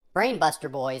Brainbuster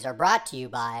Boys are brought to you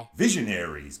by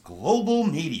Visionaries Global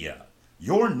Media,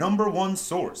 your number one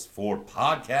source for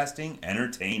podcasting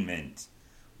entertainment.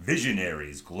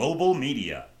 Visionaries Global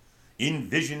Media,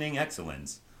 envisioning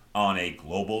excellence on a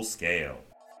global scale.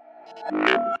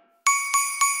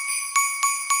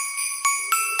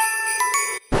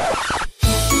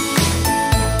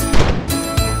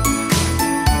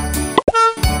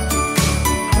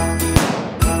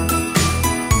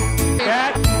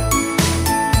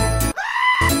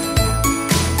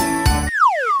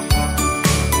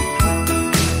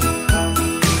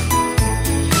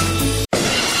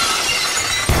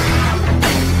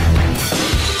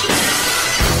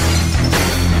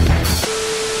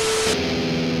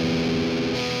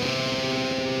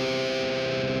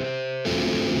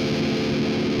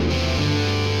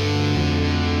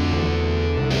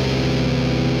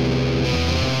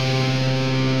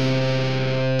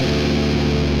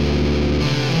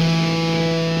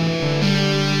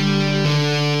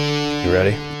 You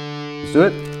ready? Let's do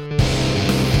it.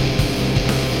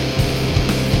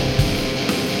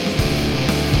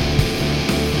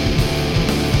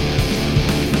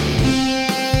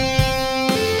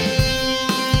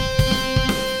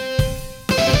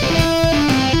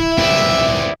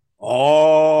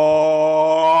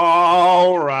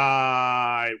 All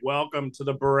right. Welcome to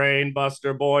the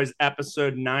Brainbuster Boys,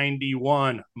 episode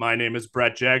 91. My name is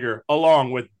Brett Jagger,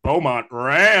 along with Beaumont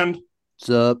Rand. What's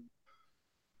up?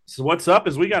 So what's up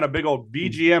is we got a big old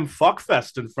VGM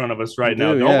fuckfest in front of us right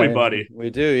now, don't we, buddy? We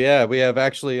do, yeah. We have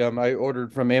actually, I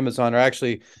ordered from Amazon, or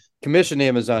actually commissioned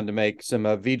Amazon to make some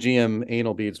VGM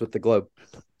anal beads with the globe.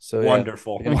 So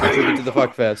wonderful. Yeah, contribute to the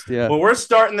fuckfest, yeah. Well, we're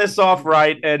starting this off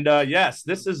right, and yes,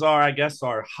 this is our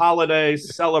holiday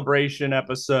celebration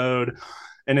episode.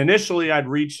 And initially, I'd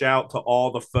reached out to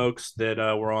all the folks that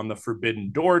were on the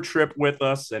Forbidden Door trip with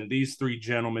us, and these three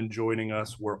gentlemen joining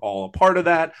us were all a part of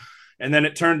that. And then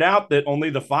it turned out that only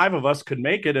the five of us could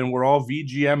make it, and we're all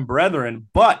VGM brethren.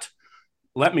 But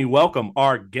let me welcome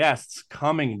our guests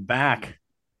coming back,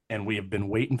 and we have been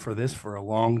waiting for this for a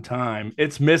long time.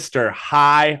 It's Mr.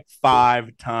 High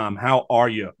Five Tom. How are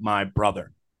you, my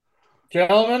brother?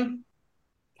 Gentlemen,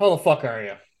 how the fuck are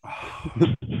you?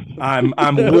 I'm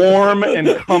warm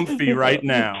and comfy right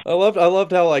now. I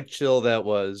loved how like chill that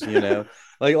was, you know.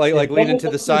 Like leaning to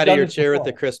the side of your chair with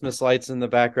the Christmas lights in the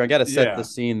background. Got to set the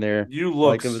scene there. You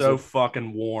look so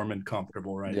fucking warm and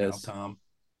comfortable right now, Tom.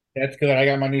 That's good. I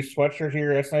got my new sweatshirt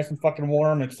here. It's nice and fucking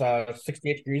warm. It's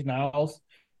 68 degrees in the house.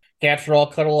 Cats are all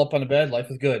cuddled up on the bed. Life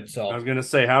is good. So I was gonna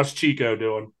say, how's Chico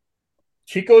doing?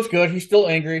 Chico's good. He's still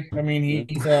angry. I mean,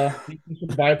 he's a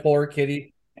bipolar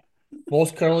kitty.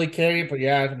 Most cuddly kitty, but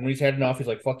yeah, when he's had enough, he's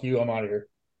like, "Fuck you, I'm out of here."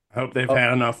 I hope they've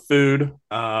had enough food.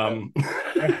 Go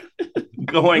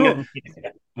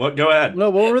ahead. No,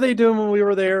 what were they doing when we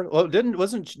were there? Well,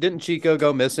 didn't Chico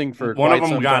go missing for one quite of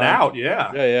them some got time? out?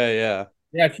 Yeah.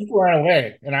 Yeah, Chico ran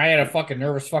away, and I had a fucking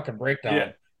nervous fucking breakdown.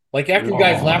 Yeah. Like after you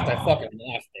guys left, I fucking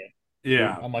left, man.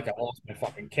 Yeah. I'm like, I lost my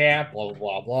fucking cap, blah,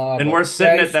 blah, blah. And we're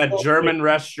sitting at that German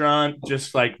restaurant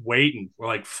just like waiting. We're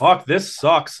like, fuck, this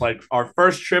sucks. Like our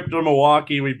first trip to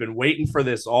Milwaukee, we've been waiting for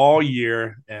this all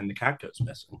year, and the cat goes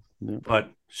missing. Yeah. But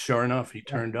sure enough, he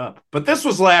turned up. But this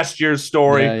was last year's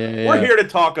story. Yeah. We're here to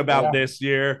talk about this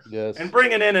year and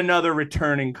bringing in another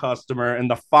returning customer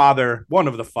and one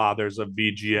of the fathers of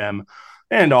VGM,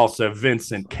 and also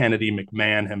Vincent Kennedy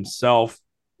McMahon himself.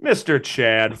 Mr.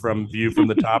 Chad from View from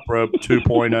the Top Rope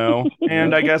 2.0,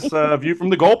 and I guess View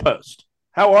from the Goalpost.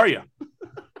 How are you?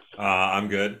 I'm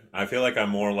good. I feel like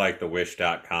I'm more like the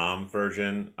Wish.com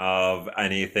version of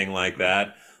anything like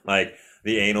that. Like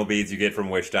the anal beads you get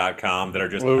from Wish.com that are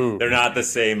just, they're not the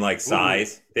same like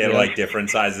size. They have like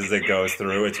different sizes that goes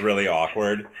through. It's really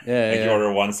awkward. You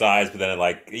order one size, but then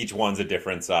each one's a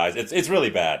different size. It's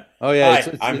really bad. Oh yeah,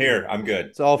 Hi, I'm here. I'm good.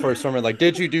 It's all for summer. Like,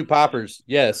 did you do poppers?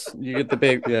 Yes, you get the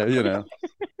big. Yeah, you know.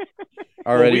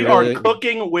 Already, well, we are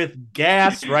cooking with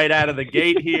gas right out of the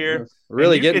gate here.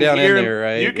 Really getting down in there,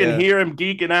 right? You can hear him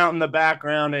geeking out in the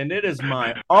background, and it is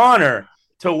my honor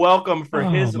to welcome for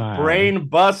his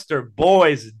Brainbuster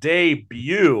Boys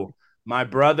debut, my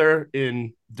brother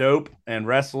in dope and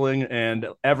wrestling and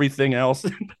everything else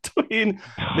in between,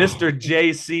 Mr.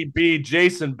 JCB,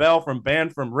 Jason Bell from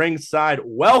Band from Ringside.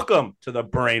 Welcome to the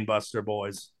Brainbuster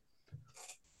Boys.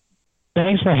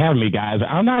 Thanks for having me, guys.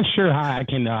 I'm not sure how I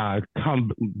can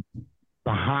come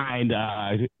behind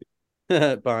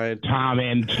Behind Tom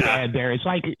and Chad there. It's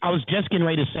like I was just getting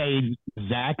ready to say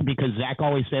Zach because Zach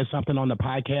always says something on the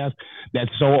podcast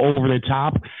that's so over the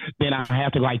top. Then I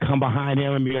have to like come behind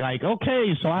him and be like,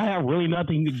 okay, so I have really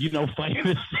nothing, funny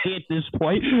to say at this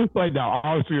point. But no,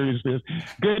 all seriousness,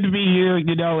 good to be here.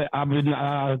 I've been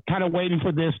kind of waiting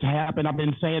for this to happen. I've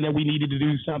been saying that we needed to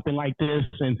do something like this,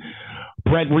 and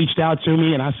Brett reached out to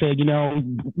me, and I said,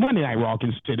 Monday Night Raw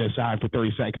can sit aside for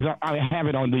 30 seconds. I have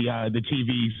it on the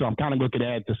TV, so I'm kind of looking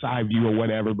at the side view or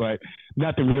whatever, but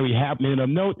nothing really happening of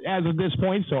note as of this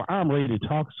point. So I'm ready to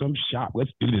talk some shop.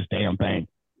 Let's do this damn thing.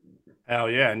 Hell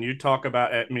yeah. And you talk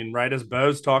about, right as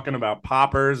Bo's talking about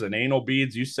poppers and anal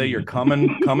beads, you say you're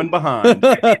coming behind. We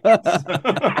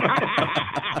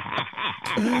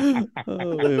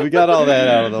got all that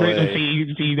out of the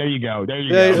way. See, there you go. There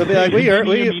you go. It'll be like, we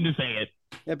need to say it.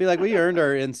 It'd be like, we earned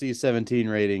our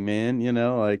NC-17 rating, man.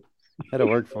 Had to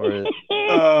work for it.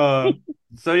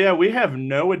 So yeah, we have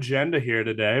no agenda here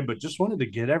today, but just wanted to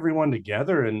get everyone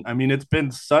together. And it's been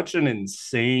such an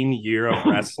insane year of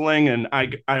wrestling. And I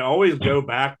always go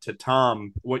back to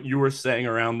Tom, what you were saying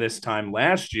around this time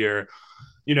last year,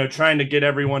 trying to get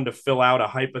everyone to fill out a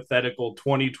hypothetical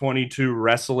 2022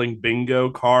 wrestling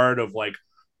bingo card of like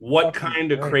what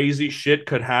kind of crazy shit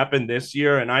could happen this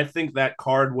year. And I think that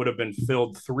card would have been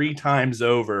filled 3 times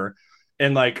over.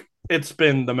 And it's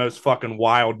been the most fucking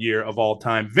wild year of all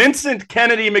time. Vincent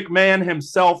Kennedy McMahon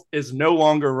himself is no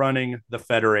longer running the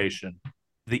Federation,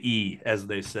 the E, as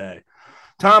they say.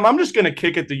 Tom, I'm just going to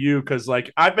kick it to you because,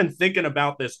 I've been thinking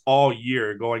about this all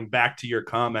year, going back to your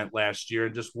comment last year,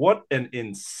 and just what an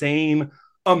insane,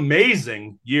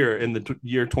 amazing year in the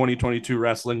year 2022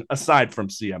 wrestling, aside from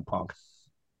CM Punk.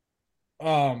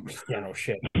 Yeah, no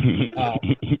shit.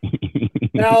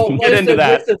 Now, get into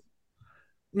that.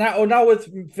 Now with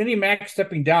Vinnie Mac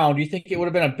stepping down, do you think it would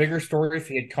have been a bigger story if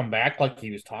he had come back like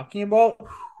he was talking about?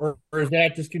 Or is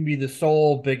that just going to be the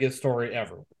sole biggest story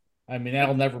ever?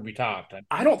 That'll never be topped.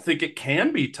 I don't think it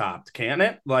can be topped, can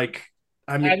it?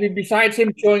 Besides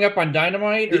him showing up on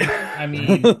Dynamite,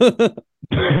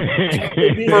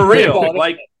 for real,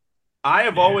 I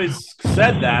have always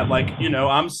said that,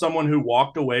 I'm someone who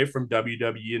walked away from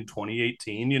WWE in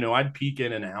 2018. I'd peek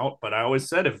in and out, but I always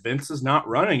said if Vince is not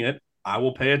running it, I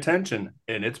will pay attention,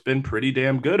 and it's been pretty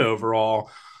damn good overall.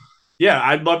 Yeah,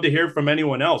 I'd love to hear from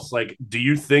anyone else. Do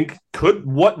you think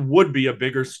what would be a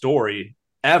bigger story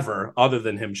ever other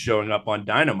than him showing up on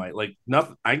Dynamite?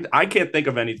 Nothing. I can't think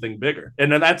of anything bigger,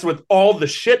 and that's with all the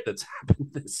shit that's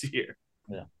happened this year.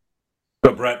 Yeah.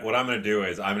 So, Brett, what I'm going to do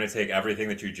is I'm going to take everything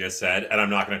that you just said, and I'm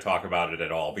not going to talk about it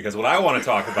at all. Because what I want to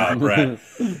talk about, Brett,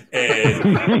 is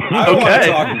I want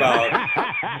to talk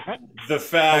about the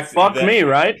fact fuck that... me,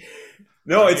 right?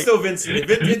 No, it's still Vince.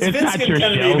 It's Vince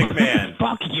Kennedy McMahon.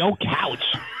 Fuck your couch.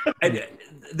 And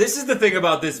this is the thing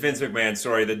about this Vince McMahon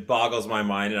story that boggles my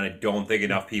mind, and I don't think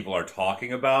enough people are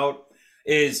talking about,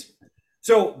 is...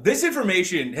 So, this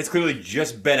information has clearly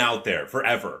just been out there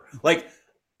forever.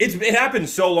 It happened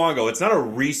so long ago. It's not a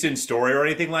recent story or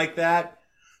anything like that.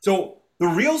 So the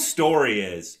real story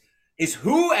is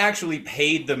who actually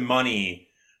paid the money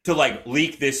to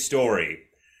leak this story?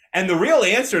 And the real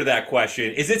answer to that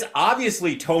question is it's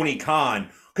obviously Tony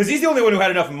Khan, because he's the only one who had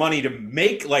enough money to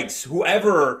make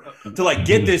whoever to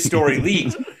get this story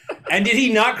leaked. And did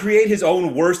he not create his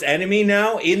own worst enemy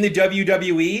now in the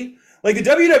WWE? The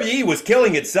WWE was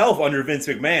killing itself under Vince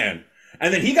McMahon.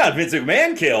 And then he got Vince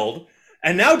McMahon killed.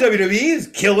 And now WWE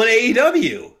is killing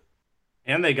AEW.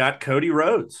 And they got Cody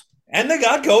Rhodes.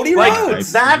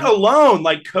 Rhodes. That alone,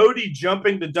 Cody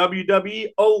jumping to WWE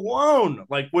alone,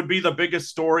 would be the biggest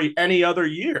story any other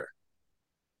year.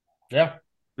 Yeah.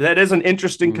 That is an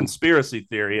interesting conspiracy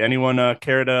theory. Anyone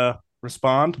care to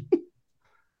respond?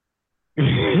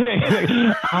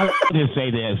 I'll just say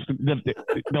this.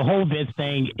 The whole Vince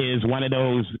thing is one of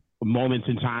those moments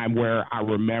in time where I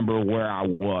remember where I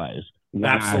was.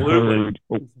 Absolutely.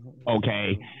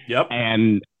 Okay. Yep.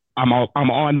 And I'm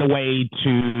on the way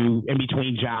to in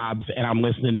between jobs, and I'm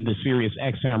listening to Sirius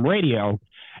XM radio,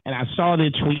 and I saw the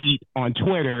tweet on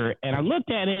Twitter, and I looked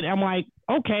at it, and I'm like,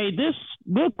 okay, this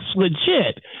looks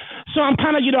legit. So I'm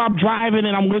kind of, I'm driving,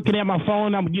 and I'm looking at my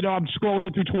phone. I'm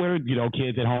scrolling through Twitter.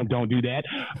 Kids at home don't do that,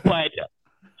 but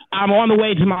I'm on the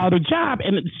way to my other job,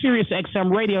 and Sirius XM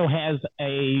Radio has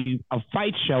a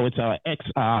fight show. It's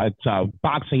a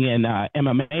boxing and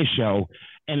MMA show,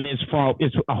 and it's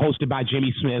hosted by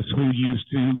Jimmy Smith, who used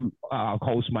to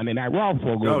host Monday Night Raw for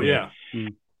a little bit. Yeah.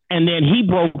 And then he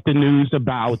broke the news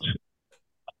about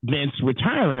Vince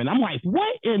retiring. I'm like,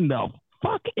 what in the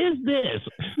fuck is this?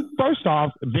 First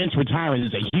off, Vince retiring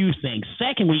is a huge thing.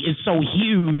 Secondly, it's so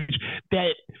huge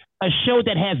that a show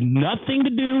that has nothing to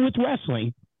do with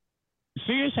wrestling,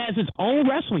 Sirius has its own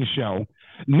wrestling show,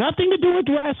 nothing to do with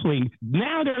wrestling.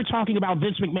 Now they're talking about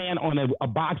Vince McMahon on a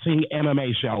boxing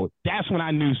MMA show. That's when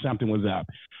I knew something was up.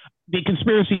 The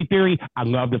conspiracy theory, I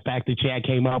love the fact that Chad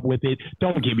came up with it.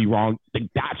 Don't get me wrong.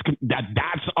 That's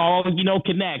all,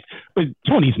 connect. But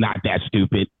Tony's not that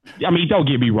stupid. I mean, don't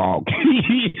get me wrong.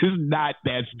 He is not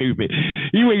that stupid.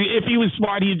 If he was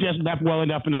smart, he just left well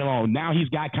enough alone. Now he's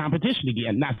got competition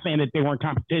again. Not saying that they weren't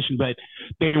competition, but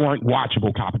they weren't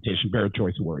watchable competition. Better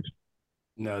choice of words.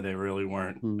 No, they really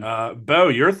weren't. Bo,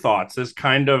 your thoughts as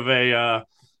kind of a,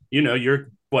 you're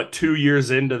 2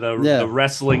 years into the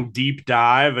wrestling deep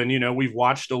dive, and we've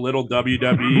watched a little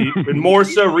WWE, and more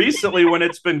so recently when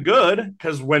it's been good,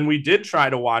 because when we did try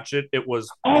to watch it, it was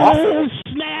awful.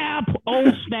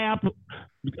 Oh snap!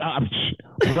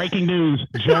 Breaking news: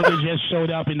 Jonah just showed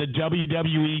up in the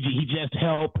WWE. He just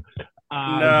helped.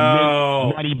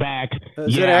 No money back.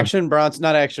 Is it Action Bronson?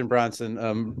 Not Action Bronson.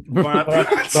 Bronson.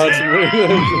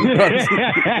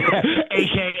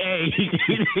 AKA.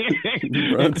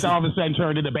 It's all of a sudden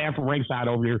turned into band from ringside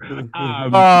over here.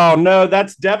 Oh no,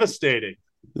 that's devastating.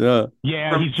 Yeah.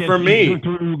 He's just he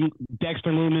threw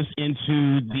Dexter Lumis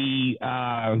into the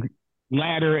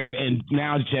ladder, and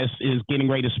now just is getting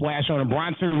ready to splash on him.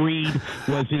 Bronson Reed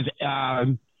was his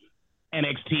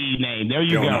NXT name. There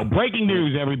you go. Breaking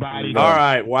news, everybody. All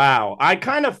right. Wow. I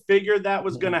kind of figured that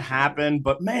was going to happen,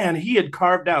 but man, he had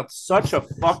carved out such a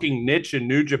fucking niche in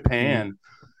New Japan.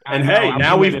 And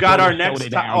now we've got our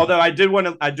next. Although I do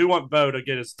want Bo to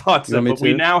get his thoughts in, but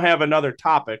we now have another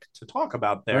topic to talk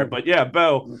about there. But yeah,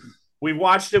 Bo, we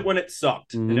watched it when it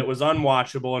sucked and it was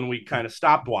unwatchable, and we kind of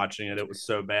stopped watching it. It was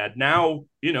so bad. Now,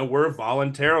 we're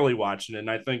voluntarily watching it, and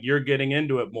I think you're getting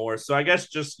into it more. So I guess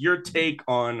just your take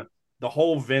on the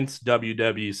whole Vince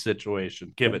WWE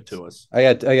situation. Give it to us.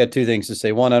 I got two things to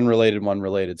say. One unrelated, one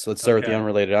related. So let's start with the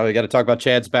unrelated. I got to talk about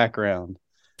Chad's background.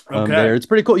 There, it's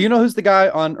pretty cool. You know who's the guy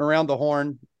on Around the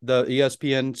Horn, the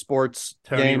ESPN Sports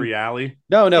Tony game? Reali?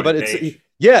 No, but it's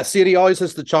see, he always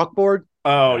has the chalkboard.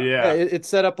 Oh yeah, it's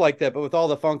set up like that. But with all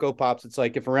the Funko Pops, it's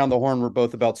like if Around the Horn were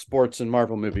both about sports and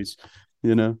Marvel movies,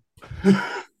 Yeah,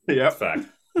 fact.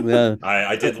 Yeah,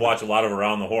 I did watch a lot of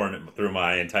Around the Horn through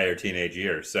my entire teenage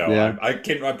years, so I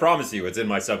promise you, it's in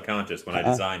my subconscious when I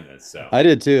designed this. So I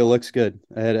did too. It looks good.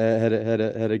 I had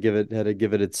to give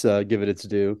it its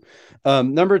due.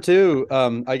 Number two,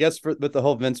 I guess with the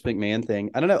whole Vince McMahon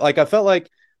thing, I don't know. Like I felt like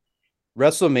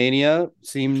WrestleMania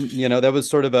seemed, that was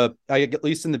sort of at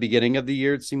least in the beginning of the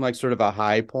year, it seemed like sort of a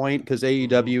high point because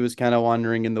AEW was kind of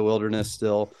wandering in the wilderness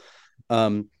still.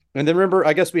 And then remember,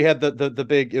 I guess we had the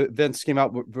big Vince came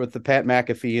out with the Pat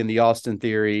McAfee and the Austin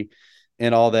Theory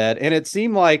and all that. And it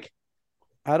seemed like,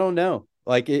 I don't know,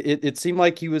 like it seemed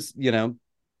like he was,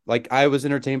 like I was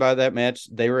entertained by that match.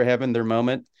 They were having their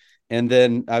moment. And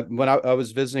then when I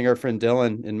was visiting our friend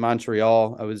Dylan in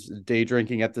Montreal, I was day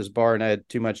drinking at this bar and I had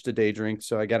too much to day drink.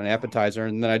 So I got an appetizer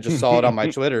and then I just saw it on my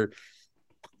Twitter.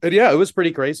 And yeah, it was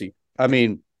pretty crazy. I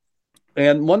mean,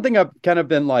 and one thing I've kind of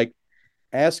been like,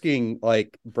 asking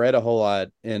like Brett a whole lot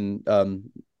and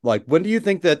like when do you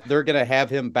think that they're gonna have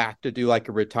him back to do like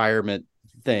a retirement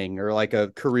thing or like a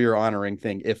career honoring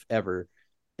thing, if ever?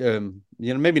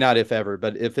 Maybe not if ever,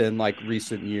 but if in like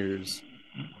recent years,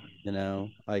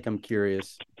 like I'm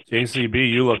curious. JCB,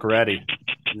 you look ready.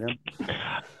 Yeah.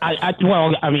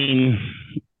 I mean,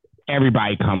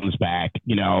 everybody comes back,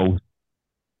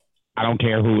 I don't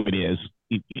care who it is.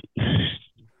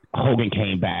 Hogan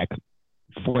came back.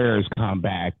 Flair's come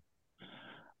back.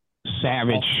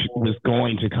 Savage was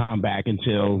going to come back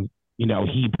until,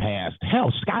 he passed.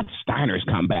 Hell, Scott Steiner's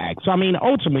come back. So, I mean,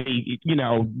 ultimately,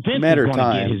 Vince is going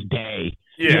to get his day.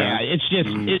 Yeah, it's just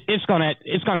it's gonna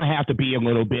have to be a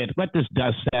little bit. Let this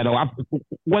dust settle.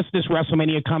 What's this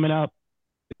WrestleMania coming up?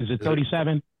 Is it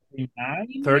 37?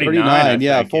 39,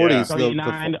 yeah, 40 is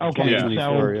 39. Okay,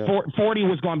 so 40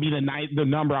 was going to be the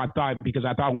number I thought, because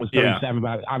I thought it was 37,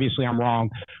 but obviously I'm wrong.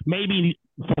 Maybe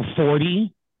for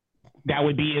 40, that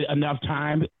would be enough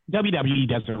time. WWE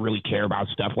doesn't really care about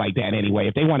stuff like that anyway.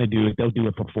 If they want to do it, they'll do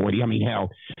it for 40. I mean, hell,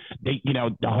 the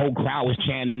whole crowd was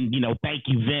chanting, thank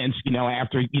you, Vince,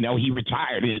 after, he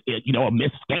retired, a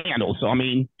missed scandal. So, I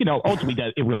mean,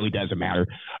 ultimately, it really doesn't matter.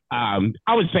 I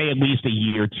would say at least a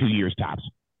year, 2 years tops.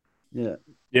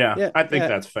 Yeah, I think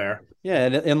that's fair. Yeah,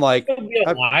 and like be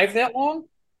alive that long?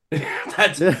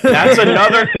 that's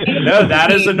another that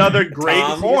is another great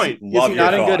point. Is he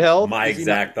not in good health? My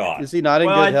exact thought. Is he not in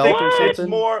good health or something? It's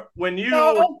more when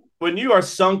you when you are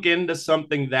sunk into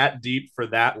something that deep for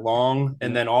that long,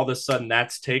 and then all of a sudden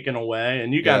that's taken away,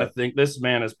 and you got to think this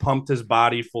man has pumped his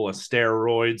body full of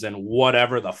steroids and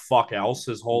whatever the fuck else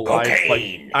his whole life.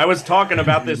 Like, I was talking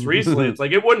about this recently. It's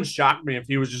like, it wouldn't shock me if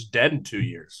he was just dead in 2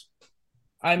 years.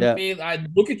 I mean, I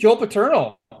look at Joe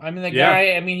Paterno. I mean, the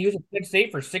guy. I mean, he was at Penn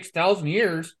State for 6,000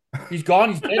 years. He's gone.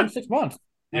 He's dead in 6 months.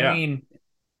 I mean.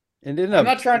 And I'm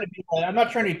not trying to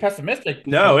be pessimistic.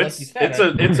 No, it's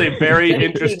a very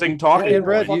interesting talking. And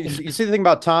Brett, you see the thing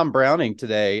about Tom Browning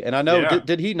today, and I know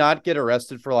did he not get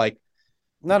arrested for like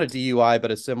not a DUI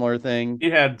but a similar thing? He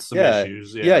had some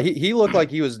issues. Yeah, he looked like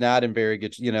he was not in very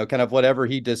good, kind of whatever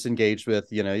he disengaged with.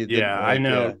 I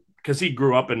know because he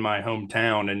grew up in my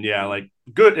hometown, and like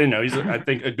good. He's I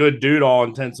think a good dude, all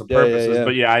intents and purposes.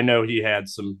 But I know he had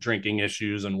some drinking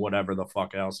issues and whatever the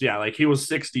fuck else. Yeah, like he was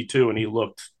 62 and he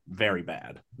looked very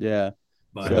bad. Yeah.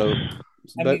 But,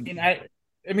 I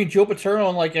mean, Joe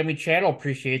Paterno and Chad will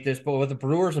appreciate this, but with the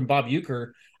Brewers and Bob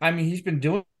Uecker, I mean, he's been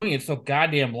doing it so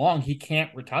goddamn long, he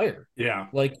can't retire. Yeah.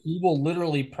 Like, he will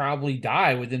literally probably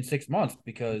die within 6 months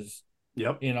because,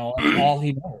 that's all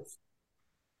he knows.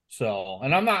 So,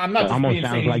 and I'm not just almost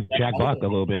sounds like Jack Buck a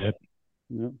little bit.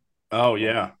 Yep. Oh,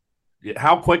 yeah.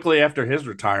 How quickly after his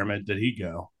retirement did he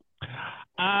go?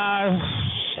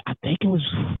 I think it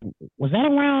was that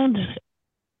around?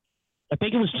 I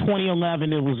think it was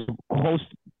 2011. It was close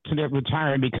to their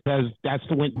retiring because that's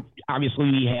when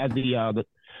obviously he had the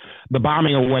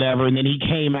bombing or whatever, and then he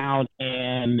came out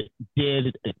and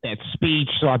did that speech.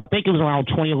 So I think it was around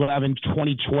 2011,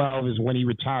 2012 is when he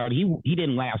retired. He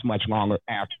didn't last much longer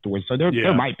afterwards. So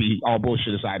there might be, all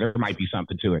bullshit aside, there might be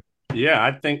something to it. Yeah,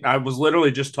 I think I was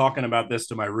literally just talking about this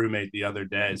to my roommate the other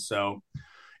day. So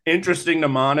interesting to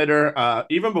monitor.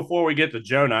 Even before we get to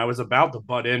Jonah, I was about to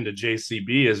butt into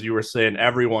JCB as you were saying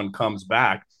everyone comes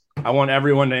back. I want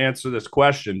everyone to answer this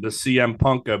question. Does CM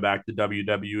Punk go back to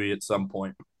WWE at some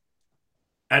point?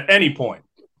 At any point?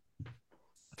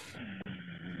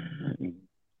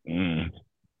 If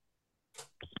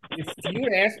you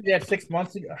had asked me that 6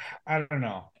 months ago, I don't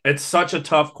know. It's such a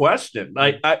tough question.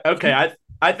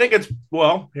 I think it's,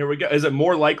 here we go. Is it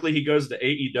more likely he goes to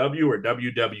AEW or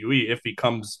WWE if he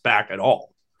comes back at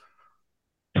all?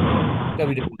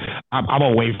 WWE. I'm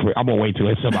gonna wait till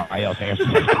it's somebody else answer.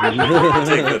 I'll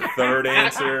take the third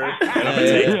answer.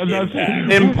 And I'm gonna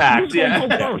take Impact.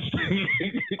 Yeah.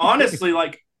 Honestly,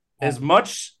 as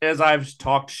much as I've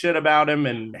talked shit about him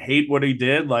and hate what he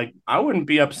did, I wouldn't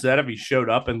be upset if he showed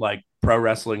up in Pro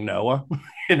Wrestling Noah.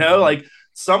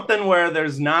 Something where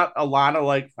there's not a lot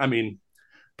of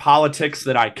politics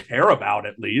that I care about,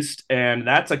 at least. And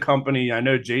that's a company I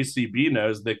know JCB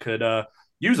knows that could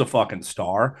use a fucking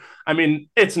star. I mean,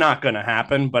 it's not going to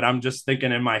happen, but I'm just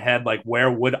thinking in my head,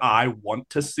 where would I want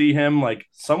to see him?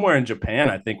 Somewhere in Japan,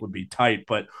 I think would be tight.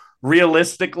 But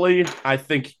realistically, I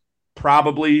think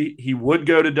probably he would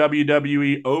go to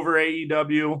WWE over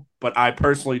AEW, but I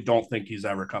personally don't think he's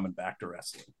ever coming back to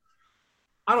wrestling.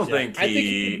 I don't think I think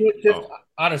he would just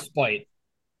out of spite.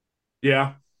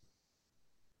 Yeah.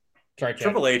 Sorry,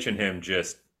 Triple H and him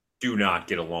just do not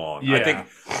get along. Yeah.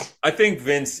 I think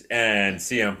Vince and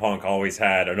CM Punk always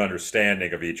had an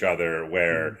understanding of each other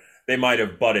where they might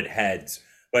have butted heads,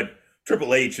 but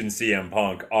Triple H and CM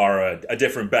Punk are a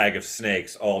different bag of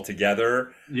snakes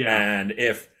altogether. Yeah. And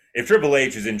if Triple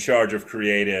H is in charge of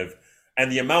creative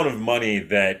and the amount of money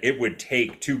that it would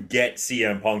take to get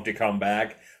CM Punk to come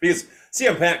back, because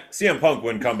CM Punk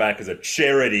wouldn't come back as a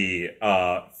charity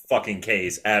fucking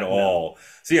case at all.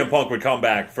 CM Punk would come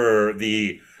back for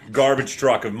the garbage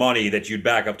truck of money that you'd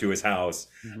back up to his house.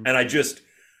 Mm-hmm. And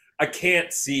I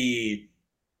can't see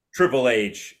Triple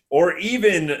H or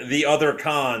even the other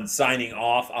Khans signing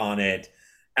off on it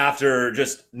after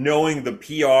just knowing the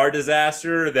PR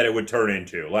disaster that it would turn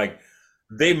into.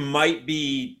 They might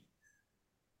be,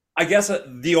 I guess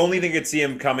the only thing I could see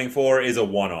him coming for is a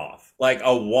one-off.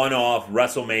 A one-off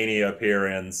WrestleMania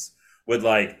appearance with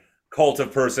Cult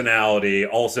of Personality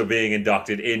also being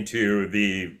inducted into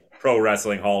the Pro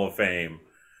Wrestling Hall of Fame.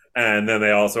 And then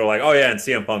they also are like, oh yeah, and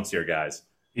CM Punk's here, guys.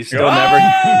 He still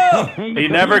he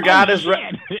never got his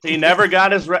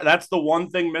that's the one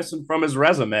thing missing from his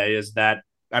resume is that,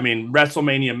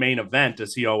 WrestleMania main event,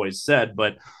 as he always said,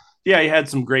 but yeah, he had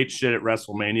some great shit at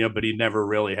WrestleMania, but he never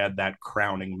really had that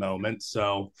crowning moment.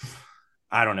 So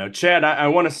I don't know. Chad, I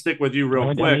want to stick with you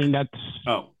real quick.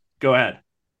 Oh, go ahead.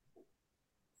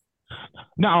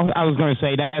 No, I was going to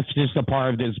say that's just a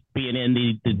part of this being in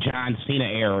the John Cena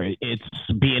era. It's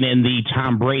being in the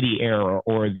Tom Brady era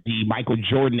or the Michael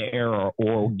Jordan era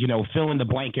or, fill in the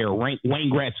blank era, Wayne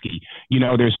Gretzky.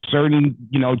 There's certain,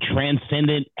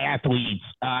 transcendent athletes,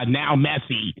 now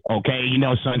Messi, okay,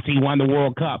 since he won the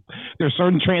World Cup. There's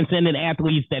certain transcendent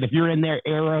athletes that if you're in their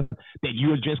era, that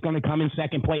you are just going to come in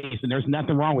second place. And there's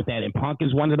nothing wrong with that. And Punk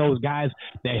is one of those guys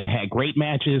that had great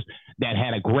matches, that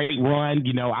had a great run.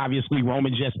 Obviously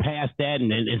Roman just passed that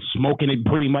and smoking it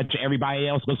pretty much everybody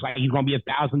else. Looks like he's going to be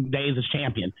 1,000 days as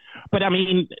champion. But I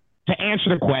mean, to answer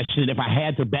the question, if I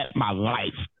had to bet my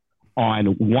life on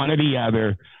one or the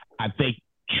other, I think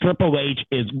Triple H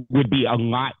would be a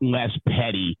lot less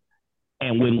petty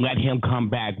and would let him come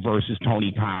back versus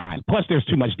Tony Khan. Plus, there's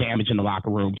too much damage in the locker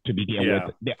room to begin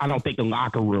with. I don't think the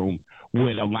locker room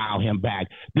would allow him back.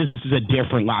 This is a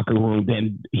different locker room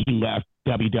than he left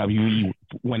WWE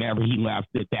whenever he left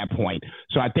at that point.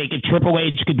 So I think if Triple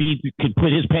H could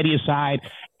put his petty aside,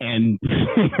 and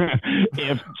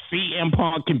if CM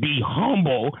Punk can be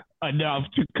humble enough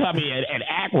to come in and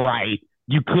act right,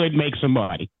 you could make some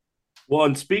money. Well,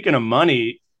 and speaking of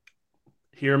money,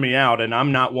 hear me out, and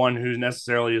I'm not one who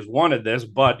necessarily has wanted this,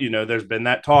 but there's been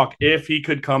that talk. If he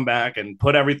could come back and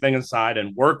put everything aside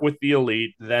and work with the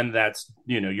elite, then that's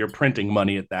you're printing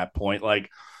money at that point. Like,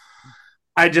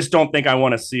 I just don't think I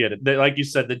want to see it. Like you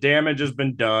said, the damage has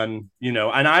been done,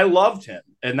 and I loved him,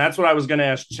 and that's what I was going to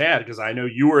ask Chad, because I know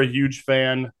you were a huge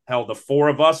fan. Hell, the four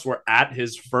of us were at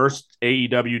his first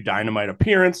AEW Dynamite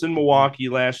appearance in Milwaukee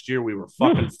last year. We were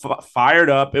fucking fired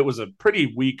up. It was a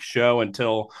pretty weak show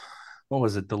until, what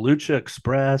was it, the Lucha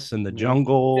Express and the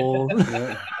Jungle?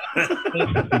 The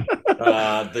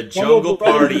Jungle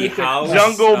Party House.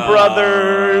 Jungle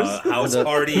Brothers. House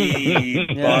Party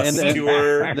bus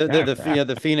tour.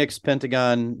 The Phoenix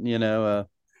Pentagon,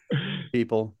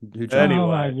 people who anyway. Oh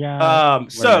my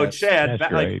God. So Chad,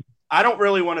 I don't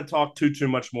really want to talk too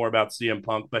much more about CM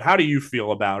Punk, but how do you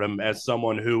feel about him as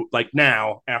someone who,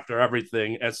 now, after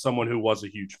everything, as someone who was a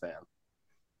huge fan?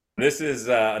 This is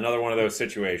another one of those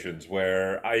situations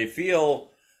where I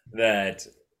feel that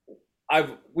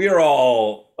we are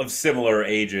all of similar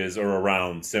ages or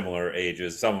around similar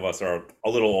ages. Some of us are a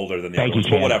little older than the others,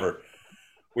 but whatever.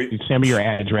 Send me your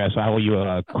address. I owe you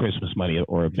a Christmas money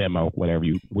or a Venmo,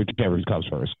 whichever comes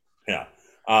first. Yeah.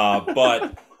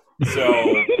 But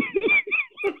so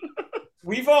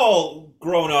we've all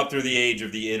grown up through the age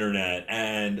of the internet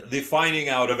and the finding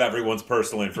out of everyone's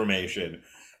personal information.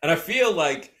 And I feel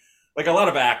like a lot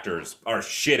of actors are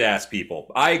shit ass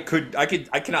people. I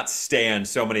cannot stand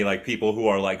so many people who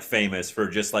are famous for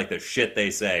just the shit they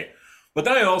say. But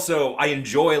then I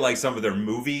enjoy some of their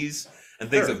movies and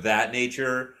things of that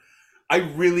nature. I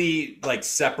really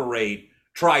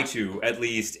try to at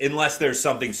least, unless there's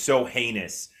something so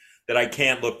heinous that I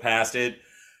can't look past it.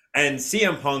 And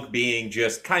CM Punk being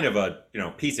just kind of a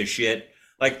piece of shit.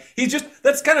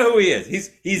 That's kind of who he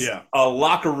is. He's a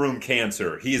locker room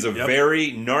cancer. He is a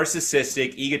very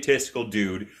narcissistic, egotistical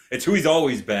dude. It's who he's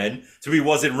always been. It's who he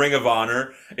was in Ring of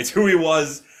Honor. It's who he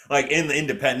was in the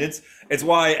Independence. It's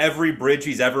why every bridge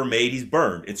he's ever made, he's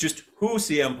burned. It's just who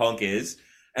CM Punk is.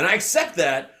 And I accept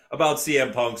that about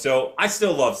CM Punk. So I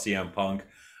still love CM Punk.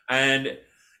 And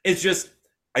it's just,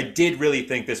 I did really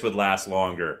think this would last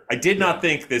longer. I did not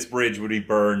think this bridge would be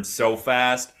burned so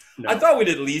fast. No. I thought we'd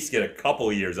at least get a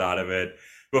couple years out of it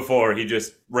before he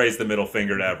just raised the middle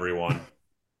finger to everyone.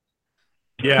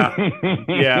 Yeah.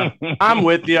 I'm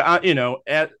with you.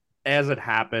 As it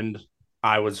happened,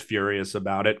 I was furious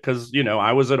about it because,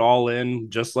 I was at All In,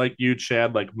 just like you,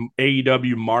 Chad,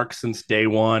 AEW mark since day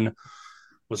one.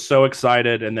 Was so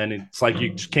excited, and then it's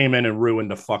you just came in and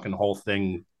ruined the fucking whole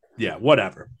thing. Yeah,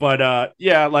 whatever. But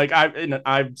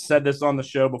I've said this on the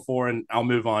show before, and I'll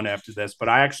move on after this. But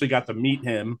I actually got to meet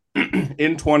him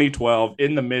in 2012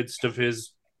 in the midst of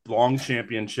his long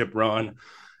championship run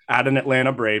at an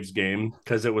Atlanta Braves game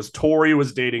because it was Tori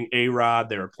was dating A-Rod.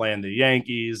 They were playing the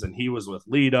Yankees, and he was with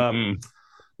Lita. Mm-hmm.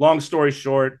 Long story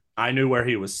short, I knew where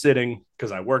he was sitting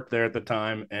because I worked there at the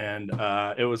time, and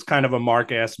it was kind of a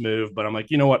mark-ass move. But I'm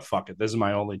like, you know what? Fuck it. This is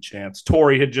my only chance.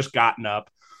 Tori had just gotten up.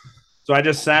 So I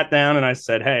just sat down and I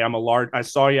said, hey, I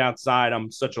saw you outside. I'm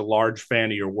such a large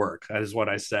fan of your work. That is what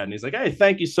I said. And he's like, hey,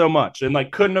 thank you so much. And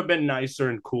couldn't have been nicer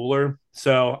and cooler.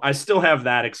 So I still have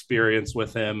that experience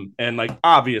with him. And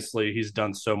obviously he's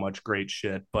done so much great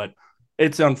shit, but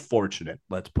it's unfortunate.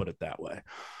 Let's put it that way.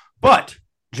 But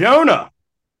Jonah,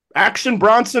 Action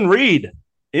Bronson Reed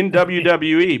in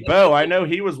WWE. Bo, I know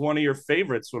he was one of your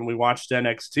favorites when we watched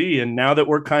NXT. And now that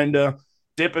we're kind of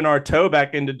dipping our toe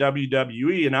back into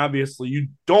WWE, and obviously you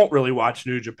don't really watch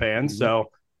New Japan, so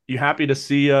you happy to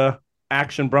see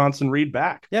Action Bronson Reed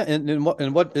back? Yeah, and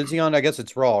what is he on? I guess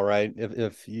it's Raw, right?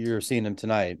 If you're seeing him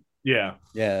tonight. Yeah.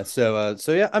 Yeah. So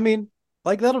yeah, I mean,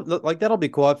 that'll be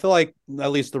cool. I feel like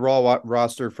at least the Raw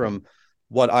roster from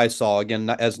what I saw, again,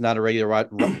 as not a regular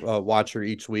watcher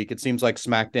each week, it seems like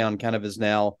SmackDown kind of is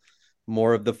now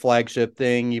more of the flagship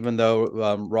thing, even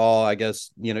though Raw, I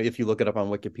guess, if you look it up on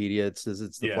Wikipedia, it's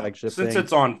the flagship since thing.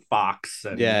 it's on Fox.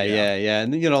 And, yeah.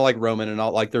 And like Roman and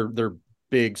all, like they're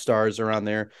big stars around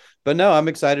there. But no, I'm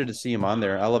excited to see him on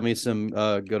there. I love me some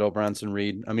good old Bronson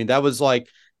Reed. I mean, that was like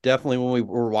definitely when we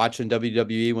were watching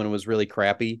WWE when it was really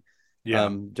crappy. Yeah.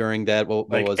 During that, what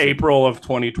was April of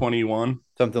 2021,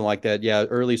 something like that. Yeah,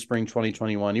 early spring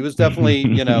 2021. He was definitely,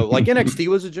 like NXT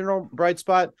was a general bright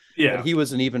spot. Yeah, but he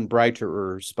was an even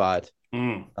brighter spot.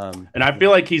 And I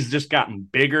feel like he's just gotten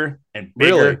bigger and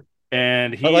bigger. Really?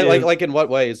 And he like in what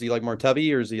way? Is he like more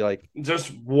tubby, or is he like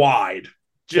just wide?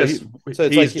 Just so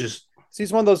it's like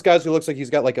he's one of those guys who looks like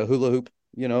he's got like a hula hoop,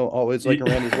 always like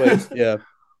around his waist. Yeah.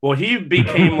 Well, he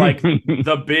became like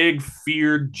the big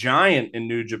feared giant in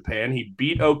New Japan. He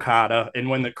beat Okada, and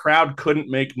when the crowd couldn't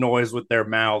make noise with their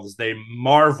mouths, they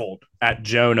marveled at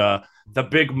Jonah, the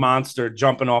big monster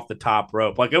jumping off the top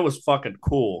rope. Like, it was fucking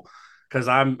cool, because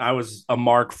I was a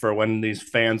mark for when these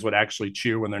fans would actually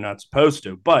cheer when they're not supposed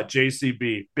to. But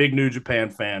JCB, big New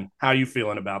Japan fan, how you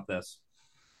feeling about this?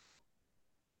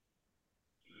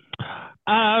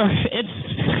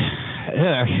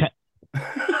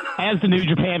 As the New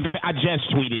Japan, I just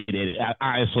tweeted it.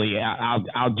 Honestly,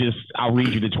 I'll read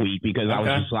you the tweet, because I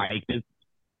was just like,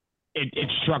 it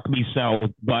struck me so,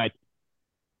 but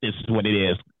this is what it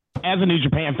is. As a New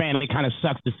Japan fan, it kind of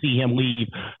sucks to see him leave.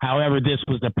 However, this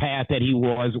was the path that he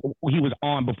was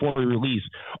on before he released.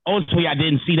 Ultimately, I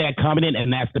didn't see that coming in,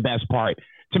 and that's the best part.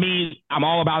 To me, I'm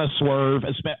all about a swerve.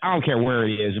 I don't care where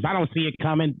it is. If I don't see it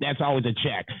coming, that's always a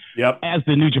check. Yep. As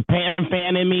the New Japan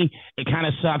fan in me, it kind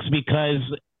of sucks because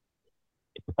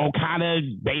Okada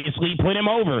basically put him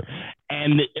over.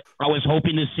 And I was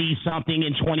hoping to see something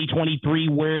in 2023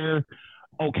 where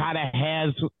Okada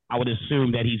I would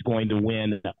assume that he's going to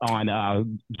win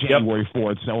on January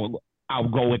 4th. So I'll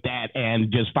go with that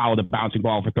and just follow the bouncing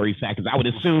ball for 30 seconds. I would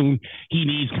assume he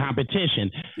needs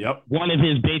competition. Yep. One of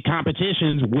his big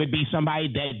competitions would be somebody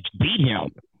that beat him.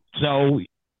 So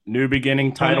new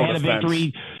beginning title defense.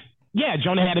 Victory. Yeah,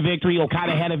 Jonah had a victory.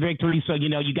 Okada had a victory. So,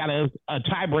 you got a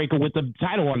tiebreaker with the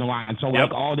title on the line. So,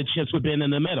 like, all the chips would have been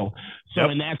in the middle. So,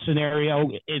 in that scenario,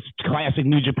 it's classic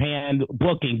New Japan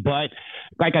booking. But,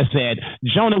 like I said,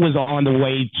 Jonah was on the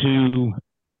way to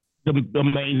the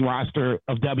main roster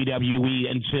of WWE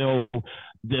until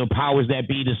the powers that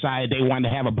be decided they wanted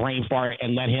to have a brain fart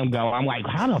and let him go. I'm like,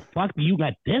 how the fuck do you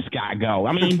let this guy go?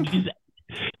 I mean,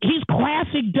 he's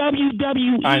classic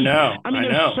WWE. I know. I mean,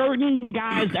 there's certain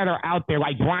guys that are out there,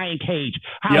 like Brian Cage.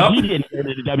 How he didn't go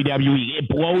to the WWE, it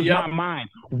blows my mind.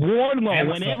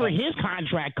 Wardlow, whenever his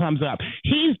contract comes up,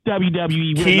 he's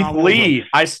WWE. Keith Lee.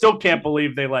 I still can't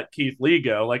believe they let Keith Lee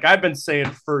go. Like, I've been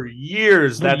saying for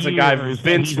years, that's a guy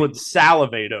Vince would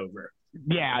salivate over.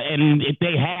 Yeah, and if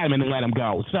they had him and let him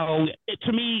go. So,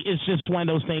 to me, it's just one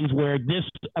of those things where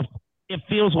it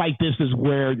feels like this is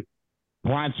where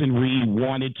Bronson Reed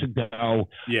wanted to go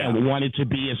and wanted to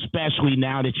be, especially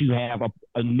now that you have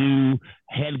a new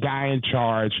head guy in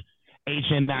charge,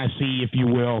 HNIC, if you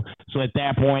will. So at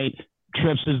that point,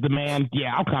 Trips is the man.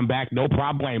 Yeah, I'll come back. No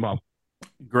problemo.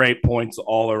 Great points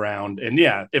all around. And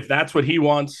yeah, if that's what he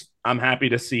wants, I'm happy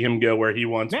to see him go where he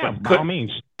wants. Yeah, but by all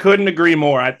means. Couldn't agree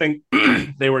more. I think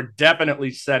they were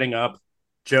definitely setting up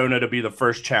Jonah to be the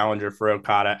first challenger for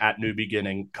Okada at New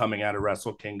Beginning coming out of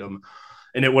Wrestle Kingdom.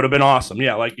 And it would have been awesome.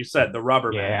 Yeah, like you said, the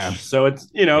rubber match. So it's,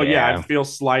 I feel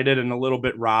slighted and a little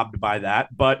bit robbed by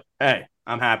that. But hey,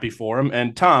 I'm happy for him.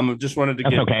 And Tom, just wanted to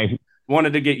get your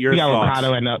thoughts.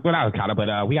 Okada and not Okada,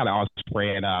 but we got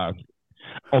Ospreay and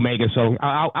Omega. So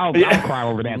I'll cry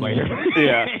over that later.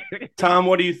 Yeah, Tom,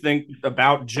 what do you think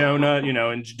about Jonah?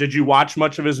 And did you watch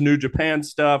much of his New Japan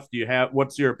stuff?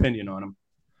 What's your opinion on him?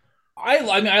 I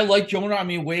like Jonah. I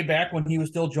mean, way back when he was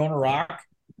still Jonah Rock.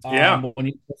 When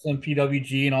he was in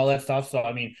PWG and all that stuff. So,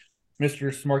 I mean, Mr.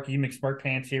 Smarky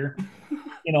McSmartpants here,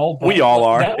 But, we all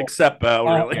are, except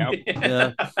really.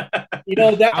 That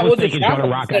I was thinking Jonah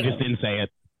Rock. I just didn't say it.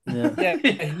 Yeah,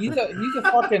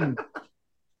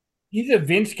 he's a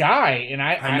Vince guy, and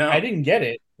I didn't get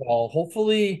it. Well,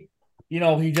 hopefully,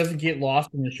 he doesn't get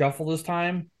lost in the shuffle this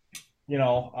time.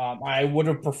 I would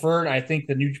have preferred. I think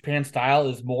the New Japan style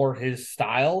is more his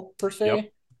style per se.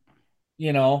 Yep.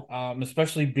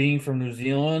 Especially being from New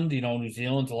Zealand, New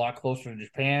Zealand's a lot closer to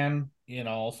Japan,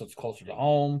 so it's closer to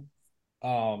home.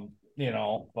 But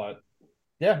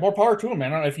Yeah, more power to him,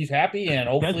 man. I don't know if he's happy and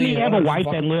hopefully. Doesn't he have a wife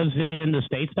that lives in the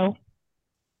States, though?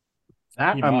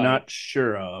 That I'm not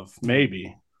sure of.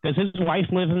 Maybe. Does his wife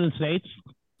live in the States?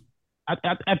 I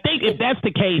think if that's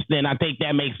the case, then I think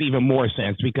that makes even more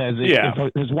sense because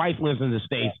if his wife lives in the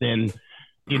States, then,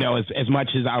 you know, as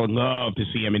much as I would love to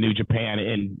see him in New Japan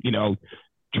and, you know,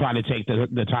 try to take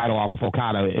the title off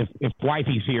Okada, if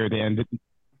wifey's here, then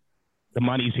the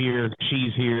money's here,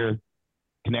 she's here,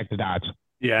 connect the dots.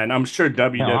 Yeah, and I'm sure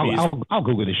WWE's... I'll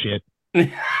Google the shit.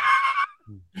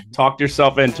 Talked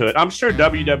yourself into it. I'm sure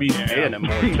WWE's paying him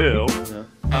more, too.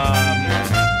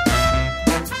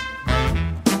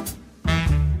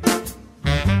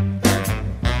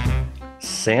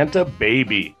 Santa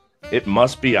Baby. It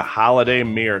must be a holiday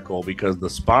miracle because the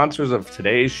sponsors of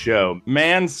today's show,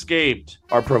 Manscaped,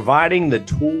 are providing the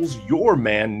tools your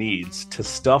man needs to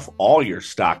stuff all your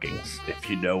stockings, if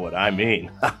you know what I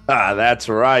mean. That's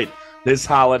right. This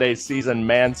holiday season,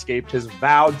 Manscaped has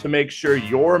vowed to make sure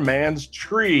your man's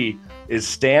tree is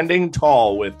standing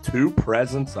tall with 2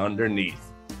 presents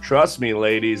underneath. Trust me,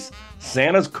 ladies,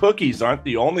 Santa's cookies aren't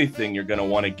the only thing you're going to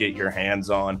want to get your hands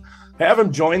on. Have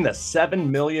him join the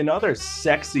 7 million other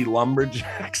sexy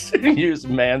lumberjacks who use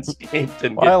Manscaped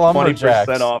and get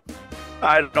 20% off.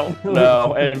 I don't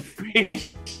know. And free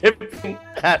shipping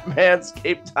at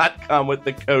manscaped.com with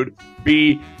the code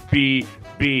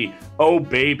BBB. Oh,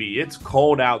 baby, it's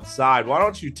cold outside. Why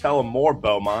don't you tell them more,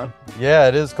 Beaumont? Yeah,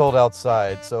 it is cold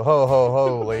outside. So ho, ho,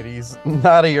 ho, ladies.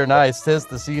 Naughty or nice, 'tis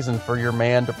the season for your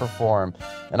man to perform.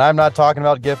 And I'm not talking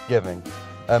about gift giving.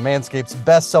 Manscaped's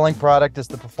best-selling product is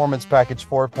the Performance Package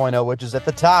 4.0, which is at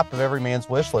the top of every man's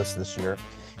wish list this year.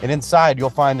 And inside, you'll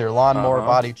find their lawnmower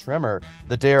body trimmer,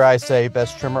 the, dare I say,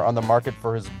 best trimmer on the market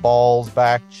for his balls,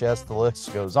 back, chest, the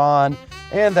list goes on,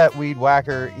 and that weed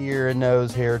whacker, ear and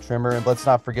nose hair trimmer. And let's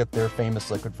not forget their famous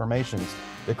liquid formations,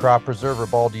 the Crop Preserver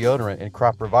Ball Deodorant and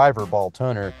Crop Reviver Ball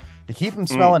Toner to keep them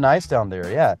smelling nice down there.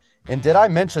 Yeah. And did I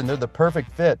mention they're the perfect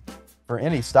fit for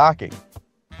any stocking?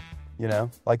 You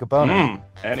know, like a boner.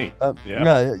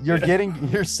 You're getting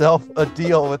yourself a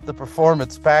deal with the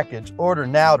Performance Package. Order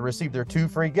now to receive their 2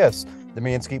 free gifts: the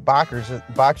Manscaped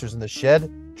boxers and the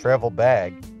Shed travel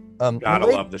bag. Gotta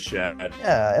love the Shed.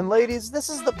 Yeah, and ladies, this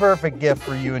is the perfect gift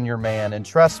for you and your man. And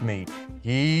trust me,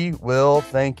 he will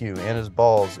thank you and his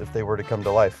balls if they were to come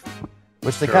to life,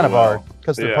 which they kind of are,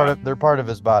 because they're part of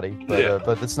his body.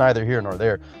 But it's neither here nor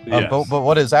there. But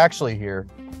what is actually here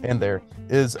and there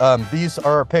is these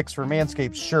are our picks for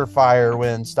Manscaped's surefire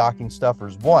win stocking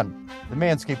stuffers. 1, the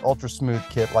Manscaped Ultra Smooth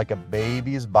Kit, like a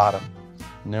baby's bottom.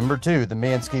 Number 2, the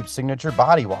Manscaped Signature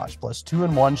Body Wash plus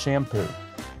 2-in-1 shampoo.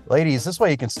 Ladies, this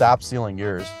way you can stop stealing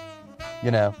yours.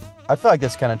 You know, I feel like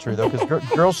that's kind of true though, because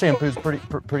girl shampoo is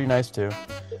pretty nice too.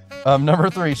 Number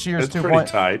 3, Shears 2. It's pretty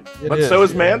tight, but so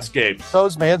is Manscaped. So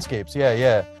is Manscaped.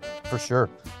 Yeah, for sure.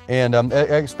 And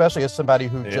especially as somebody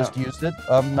who just used it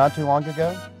not too long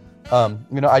ago.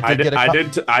 You know, I did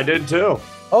too.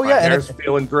 Oh yeah, and it's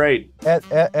feeling great.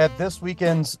 At this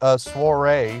weekend's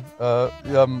soiree,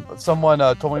 someone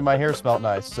told me my hair smelled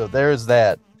nice. So there's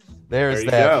that. There's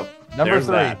that. Go.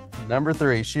 Number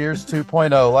 3, Shears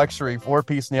 2.0 luxury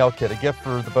 4-piece nail kit, a gift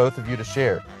for the both of you to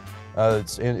share.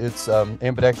 It's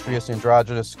ambidextrous,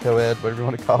 androgynous, co-ed, whatever you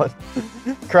want to call it.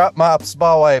 Crop mops,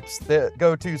 spa wipes, the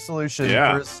go-to solution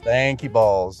for stanky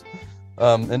balls.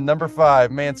 And number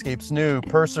 5, Manscaped's new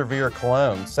Persevere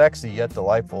Cologne, sexy yet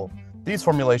delightful. These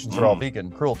formulations are all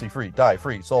vegan, cruelty-free,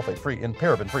 dye-free, sulfate-free, and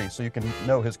paraben-free, so you can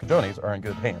know his cojones are in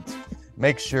good hands.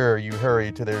 Make sure you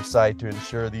hurry to their site to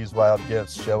ensure these wild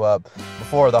gifts show up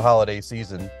before the holiday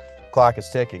season. Clock is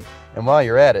ticking. And while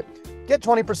you're at it, get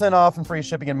 20% off and free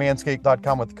shipping at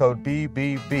manscaped.com with the code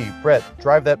BBB. Brett,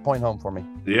 drive that point home for me.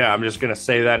 Yeah, I'm just going to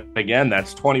say that again.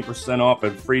 That's 20% off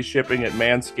and free shipping at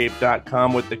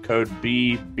manscaped.com with the code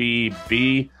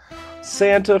BBB.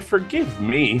 Santa, forgive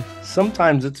me.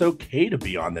 Sometimes it's okay to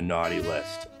be on the naughty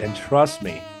list. And trust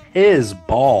me, his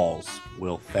balls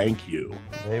will thank you.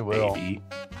 They will. Baby.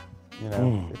 You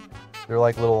know, they're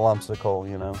like little lumps of coal,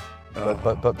 you know.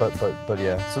 But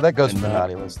yeah. So that goes for the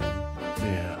naughty list thing.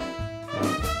 Yeah.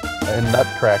 And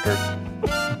Nutcracker.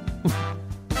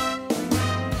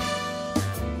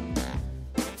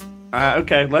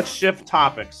 Okay, let's shift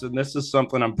topics. And this is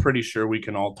something I'm pretty sure we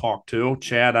can all talk to.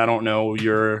 Chad, I don't know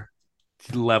your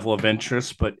level of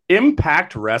interest, but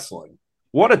Impact Wrestling.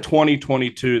 What a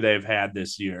 2022 they've had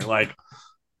this year. Like,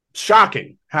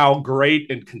 shocking how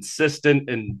great and consistent,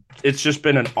 and it's just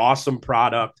been an awesome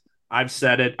product. I've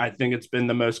said it. I think it's been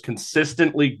the most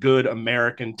consistently good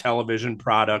American television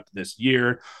product this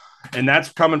year. And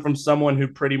that's coming from someone who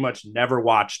pretty much never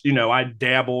watched. I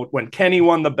dabbled when Kenny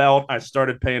won the belt. I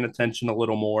started paying attention a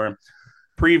little more.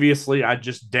 Previously, I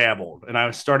just dabbled, and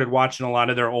I started watching a lot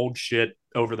of their old shit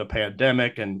over the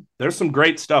pandemic, and there's some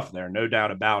great stuff there, no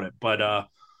doubt about it. But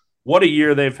what a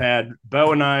year they've had.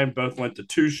 Bo and I both went to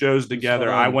 2 shows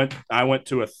together. I went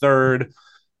to a third.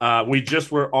 We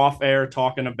just were off air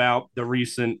talking about the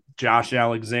recent Josh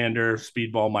Alexander,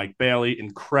 Speedball Mike Bailey,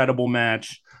 incredible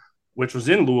match, which was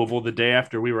in Louisville the day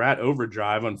after we were at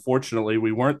Overdrive. Unfortunately,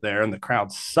 we weren't there, and the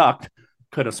crowd sucked.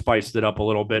 Could have spiced it up a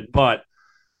little bit, but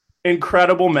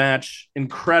incredible match,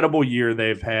 incredible year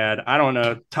they've had. I don't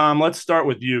know, Tom, let's start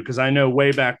with you, because I know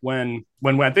way back when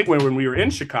we were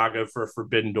in Chicago for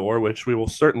Forbidden Door, which we will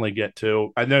certainly get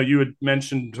to, I know you had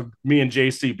mentioned to me and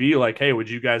JCB, like, hey, would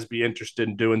you guys be interested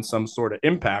in doing some sort of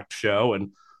Impact show? And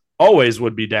always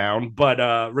would be down.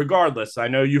 But regardless, I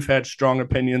know you've had strong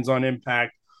opinions on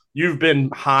Impact. You've been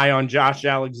high on Josh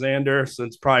Alexander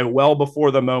since probably well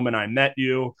before the moment I met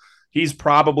you. He's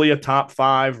probably a top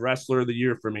 5 wrestler of the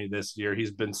year for me this year.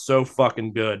 He's been so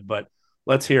fucking good, but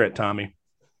let's hear it, Tommy.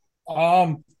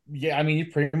 Yeah, I mean,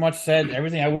 you pretty much said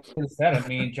everything I would have said. I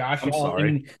mean, Josh, I'm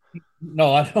sorry.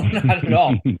 No, I don't, not at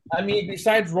all. I mean,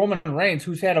 besides Roman Reigns,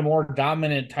 who's had a more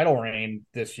dominant title reign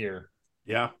this year?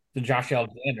 Yeah. Than Josh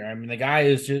Alexander. I mean, the guy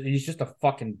he's just a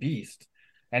fucking beast.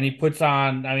 And he puts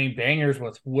on, I mean, bangers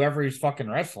with whoever he's fucking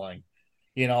wrestling.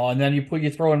 And then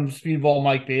you throw in Speedball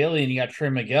Mike Bailey and you got Trey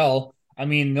Miguel. I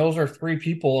mean, those are 3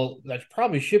 people that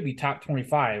probably should be top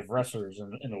 25 wrestlers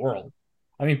in the world.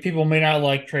 I mean, people may not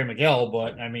like Trey Miguel,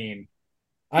 but I mean,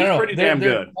 I don't know. Pretty damn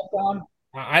good.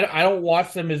 I don't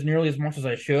watch them as nearly as much as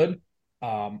I should.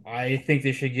 I think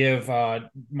they should give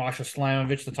Masha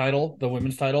Slamovich the title, the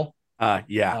women's title.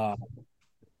 Yeah.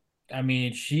 I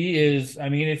mean, she is. I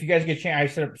mean, if you guys get a chance,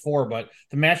 I said it before, but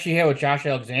the match she had with Josh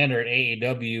Alexander at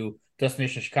AEW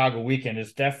Destination Chicago weekend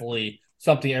is definitely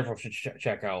something everyone should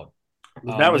check out.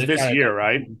 That was this year,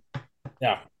 right?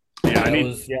 Yeah.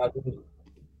 Yeah.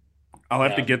 I'll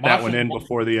have to get that one in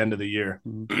before the end of the year.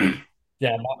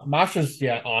 Yeah, Masha's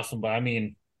awesome, but I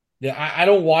mean, I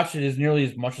don't watch it as nearly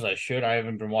as much as I should. I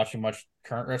haven't been watching much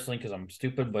current wrestling because I'm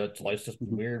stupid, but life's just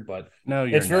weird. But no,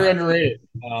 it's very underrated.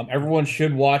 Everyone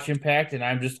should watch Impact, and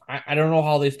I don't know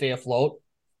how they stay afloat.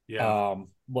 Yeah.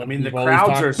 I mean, the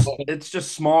crowds it's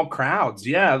just small crowds.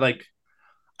 Yeah. Like,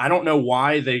 I don't know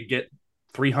why they get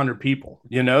 300 people.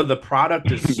 The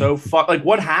product is so like,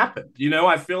 what happened?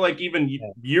 I feel like even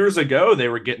years ago they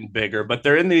were getting bigger, but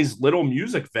they're in these little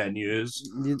music venues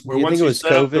where once think it was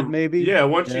COVID, maybe? Yeah.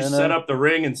 Once you set up the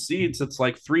ring and seats, it's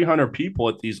like 300 people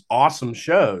at these awesome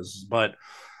shows. But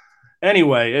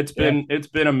anyway, it's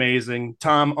been amazing.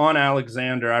 Tom, on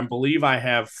Alexander, I believe I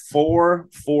have 4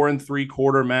 4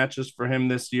 3/4 matches for him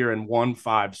this year and 1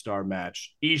 5-star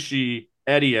match. Ishii,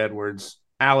 Eddie Edwards,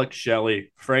 Alex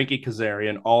Shelley, Frankie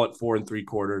Kazarian, all at 4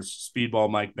 3/4. Speedball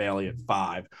Mike Bailey at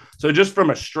 5. So just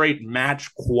from a straight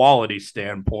match quality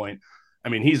standpoint, I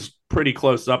mean, he's pretty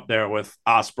close up there with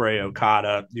Ospreay,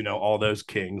 Okada, all those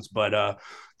kings. But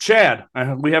Chad,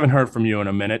 we haven't heard from you in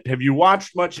a minute. Have you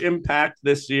watched much Impact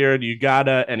this year? Do you got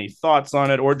any thoughts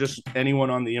on it, or just anyone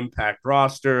on the Impact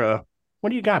roster? What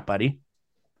do you got, buddy?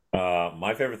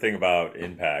 My favorite thing about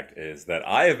Impact is that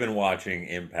I have been watching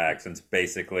Impact since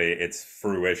basically its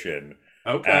fruition.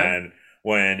 Okay. And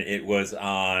when it was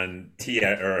on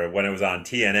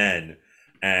TNN,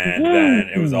 and then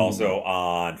it was also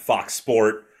on Fox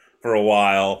Sport for a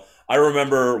while. I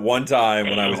remember one time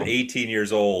when I was 18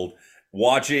 years old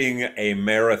watching a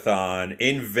marathon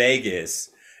in Vegas,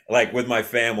 like with my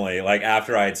family, like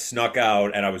after I had snuck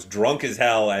out and I was drunk as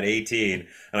hell at 18,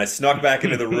 and I snuck back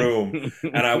into the room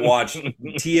and I watched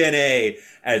TNA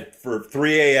for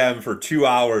 3 a.m. for 2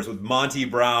 hours with Monty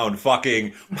Brown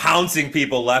fucking pouncing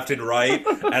people left and right.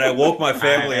 And I woke my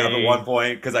family up at one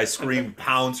point because I screamed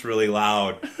 "pounce" really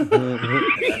loud. I've been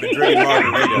drinking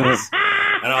margaritas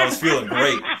and I was feeling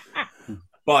great.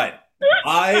 But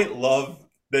I love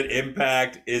that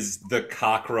Impact is the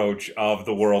cockroach of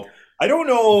the world. I don't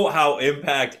know how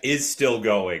Impact is still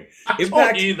going.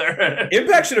 Impact either.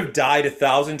 Impact should have died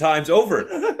 1,000 times over.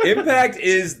 Impact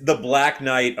is the Black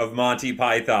Knight of Monty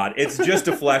Python. It's just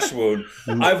a flesh wound.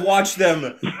 I've watched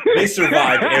them. They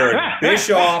survived Eric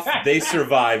Bischoff. They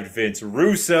survived Vince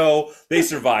Russo. They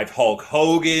survived Hulk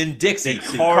Hogan, Dixie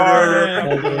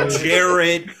Carter,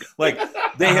 Jarrett. Like,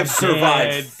 they have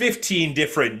survived 15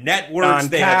 different networks.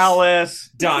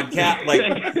 Don Callis.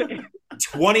 Like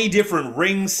 20 different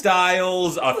ring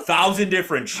styles, 1,000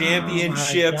 different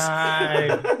championships,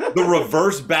 the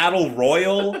reverse battle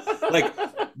royal. Like,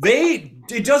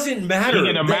 it doesn't matter.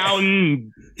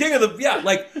 King of the Mountain.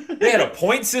 Like, They had a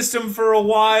point system for a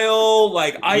while.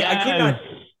 Like I could not.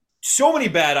 So many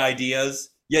bad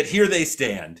ideas, yet here they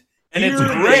stand. And it's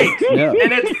great. Yeah.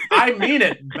 And I mean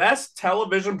it. Best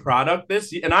television product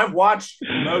this year. And I've watched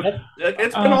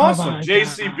it's been awesome.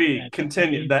 JCB,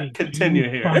 God. continue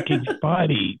here. Fucking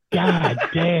funny. God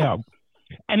damn.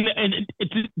 And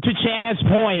to Chad's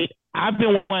point, I've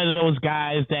been one of those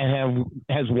guys that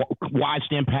has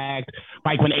watched Impact,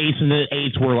 like when Ace and the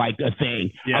Eights were like a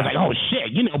thing. Yeah. I was like, oh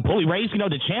shit, Bully Ray's,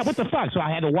 the champ, what the fuck? So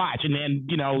I had to watch, and then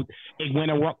it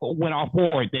went off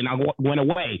board. Then I went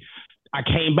away. I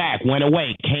came back, went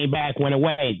away, came back, went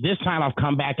away. This time I've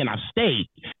come back and I've stayed.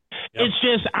 Yep. It's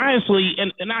just honestly,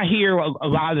 and I hear a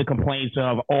lot of the complaints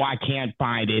of, oh, I can't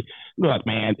find it. Look,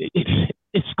 man,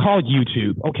 it's called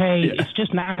YouTube, okay? Yeah. It's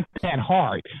just not that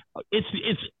hard. It's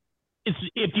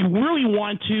if you really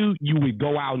want to, you would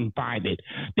go out and find it.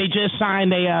 They just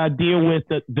signed a deal with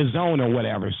the Zone or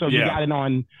whatever, so you got it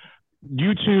on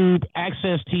YouTube,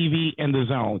 Access TV, and the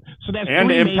Zone. So that's and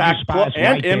three Impact major spots and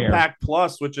right Impact there.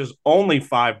 Plus, which is only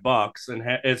 $5, and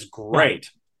it's great. Right.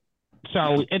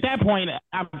 So at that point,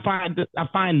 I find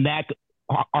that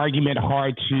argument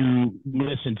hard to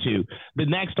listen to. The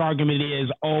next argument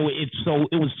is, oh, it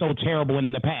was so terrible in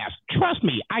the past. Trust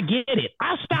me, I get it.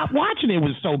 I stopped watching it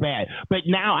was so bad, but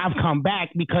now I've come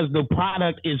back because the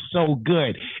product is so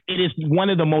good. It is one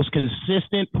of the most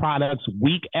consistent products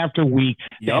week after week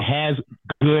that has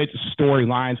good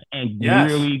storylines and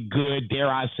really good, dare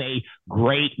I say,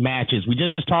 great matches. We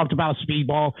just talked about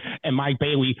Speedball and Mike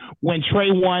Bailey. When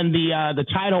Trey won the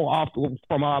title off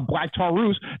from Black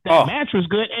Taurus, that match was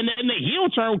good, and then the heel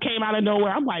turn came out of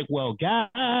nowhere. I'm like, well,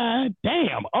 god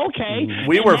damn, okay.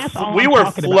 We were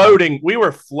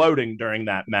floating during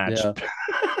that match.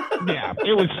 Yeah,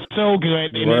 it was so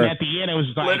good. And then at the end, it was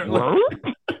like,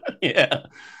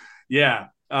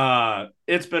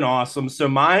 it's been awesome. So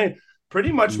my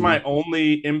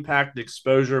only Impact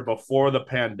exposure before the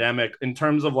pandemic, in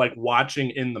terms of like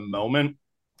watching in the moment,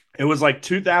 it was like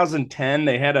 2010.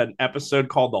 They had an episode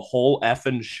called The Whole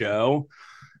Effing Show.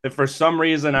 That for some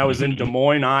reason I was in Des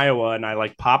Moines, Iowa, and I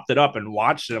like popped it up and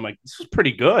watched it. I'm like, this is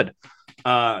pretty good.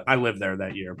 I lived there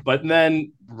that year. But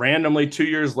then randomly 2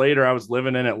 years later, I was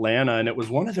living in Atlanta, and it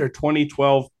was one of their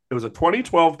 2012. It was a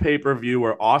 2012 pay-per-view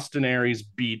where Austin Aries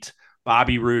beat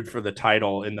Bobby Roode for the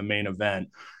title in the main event.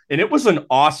 And it was an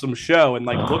awesome show. And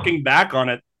like looking back on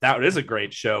it, that is a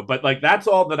great show. But like that's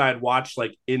all that I'd watched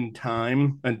like in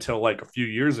time until like a few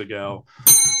years ago.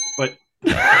 But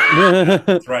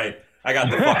that's right. I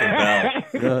got the fucking bell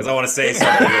because I want to say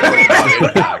something.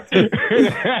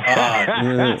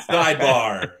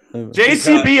 Sidebar.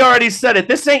 JCB already said it.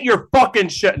 This ain't your fucking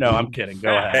shit. No, I'm kidding.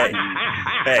 Go ahead.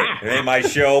 Hey, it ain't my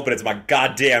show, but it's my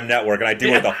goddamn network, and I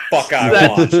do what the fuck I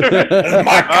want. This is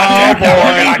my goddamn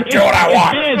network, and I do what I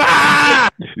want.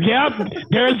 Yep,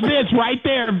 there's this right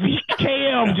there.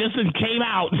 VKM just came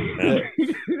out.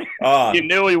 You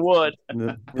knew he would.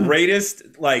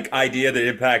 Greatest like idea that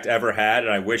Impact ever had,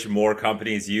 and I wish more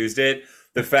companies used it.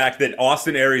 The fact that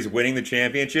Austin Aries winning the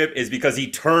championship is because he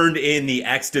turned in the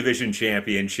X Division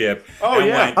championship. Oh,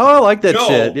 yeah. Went, I like that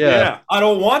shit. Yeah. I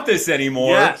don't want this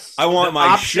anymore. Yes. I want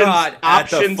my shot at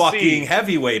the fucking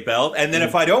heavyweight belt. And then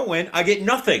if I don't win, I get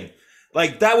nothing.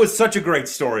 Like, that was such a great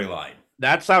storyline.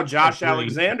 That's how Josh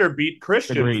Alexander beat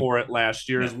Christian for it last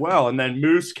year as well. And then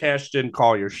Moose cashed in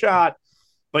Call Your Shot.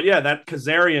 But yeah, that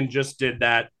Kazarian just did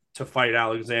that to fight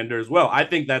Alexander as well. I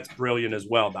think that's brilliant as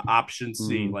well. The option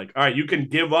C, like, all right, you can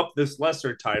give up this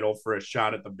lesser title for a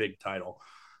shot at the big title.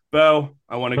 Bo,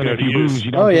 I want to go to you.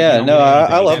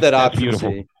 I love that option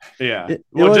C. Yeah.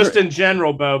 Well, just in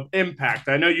general, Bo, Impact.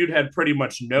 I know you'd had pretty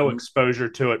much no exposure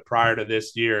to it prior to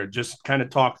this year. Just kind of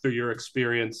talk through your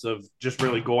experience of just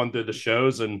really going through the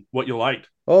shows and what you liked.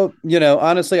 Well,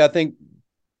 honestly, I think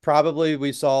probably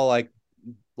we saw like,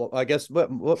 I guess I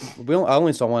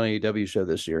only saw one AEW show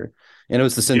this year, and it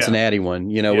was the Cincinnati one,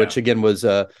 which again was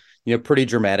pretty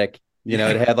dramatic. It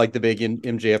had like the big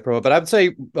MJF promo, but I would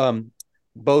say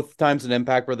both times in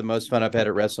Impact were the most fun I've had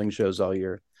at wrestling shows all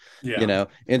year. Yeah.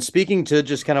 And speaking to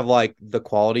just kind of like the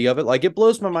quality of it, like it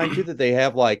blows my mind too that they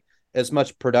have like as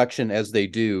much production as they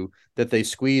do, that they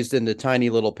squeezed into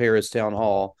tiny little Paris Town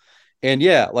Hall, and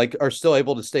like are still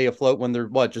able to stay afloat when they're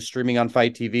just streaming on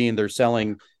Fight TV and they're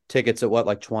selling tickets at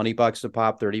like $20 a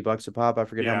pop, $30 a pop. I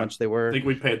forget how much they were. I think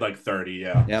we paid like 30.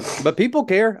 Yeah. But people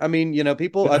care. I mean,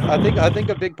 people, I think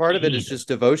a big part of it is just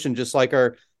devotion, just like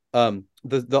our,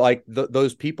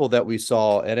 those people that we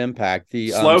saw at Impact, the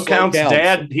Slow Count's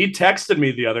dad, he texted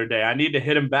me the other day. I need to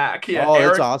hit him back. Yeah.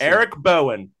 That's awesome. Eric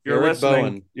Bowen. You're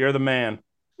listening. You're the man.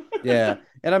 Yeah.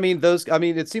 And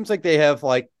it seems like they have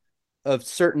like a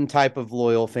certain type of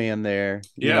loyal fan there,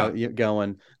 Yeah.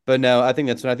 going. But no, I think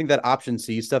that option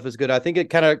C stuff is good. I think it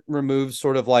kind of removes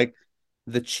sort of like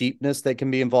the cheapness that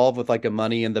can be involved with like a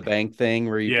money in the bank thing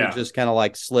where you can just kind of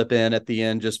like slip in at the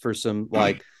end just for some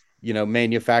like,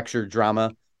 manufactured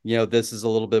drama. This is a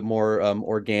little bit more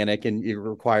organic and it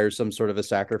requires some sort of a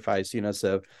sacrifice,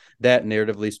 so that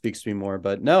narratively speaks to me more.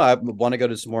 But no, I want to go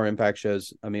to some more Impact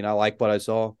shows. I mean, I like what I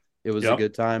saw. It was a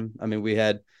good time. I mean, we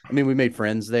made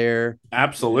friends there.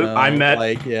 Absolutely. I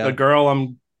met the girl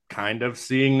I'm kind of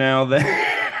seeing now there.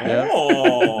 Yeah.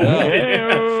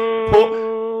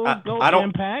 Go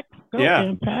Impact.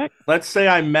 Impact. Let's say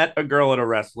I met a girl at a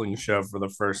wrestling show for the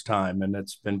first time, and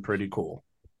it's been pretty cool.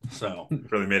 So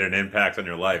really made an impact on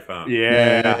your life, huh?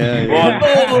 Yeah.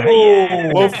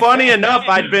 Well, funny enough,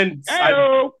 I'd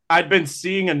been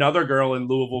seeing another girl in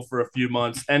Louisville for a few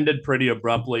months, ended pretty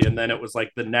abruptly, and then it was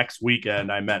like the next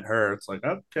weekend I met her. It's like,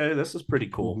 okay, this is pretty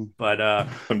cool. But a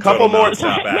couple more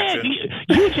action.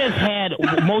 You just had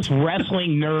most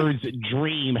wrestling nerds'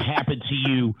 dream happen to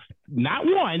you. Not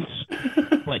once,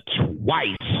 but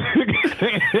twice.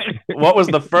 What was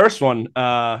the first one?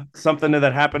 Something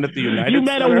that happened at the United You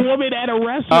met Center? a woman at a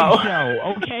wrestling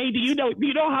show. Okay, do you know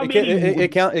how many?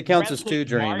 It counts as two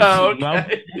dreams. Oh,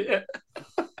 okay. Yeah.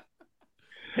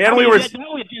 And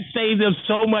it just saved them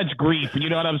so much grief. You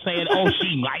know what I'm saying? Oh,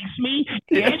 she likes me,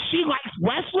 and she likes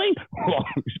wrestling. Oh,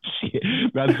 shit!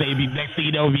 That's maybe next thing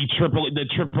you know, the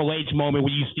Triple H moment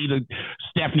where you see the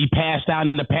Stephanie passed out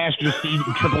in the passenger seat,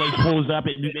 and Triple H pulls up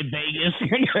in Vegas.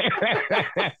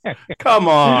 Come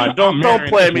on, don't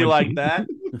play me like that.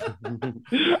 I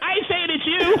ain't saying it's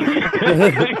you.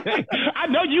 I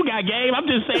know you got game. I'm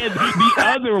just saying the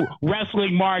other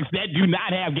wrestling marks that do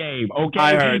not have game. Okay,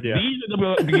 I heard you. These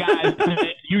are the guys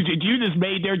that you just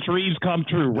made their dreams come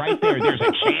true right there. There's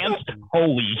a chance.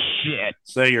 Holy shit!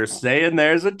 So you're saying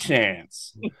there's a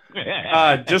chance?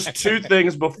 Just two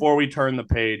things before we turn the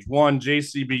page. One,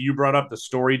 JCB, you brought up the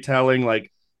storytelling.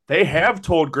 Like, they have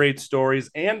told great stories,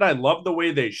 and I love the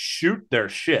way they shoot their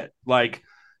shit. Like,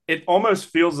 it almost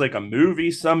feels like a movie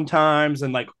sometimes,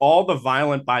 and like all the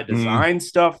violent by design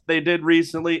stuff they did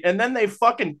recently, and then they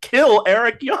fucking kill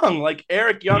Eric Young. Like,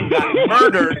 Eric Young got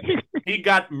murdered. He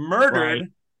got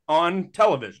murdered on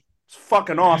television. It's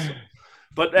fucking awesome.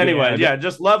 But anyway,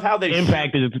 just love how they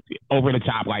Impact is over the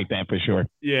top like that for sure.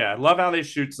 Yeah, love how they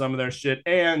shoot some of their shit,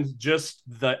 and just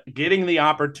getting the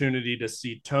opportunity to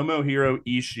see Tomohiro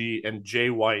Ishii and Jay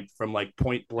White from like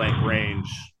point blank range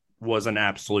was an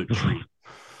absolute treat.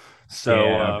 So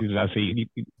I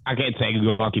can't say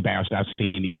lucky bastard. I've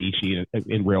seen Ishii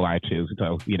in real life too.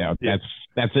 So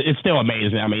that's it's still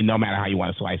amazing. I mean, no matter how you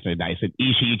want to slice and dice it.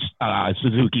 Ishii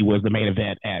Suzuki was the main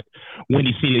event at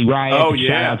Windy City Riot. Oh yeah!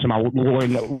 Shout out to my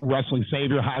Lord wrestling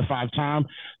savior, high five Tom.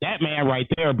 That man right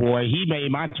there, boy, he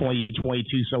made my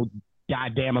 2022 so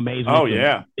goddamn amazing. Oh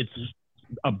yeah, it's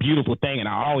a beautiful thing, and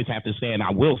I always have to say, and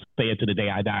I will say it to the day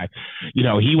I die.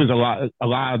 He was a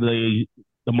lot of the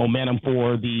momentum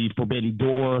for the Forbidden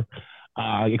Door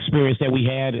experience that we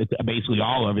had, basically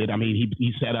all of it. I mean,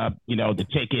 he set up, the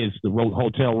tickets, the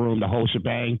hotel room, the whole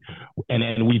shebang. And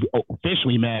then we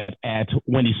officially met at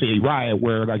Windy City Riot,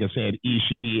 where, like I said,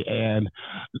 Ishii and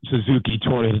Suzuki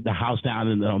tore the house down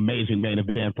in the amazing main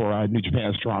event for New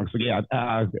Japan Strong. So, yeah,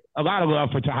 a lot of love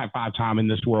for High Five Time in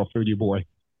this world for you, boy.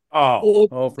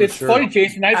 For it's sure. Funny,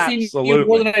 Jason. I've seen you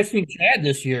more than I've seen Chad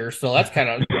this year, so that's kind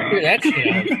of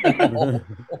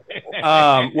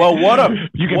well,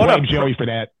 you can blame Joey for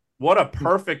that. What a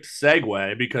perfect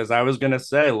segue, because I was going to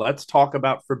say, let's talk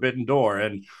about Forbidden Door.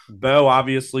 And Bo,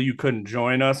 obviously, you couldn't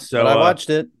join us, so I watched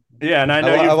it. Yeah, and I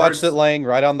know I watched it laying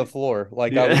right on the floor.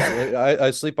 Like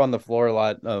I sleep on the floor a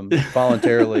lot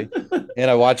voluntarily, and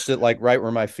I watched it like right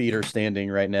where my feet are standing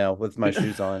right now with my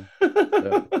shoes on.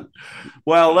 So.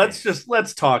 Well,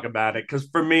 let's talk about it, because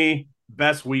for me,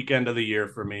 best weekend of the year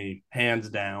for me, hands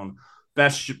down.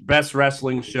 Best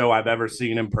wrestling show I've ever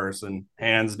seen in person,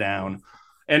 hands down.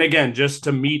 And again, just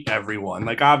to meet everyone.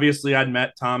 Like, obviously, I'd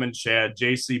met Tom and Chad,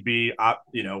 JCB.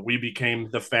 We became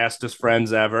the fastest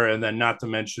friends ever. And then not to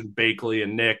mention Bakley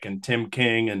and Nick and Tim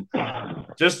King, and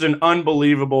just an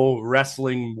unbelievable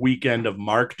wrestling weekend of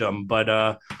markdom. But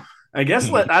I guess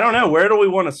I don't know. Where do we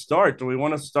want to start? Do we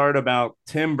want to start about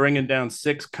Tim bringing down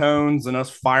 6 cones and us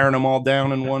firing them all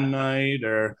down in one night,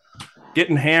 or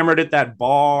getting hammered at that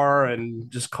bar and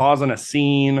just causing a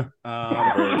scene?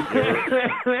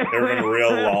 They're going to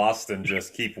real lost and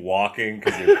just keep walking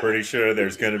because you're pretty sure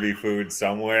there's going to be food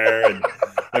somewhere, and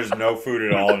there's no food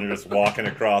at all, and you're just walking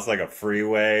across like a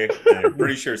freeway, and you're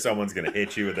pretty sure someone's going to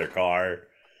hit you with their car.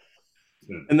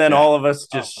 And then all of us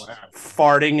just wow.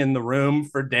 farting in the room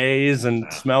for days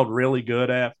and smelled really good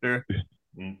after.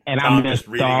 And Tom I just missed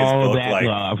reading his all book, that like-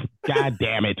 love. God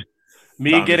damn it.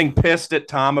 Me Tom getting pissed at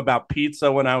Tom about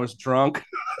pizza when I was drunk.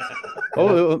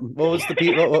 Oh, what was the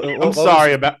pizza? I'm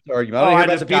sorry about. argument. I Oh, want I to hear about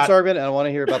just the pizza got- argument, and I want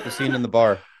to hear about the scene in the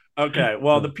bar. Okay,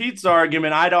 well, the pizza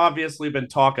argument, I'd obviously been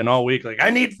talking all week, like, I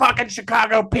need fucking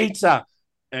Chicago pizza.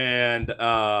 And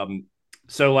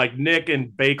so, like, Nick and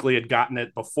Bakley had gotten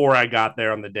it before I got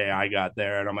there on the day I got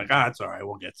there. And I'm like, it's all right,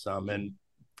 we'll get some. And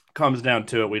comes down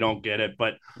to it, we don't get it.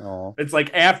 But Oh, it's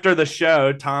like after the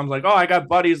show, Tom's like, I got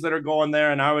buddies that are going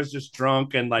there. And I was just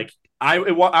drunk. And, like,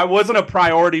 I wasn't a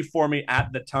priority for me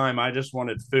at the time. I just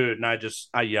wanted food, and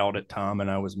I yelled at Tom, and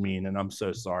I was mean, and I'm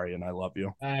so sorry, and I love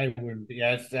you. I would,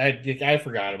 yes, I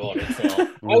forgot about it. So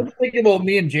I was thinking about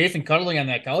me and Jason cuddling on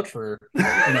that couch for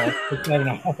for 7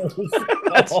 hours.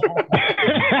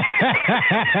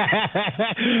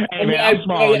 Hey, man, I'm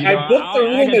small. I booked the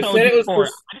room and said it was for. I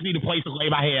just need a place to lay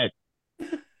my head.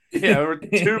 Yeah, there were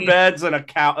 2 beds and a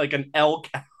couch, like an L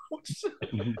couch.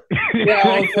 Yeah,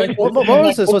 I was like, what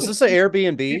was this? Was this an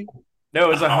Airbnb No,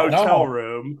 it was a Oh, hotel no.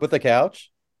 room. with a couch?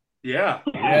 Yeah.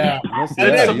 Yeah. Must-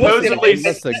 And yeah, supposedly- you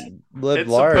must have lived It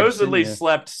large, supposedly didn't you?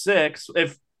 slept 6.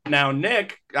 If now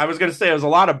Nick, I was gonna say it was a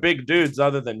lot of big dudes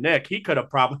other than Nick. He could have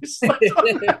probably slept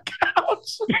on that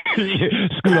couch.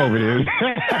 Scoot over, dude.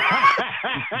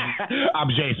 I'm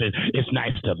Jason. It's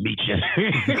nice to meet you.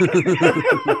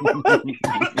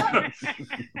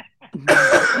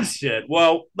 Shit.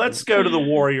 Well, let's go to the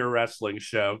Warrior Wrestling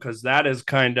show, because that is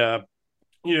kind of,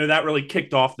 that really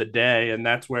kicked off the day, and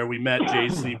that's where we met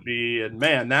JCB. And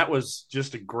man, that was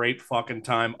just a great fucking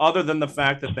time. Other than the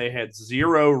fact that they had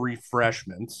 0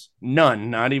 refreshments, none,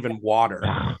 not even water.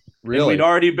 And Really? we'd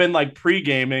already been like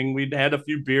pre-gaming. We'd had a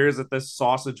few beers at this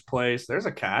sausage place. There's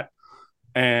a cat.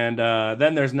 And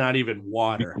then there's not even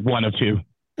water. One of two.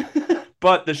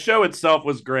 But the show itself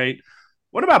was great.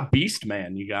 What about Beast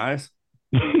Man, you guys?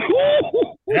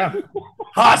 Yeah.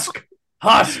 Husk!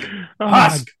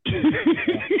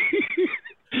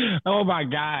 Oh my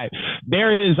God.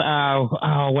 There is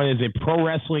what is it? Pro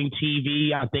Wrestling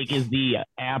TV, I think is the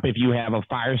app if you have a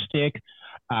Fire Stick.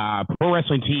 Pro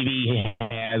Wrestling TV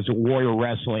has Warrior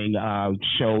Wrestling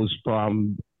shows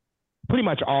from pretty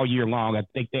much all year long. I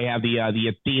think they have the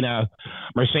Athena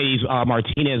Mercedes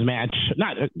Martinez match. Is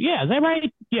that right?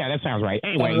 Yeah, that sounds right.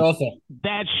 Anyway,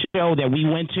 that show that we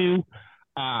went to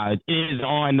is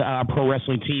on Pro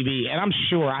Wrestling TV, and I'm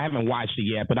sure I haven't watched it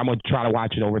yet, but I'm gonna try to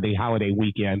watch it over the holiday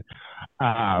weekend.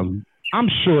 I'm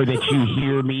sure that you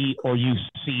hear me or you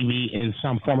see me in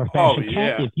some form or fashion. Oh,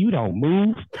 Kat, yeah. if you don't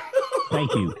move,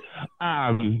 thank you.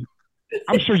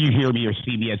 I'm sure you hear me or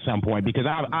see me at some point because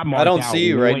I'm. I don't see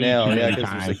you right now. too Yeah, many 'cause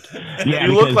times. there's Yeah,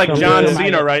 You look because like some- John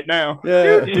somebody- Cena right now.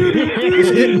 Yeah.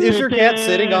 Is your cat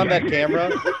sitting on that camera?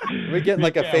 Are we getting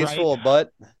like a Yeah, face right. full of butt?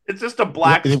 It's just a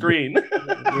black screen.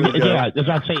 Yeah, as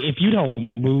I say, if you don't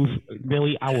move,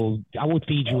 Billy, I will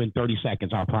feed you in 30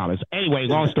 seconds. I promise. Anyway,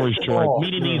 long story short,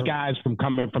 meeting these guys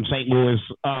coming from St. Louis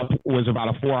was about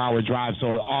a 4-hour drive.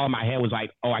 So all in my head was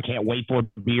like, I can't wait for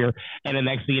a beer. And the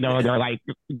next thing you know, they're like,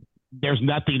 there's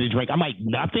nothing to drink. I'm like,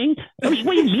 nothing? I mean,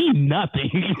 what do you mean nothing?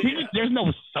 There's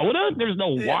no soda? There's no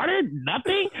water?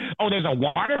 Nothing? Oh, there's a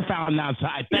water fountain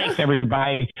outside. Thanks,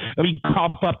 everybody. Let me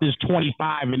cough up this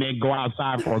 25 and then go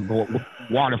outside for a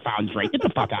water fountain drink. Get the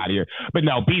fuck out of here. But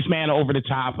no, Beastman over the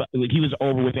top. He was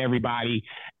over with everybody.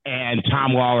 And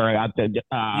Tom Lawler.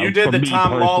 You did for the me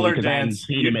Tom personally, Lawler 'cause I hadn't dance.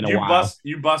 seen him in a while.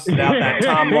 You busted out that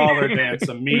Tom Lawler dance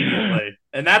immediately.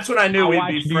 And that's when I knew we'd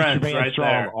be friends right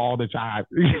there. All the time,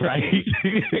 right?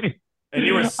 And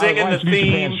you were singing the watch New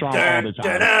Japan theme. Strong all the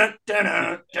time.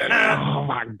 Dun-dun-dun-dun-dun. Oh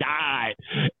my God.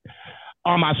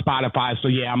 On my Spotify. So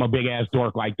yeah, I'm a big ass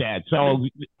dork like that. So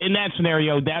in that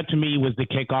scenario, that to me was the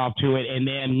kickoff to it. And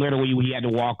then literally we had to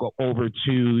walk over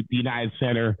to the United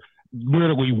Center,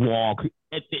 literally walk.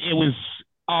 It was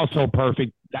also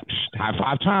perfect. High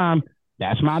five time.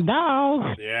 That's my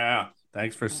dog. Yeah.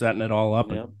 Thanks for setting it all up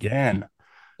Yep. again.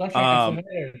 You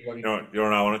know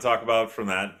what I want to talk about from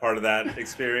that part of that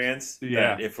experience?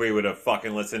 Yeah. That if we would have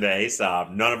fucking listened to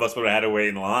Aesop, none of us would have had to wait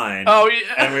in line. Oh,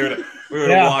 yeah. And we would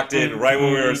have walked in right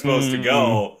when we were supposed to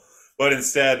go. But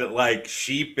instead, like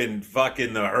sheep and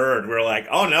fucking the herd, we're like,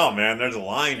 oh no, man, there's a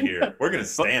line here. We're gonna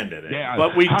stand in it. Yeah,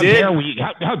 But we how did- Dare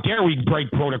how dare we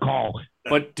break protocol?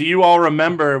 But do you all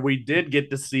remember we did get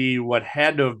to see what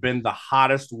had to have been the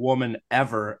hottest woman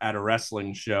ever at a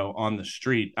wrestling show on the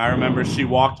street? I remember she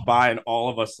walked by and all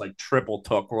of us like triple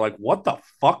took. We're like, what the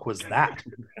fuck was that?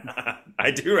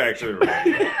 I do actually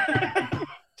remember.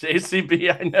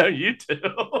 JCB, I know you do.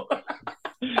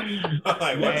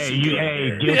 Like, what's she Hey, doing hey,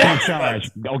 here? guilty as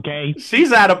charged. Okay.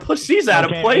 She's out of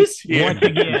place here. Once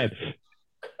again.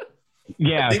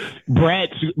 Yeah,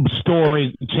 Brett's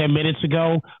story 10 minutes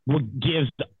ago gives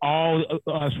all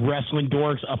us wrestling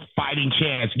dorks a fighting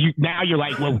chance. Now you're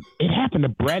like, well, it happened to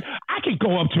Brett. I could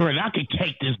go up to her and I could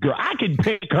take this girl. I could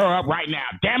pick her up right now.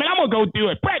 Damn it, I'm gonna go do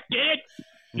it. Brett did it.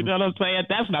 You know what I'm saying?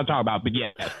 That's what I'm talking about. But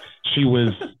yeah, she was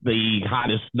the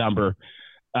hottest number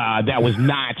that was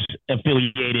not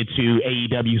affiliated to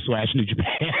AEW/New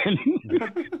Japan.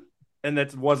 And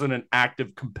that wasn't an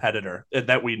active competitor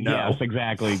that we know. Yes,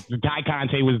 exactly. Kai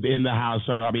Conte was in the house,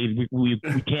 so I mean, we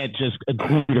can't just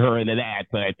include her into that.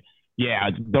 But yeah,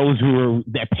 those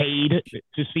that paid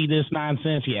to see this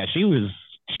nonsense, yeah, she was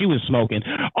smoking.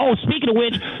 Oh, speaking of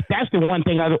which, that's the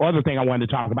other thing I wanted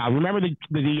to talk about. Remember the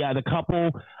couple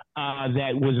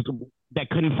that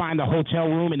couldn't find a hotel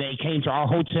room and they came to our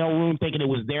hotel room thinking it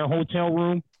was their hotel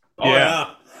room? Oh,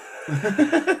 yeah.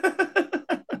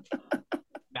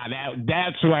 Now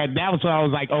that was why I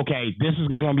was like, okay, this is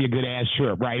gonna be a good ass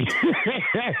trip, right?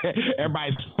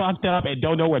 Everybody's fucked up and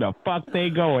don't know where the fuck they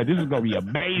going. This is gonna be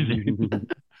amazing.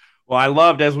 Well, I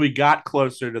loved as we got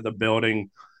closer to the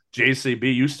building,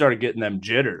 JCB, you started getting them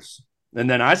jitters. And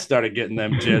then I started getting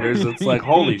them jitters. It's like,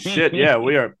 holy shit, yeah,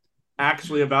 we are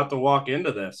actually about to walk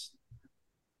into this.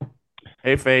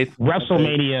 Hey, Faith.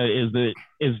 WrestleMania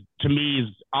is to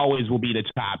me always will be the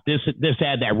top. This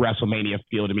had that WrestleMania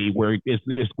feel to me, where it's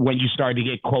when you start to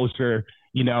get closer.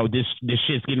 You know, this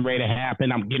shit's getting ready to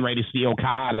happen. I'm getting ready to see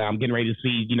Okada. I'm getting ready to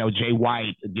see Jay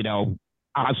White.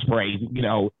 Ospreay.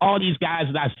 All these guys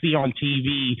that I see on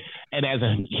TV, and as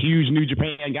a huge New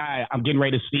Japan guy, I'm getting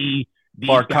ready to see.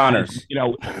 Mark Connors, yeah,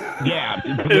 we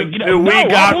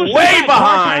got way behind. Mark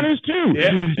Connors too.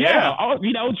 Yeah. Oh,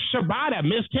 Shibata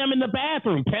missed him in the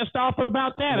bathroom. Pissed off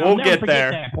about that. We'll I'll never get forget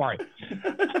there. That part.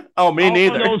 Oh, me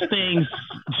neither. All those things,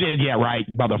 yeah, right,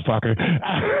 motherfucker.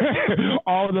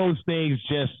 All those things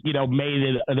just made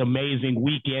it an amazing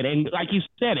weekend. And like you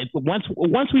said, once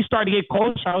we started to get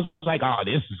closer, I was like, oh,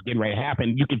 this is getting ready to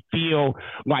happen. You could feel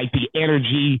like the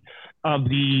energy of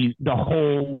the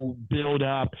whole build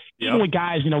up. Yep. Even with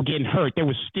guys, getting hurt, there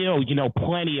was still,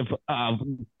 plenty of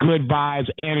good vibes,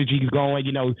 energy going,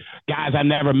 guys I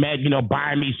never met,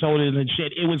 buying me sodas and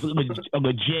shit. It was a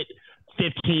legit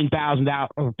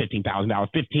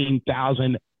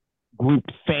 $15,000 group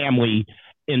family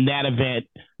in that event.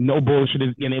 No bullshit.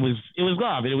 And it was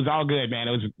love. It was all good, man.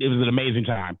 It was an amazing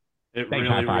time. Thanks,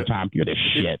 High Five Time. You're the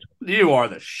shit. You are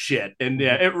the shit. And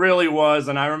yeah, it really was.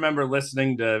 And I remember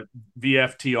listening to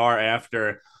VFTR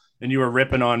after, and you were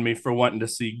ripping on me for wanting to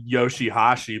see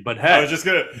Yoshihashi. But hey, I was just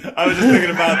thinking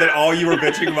about that. All you were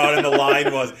bitching about in the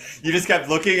line was you just kept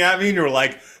looking at me and you were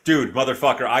like, dude,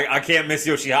 motherfucker, I can't miss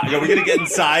Yoshihashi. Are we gonna get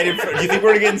inside? Do you think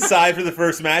we're gonna get inside for the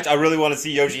first match? I really want to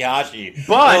see Yoshihashi.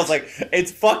 But I was like,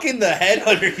 it's fucking the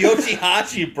headhunter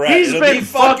Yoshihashi, Brett. He's been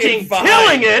fucking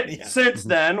killing it Yeah. since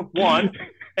then. One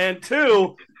and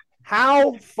two.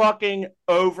 How fucking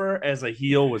over as a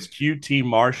heel was QT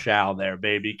Marshall there,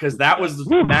 baby? Because that was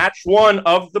match one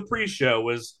of the pre-show.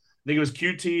 I think it was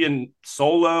QT and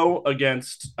Solo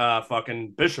against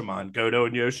fucking Bishamon, Goto,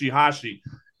 and Yoshihashi.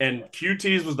 And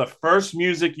QT's was the first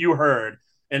music you heard,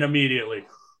 and immediately,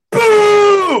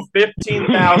 boo!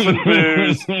 15,000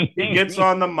 boos. He gets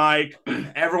on the mic.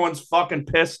 Everyone's fucking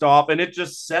pissed off, and it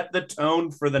just set the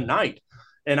tone for the night.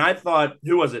 And I thought,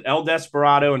 who was it? El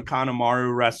Desperado and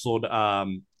Kanemaru wrestled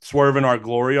Swerve in Our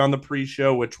Glory on the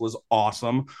pre-show, which was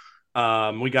awesome.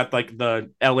 We got like the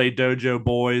LA Dojo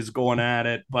boys going at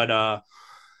it. But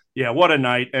yeah, what a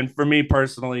night. And for me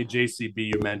personally, JCB,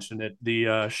 you mentioned it, the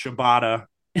Shibata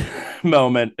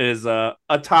moment is a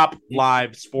top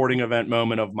live sporting event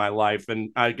moment of my life.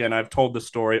 And again, I've told the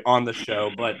story on the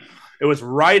show, but it was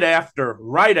right after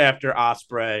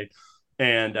Ospreay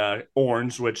and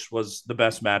Orange, which was the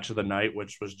best match of the night,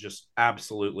 which was just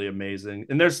absolutely amazing.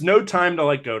 And there's no time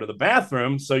to go to the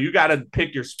bathroom, so you got to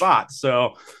pick your spot.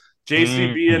 So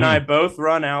JCB and I both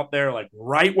run out there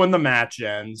right when the match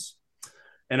ends.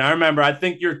 And I remember, I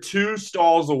think you're 2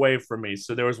 stalls away from me,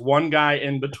 so there was one guy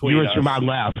in between. You were us. to my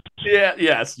left. Yeah,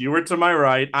 yes, you were to my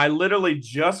right. I literally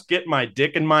just get my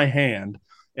dick in my hand,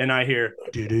 and I hear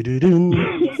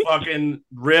the fucking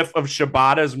riff of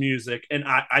Shibata's music, and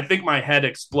I think my head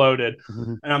exploded.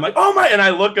 And I'm like, oh my! And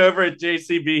I look over at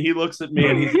JCB. He looks at me,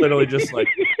 and he's literally just like,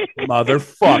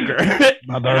 motherfucker.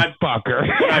 Motherfucker.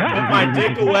 I put my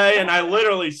dick away, and I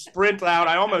literally sprint out.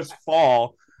 I almost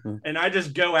fall. And I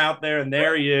just go out there and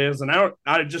there he is. And I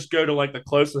just go to like the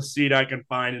closest seat I can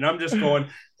find. And I'm just going,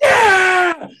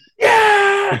 yeah,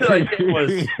 yeah. Like it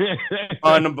was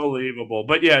unbelievable.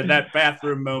 But yeah, that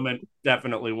bathroom moment,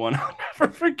 definitely one I'll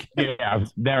never forget. I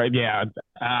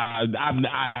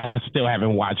still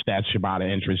haven't watched that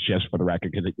Shibata entrance, just for the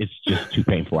record, because it's just too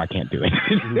painful. I can't do it.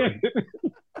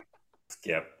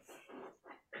 Skip.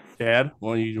 Chad,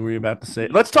 what were you about to say?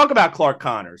 Let's talk about Clark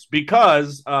Connors,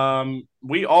 because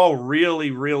we all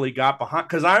really, really got behind.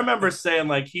 Because I remember saying,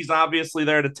 like, he's obviously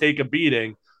there to take a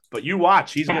beating, but you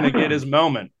watch, he's going to get his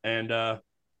moment. And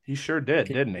he sure did,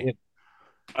 didn't he?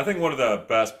 I think one of the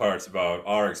best parts about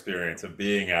our experience of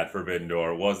being at Forbidden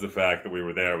Door was the fact that we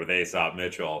were there with Aesop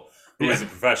Mitchell, who is a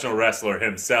professional wrestler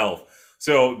himself.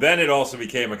 So then it also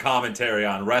became a commentary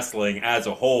on wrestling as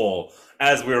a whole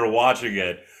as we were watching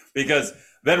it, because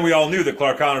then we all knew that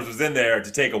Clark Connors was in there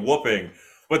to take a whooping.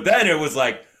 But then it was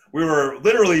like we were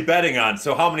literally betting on,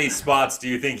 so how many spots do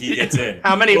you think he gets in?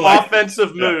 How many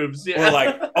offensive moves? Yeah. We're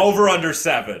like over under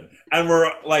 7. And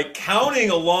we're like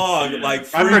counting along, like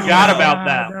I forgot about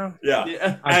that.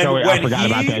 Yeah. I forgot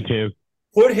about that too.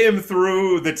 Put him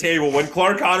through the table when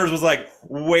Clark Connors was like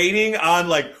waiting on,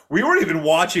 like, we weren't even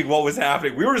watching what was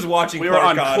happening. We were just watching. We were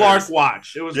on Clark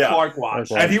Watch. It was Clark Watch.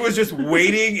 And he was just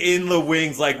waiting in the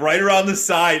wings, like right around the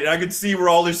side. And I could see where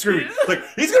all they're screaming. Like,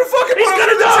 he's going to fucking put him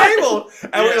on the table.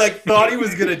 And we like thought he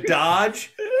was going to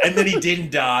dodge. And then he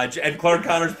didn't dodge. And Clark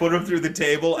Connors put him through the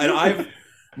table. And I've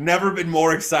never been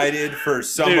more excited for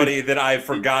somebody that I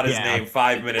forgot his name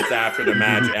 5 minutes after the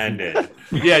match ended.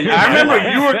 Yeah, I remember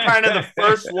you were kind of the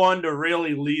first one to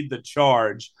really lead the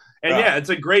charge. And yeah, it's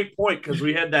a great point, because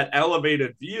we had that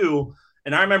elevated view.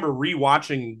 And I remember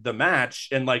rewatching the match,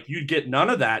 and like you'd get none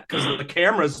of that because the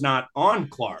camera's not on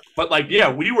Clark. But like, yeah,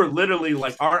 we were literally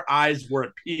like, our eyes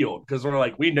were peeled because we're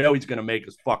like, we know he's going to make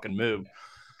his fucking move.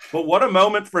 But what a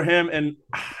moment for him. And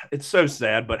it's so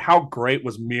sad, but how great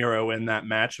was Miro in that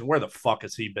match, and where the fuck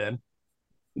has he been?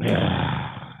 Oh,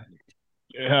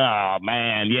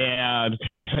 man. Yeah.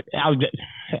 I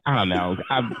don't know.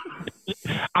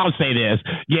 I'll say this.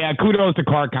 Yeah, kudos to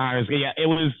Clark Connors. Yeah, it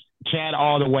was Chad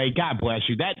all the way. God bless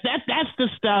you. That's the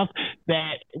stuff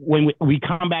that when we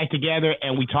come back together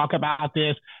and we talk about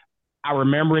this, I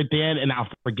remember it then and I'll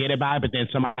forget about it, but then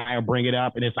somebody will bring it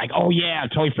up and it's like, oh yeah, I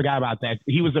totally forgot about that.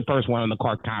 He was the first one on the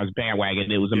Clark Connors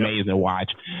bandwagon. It was amazing to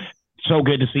watch. So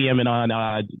good to see him on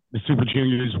the Super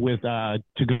Juniors with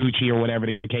Taguchi or whatever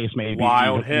the case may be.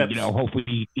 Wild hips. You know,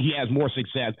 hopefully he has more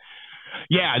success.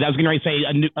 Yeah, that was going to say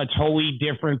a totally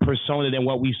different persona than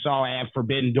what we saw at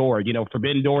Forbidden Door. You know,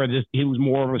 Forbidden Door, he was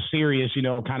more of a serious, you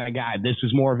know, kind of guy. This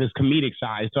is more of his comedic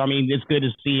side. So, I mean, it's good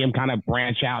to see him kind of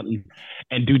branch out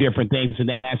and do different things in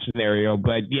that scenario.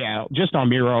 But, yeah, just on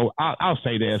Miro, I'll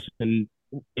say this. And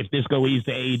if this goes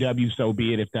to AEW, so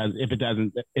be it. If it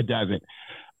doesn't, it doesn't.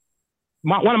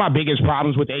 One of my biggest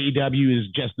problems with AEW is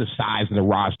just the size of the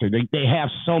roster. They have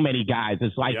so many guys.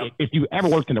 It's like if you ever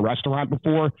worked in a restaurant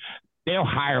before, they'll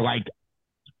hire like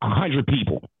 100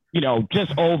 people, you know,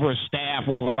 just over staff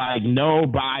like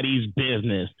nobody's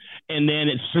business. And then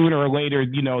it's sooner or later,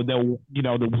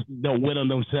 they'll whittle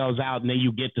themselves out, and then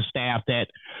you get the staff that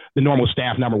the normal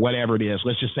staff number, whatever it is.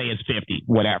 Let's just say it's 50,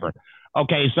 whatever.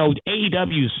 Okay, so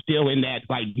AEW is still in that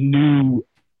like new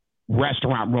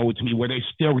restaurant road to me, where they're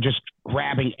still just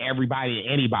grabbing everybody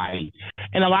and anybody.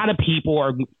 And a lot of people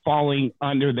are falling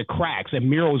under the cracks. And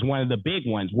Miro is one of the big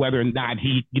ones, whether or not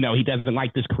he doesn't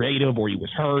like this creative, or he was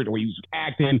hurt, or he was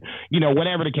acting,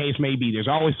 whatever the case may be. There's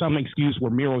always some excuse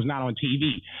where Miro's not on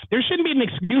TV. There shouldn't be an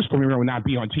excuse for Miro not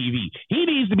be on TV. He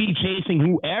needs to be chasing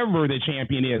whoever the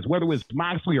champion is, whether it's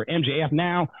Moxley or MJF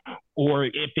now, or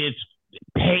if it's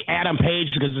Adam Page,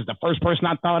 because it's the first person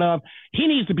I thought of. He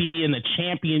needs to be in the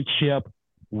championship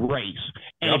race.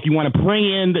 And if you want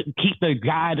to keep the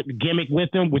guy gimmick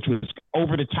with him, which was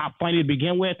over the top funny to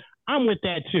begin with, I'm with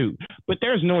that too. But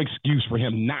there's no excuse for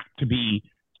him not to be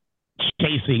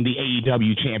chasing the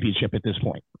AEW championship at this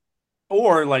point.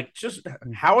 Or like, just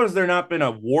how has there not been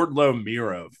a Wardlow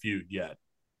Miro feud yet?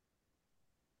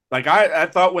 Like, I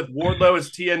thought with Wardlow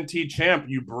as TNT champ,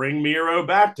 you bring Miro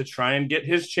back to try and get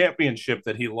his championship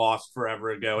that he lost forever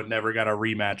ago and never got a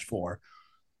rematch for.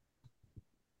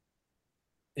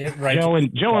 Right. Joe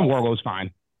and Wardlow's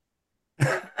fine.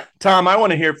 Tom, I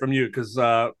want to hear from you because,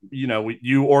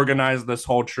 you organized this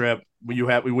whole trip. We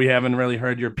haven't really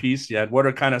heard your piece yet. What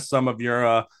are kind of some of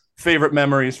your favorite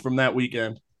memories from that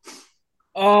weekend?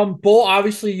 Bull,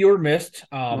 obviously you were missed.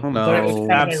 But it was kind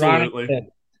of absolutely.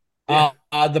 Ironic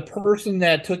the person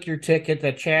that took your ticket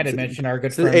that Chad had mentioned, our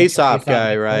good friend Aesop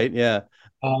guy, right? Yeah.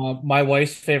 My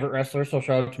wife's favorite wrestler, so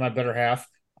shout out to my better half.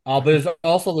 But it's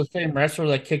also the same wrestler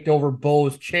that kicked over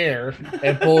Bo's chair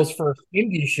at Bo's first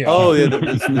indie show. Oh yeah,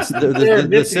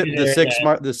 the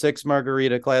six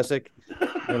margarita classic.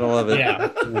 I love it. Yeah.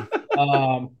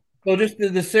 So just the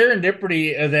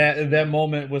serendipity of that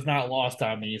moment was not lost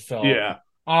on me. So Yeah.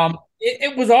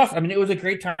 It was awesome. I mean, it was a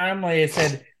great time. Like I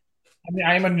said, I mean,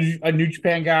 I am a New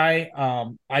Japan guy.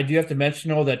 I do have to mention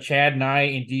though that Chad and I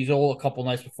and Diesel a couple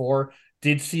nights before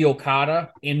did see Okada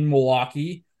in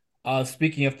Milwaukee.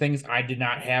 Speaking of things I did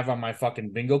not have on my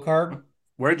fucking bingo card.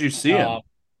 Where'd you see him?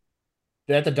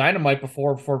 At the Dynamite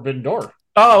before Forbidden Door.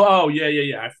 Oh,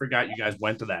 yeah. I forgot you guys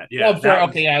went to that. Yeah. Oh, sorry.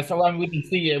 Okay, yeah. So we didn't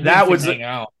see it. That was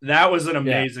an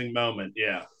amazing moment.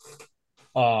 Yeah.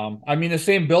 I mean, the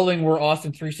same building where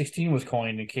Austin 316 was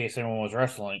coined, in case anyone was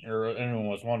wrestling or anyone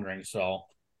was wondering. So,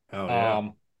 yeah.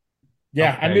 Okay,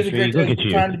 I mean, it's a great look at you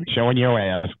showing your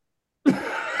ass.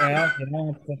 Yeah,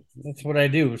 that's what I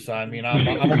do. So, I mean, I'm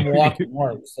a Milwaukee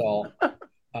mark. So,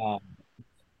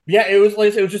 yeah, it was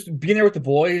just being there with the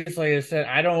boys. Like I said,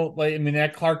 I mean,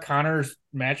 that Clark Connors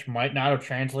match might not have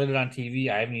translated on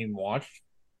TV. I haven't even watched.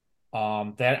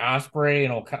 That Ospreay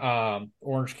and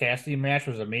Orange Cassidy match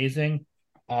was amazing.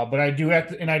 But I do have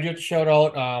to shout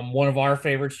out one of our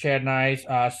favorites, Chad and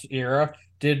I, Sierra,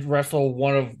 did wrestle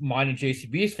one of mine and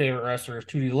JCB's favorite wrestlers,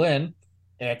 Tootie Lynn,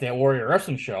 at that Warrior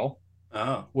Wrestling show.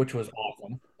 Oh, which was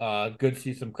awesome. Good to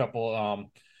see some couple,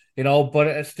 but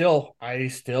I still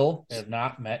have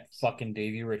not met fucking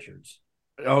Davey Richards.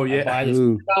 Oh yeah, I buy this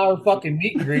 $2 fucking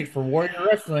meet and greet for Warrior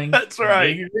Wrestling. That's right.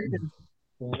 Davey Richards,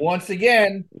 once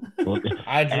again,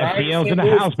 I drive to in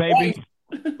the house, baby.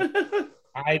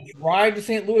 I drive to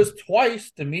St. Louis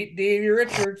twice to meet Davey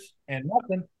Richards, and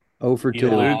nothing. Oh, for two.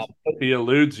 He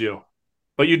eludes you,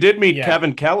 but you did meet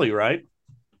Kevin Kelly, right?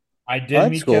 I did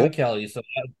meet Kevin Kelly, so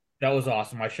that was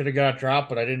awesome. I should have got a drop,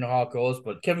 but I didn't know how it goes.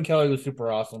 But Kevin Kelly was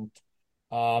super awesome.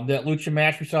 That lucha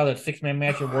match we saw, that 6-man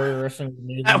match at Warrior Wrestling, was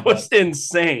amazing, that was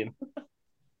insane.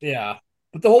 Yeah,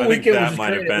 but the whole weekend that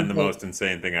might have been the most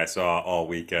insane thing I saw all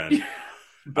weekend.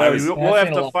 We'll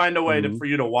have to find a way for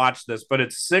you to watch this, but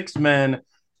it's 6 men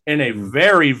in a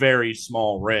very, very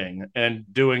small ring and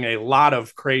doing a lot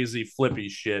of crazy flippy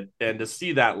shit. And to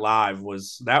see that live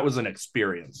was an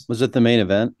experience. Was it the main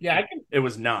event? Yeah, it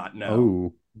was not. No.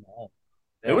 Oh. No.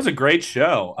 It was a great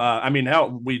show. I mean,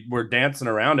 hell, we were dancing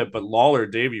around it, but Lawler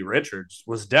Davey Richards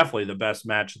was definitely the best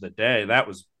match of the day.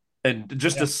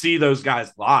 To see those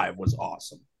guys live was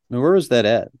awesome. Now, where was that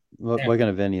at? What kind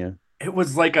of venue? It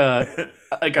was like a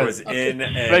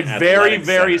very,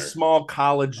 very center. Small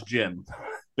college gym.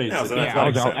 Basically. It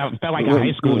felt like a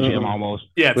high school gym almost.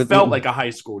 Yeah, it felt like a high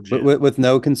school gym. With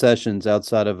no concessions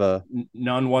outside of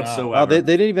none whatsoever. Oh, they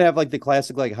didn't even have like the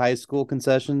classic like high school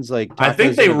concessions. Like I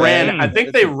think they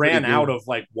ran out of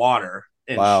like water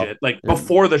and shit like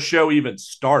before the show even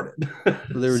started.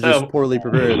 They were just poorly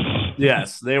prepared.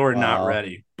 Yes, they were not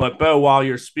ready. But Bo, while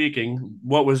you're speaking,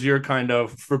 what was your kind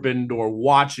of Forbidden Door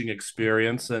watching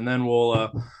experience? And then we'll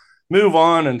move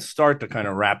on and start to kind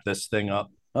of wrap this thing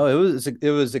up. Oh,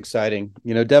 it was exciting.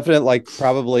 Definitely like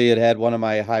probably it had one of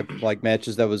my high like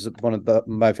matches that was one of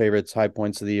my favorites, high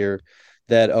points of the year.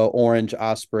 That Orange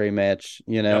Ospreay match,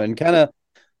 and kind of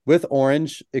with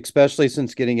Orange, especially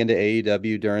since getting into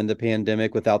AEW during the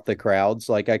pandemic without the crowds,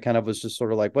 like I kind of was just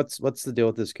sort of like, what's the deal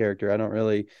with this character? I don't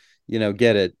really,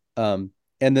 get it. And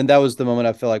then that was the moment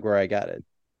I feel like where I got it.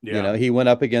 Yeah. He went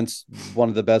up against one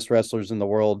of the best wrestlers in the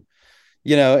world.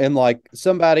 And like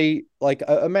somebody like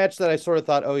a match that I sort of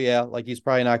thought, oh yeah, like he's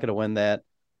probably not going to win that,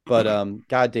 but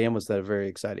goddamn, was that a very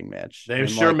exciting match? They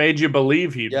sure made you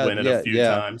believe he'd win it a few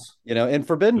times. And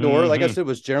Forbidden Door, like I said,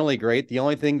 was generally great. The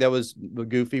only thing that was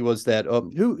goofy was that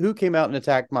who came out and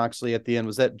attacked Moxley at the end?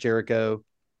 Was that Jericho?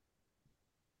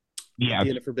 Yeah,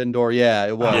 the Forbidden Door. Yeah,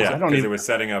 it was. Yeah, because it was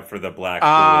setting up for the Black.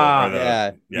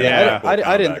 I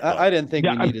didn't think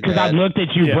we needed that. Because I looked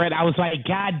at you, Brett. I was like,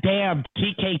 God damn,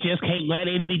 TK just can't let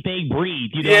anything breathe.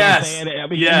 You know what I'm saying? I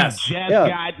mean,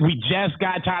 we just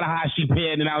got Tanahashi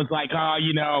pinned, and I was like,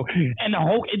 and the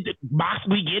whole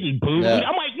Moxley getting booed. Yeah.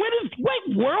 I'm like,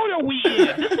 what world are we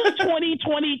in? This is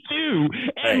 2022,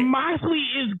 and Moxley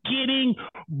is getting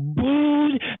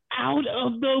booed out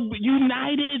of the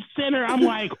United Center. I'm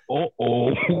like, we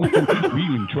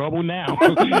in trouble now.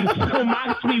 So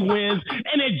Moxley wins,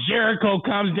 and then Jericho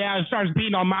comes down and starts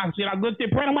beating on Moxley. And I looked at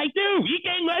Brett. I'm like, dude, he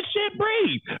can't let shit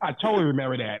breathe. I totally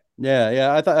remember that.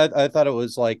 Yeah. I thought it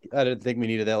was like, I didn't think we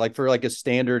needed that. Like for like a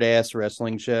standard ass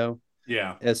wrestling show.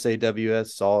 Yeah.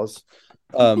 SAWS saws.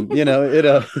 Yeah.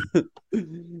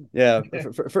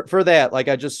 For that, like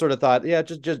I just sort of thought,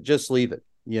 just leave it.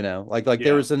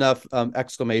 There was enough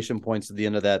exclamation points at the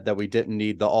end of that we didn't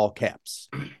need the all caps.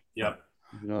 Yep.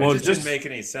 Well, it just didn't make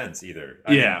any sense either.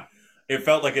 I mean, it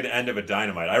felt like an end of a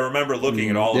Dynamite. I remember looking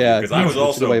at all of it because I was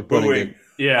also booing.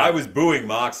 Yeah, I was booing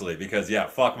Moxley because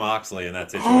fuck Moxley in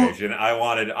that situation. I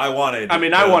wanted. I wanted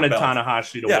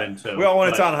Tanahashi to win too. We all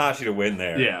wanted Tanahashi to win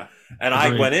there. Yeah. And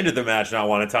I went into the match and I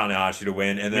wanted Tanahashi to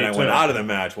win, and then I went out of the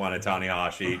match wanted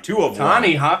Tanahashi to have won.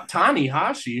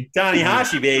 Tanahashi,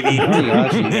 baby.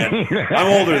 Tanahashi.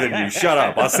 I'm older than you. Shut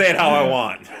up. I'll say it how I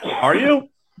want. Are you?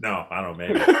 No, I don't know.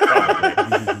 Maybe.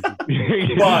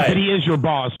 Probably. But he is your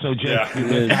boss, so just get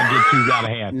you out of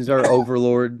hand. He's our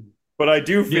overlord. But I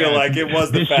do feel like it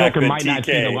was the fact that might not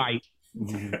see the light.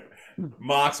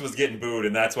 Mox was getting booed,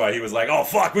 and that's why he was like, "Oh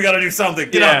fuck, we got to do something.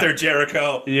 Get out there,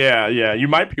 Jericho." Yeah, you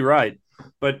might be right.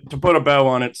 But to put a bow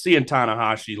on it, seeing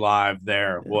Tanahashi live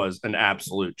there was an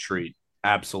absolute treat.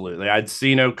 Absolutely, I'd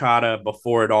seen Okada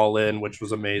before it all in, which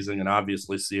was amazing, and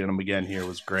obviously seeing him again here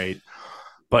was great.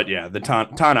 But yeah, the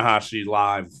Tanahashi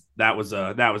live, that was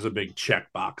a big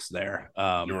checkbox there.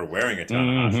 You were wearing a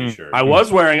Tanahashi shirt. I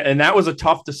was wearing, and that was a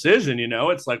tough decision.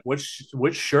 It's like which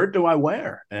shirt do I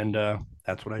wear, and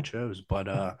that's what I chose.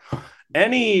 But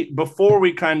before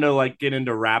we kind of like get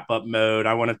into wrap up mode,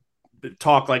 I want to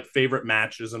talk like favorite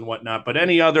matches and whatnot. But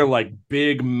any other like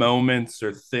big moments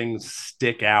or things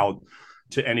stick out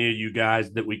to any of you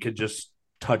guys that we could just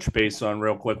touch base on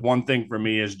real quick? One thing for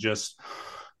me is just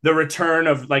the return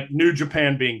of like New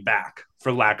Japan being back,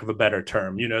 for lack of a better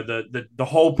term. The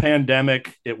whole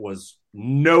pandemic, it was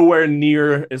nowhere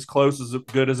near as close as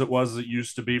good as it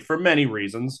used to be for many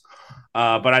reasons.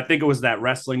 But I think it was that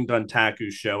Wrestling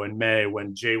Dontaku show in May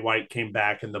when Jay White came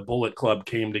back and the Bullet Club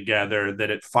came together that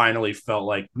it finally felt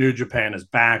like New Japan is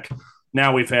back.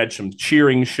 Now we've had some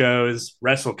cheering shows.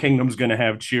 Wrestle Kingdom's going to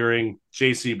have cheering.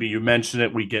 JCB, you mentioned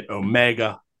it. We get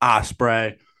Omega,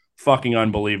 Ospreay, fucking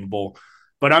unbelievable.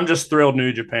 But I'm just thrilled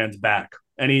New Japan's back.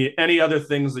 Any other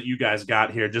things that you guys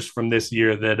got here just from this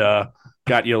year that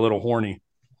got you a little horny?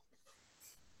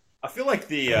 I feel like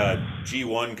the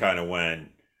G1 kind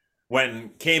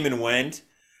of came and went,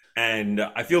 and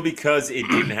I feel because it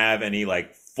didn't have any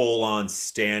like full-on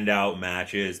standout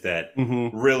matches that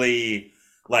really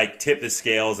like tip the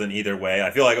scales in either way.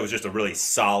 I feel like it was just a really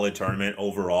solid tournament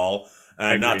overall.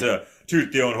 And not to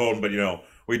toot the own horn, but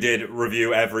we did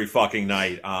review every fucking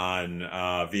night on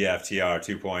VFTR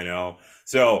 2.0.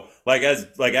 So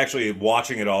actually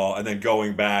watching it all and then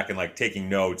going back and like taking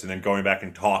notes and then going back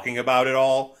and talking about it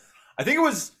all, I think it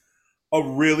was a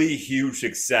really huge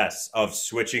success of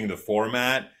switching the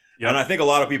format. Yep. And I think a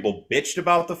lot of people bitched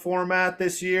about the format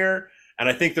this year. And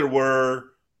I think there were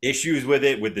issues with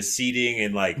it, with the seating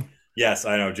and like, yes,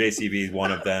 I know JCB is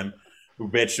one of them who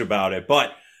bitched about it.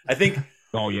 But I think...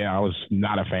 Oh, yeah, I was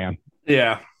not a fan.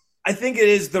 Yeah. I think it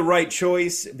is the right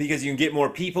choice because you can get more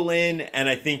people in, and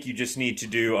I think you just need to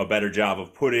do a better job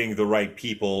of putting the right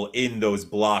people in those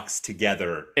blocks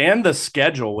together. And the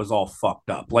schedule was all fucked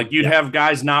up. Like you'd have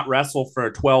guys not wrestle for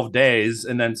 12 days,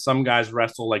 and then some guys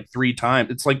wrestle like 3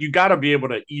 times. It's like you got to be able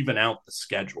to even out the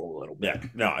schedule a little bit. Yeah,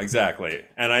 no, exactly.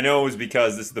 And I know it was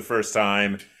because this is the first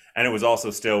time, and it was also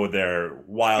still with their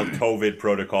wild COVID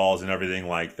protocols and everything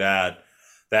like that.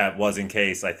 That was in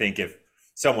case, I think, if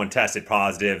someone tested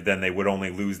positive, then they would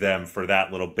only lose them for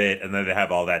that little bit, and then they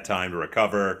have all that time to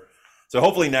recover. So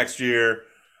hopefully next year,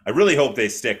 I really hope they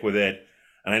stick with it.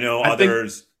 And I know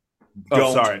others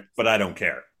don't, but I don't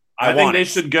care. I think they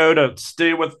should go to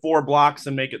stay with 4 blocks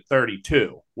and make it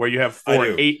 32, where you have 4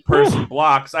 8-person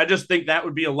blocks. I just think that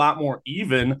would be a lot more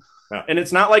even. Yeah. And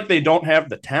it's not like they don't have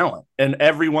the talent. And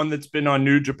everyone that's been on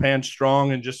New Japan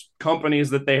Strong and just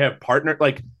companies that they have partnered,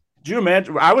 like, do you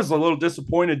imagine? I was a little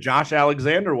disappointed Josh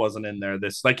Alexander wasn't in there.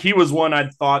 He was one I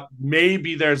thought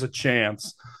maybe there's a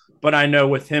chance, but I know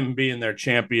with him being their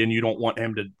champion, you don't want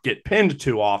him to get pinned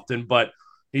too often, but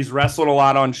he's wrestled a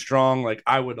lot on Strong. Like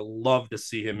I would love to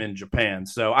see him in Japan.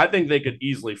 So I think they could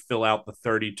easily fill out the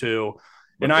 32.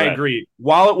 And I agree.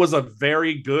 While it was a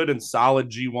very good and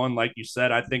solid G1, like you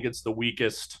said, I think it's the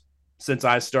weakest since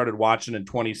I started watching in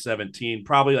 2017,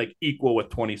 probably like equal with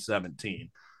 2017.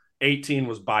 18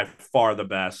 was by far the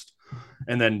best.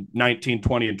 And then 19,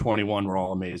 20, and 21 were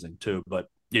all amazing too. But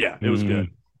yeah, it was good.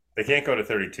 They can't go to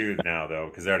 32 now, though,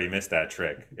 because they already missed that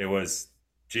trick. It was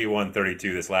G1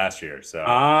 32 this last year. So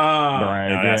right,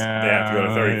 they have to go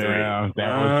to 33.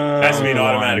 Has to be an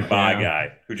automatic buy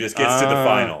guy who just gets to the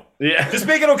final. Yeah. Just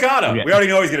make it Okada. Yeah. We already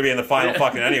know he's going to be in the final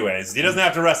fucking anyways. He doesn't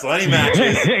have to wrestle any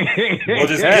matches. We'll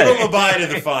just give him a buy to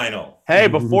the final. Hey,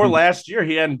 before last year,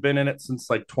 he hadn't been in it since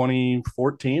like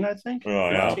 2014, I think.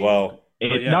 Oh, yeah. Well,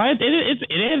 It has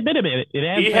been a bit.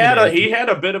 He had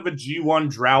a bit of a G1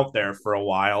 drought there for a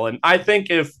while, and I think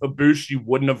if Ibushi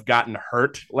wouldn't have gotten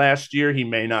hurt last year, he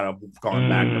may not have gone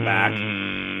back to back.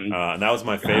 And that was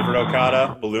my favorite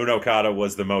Okada. Balloon Okada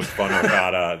was the most fun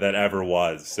Okada that ever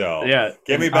was. So yeah,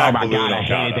 give me back Balloon Okada.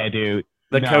 I hated that dude.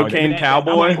 Cocaine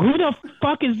Cowboy. Like, who the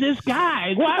fuck is this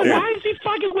guy? Why is he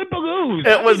fucking with balloons?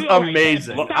 It was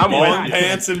amazing. I'm long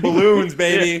pants and balloons,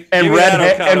 baby. And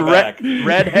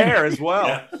red hair as well.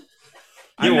 Yeah.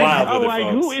 You're wild with it,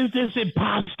 folks. Who is this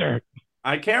imposter?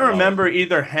 I can't remember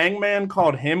either Hangman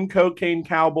called him Cocaine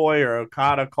Cowboy or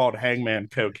Okada called Hangman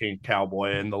Cocaine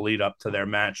Cowboy in the lead up to their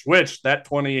match, which that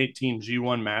 2018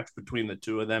 G1 match between the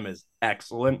two of them is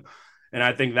excellent. And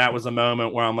I think that was a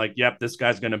moment where I'm like, yep, this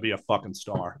guy's going to be a fucking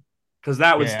star. Because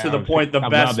that was to the point the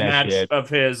best match of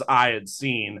his I had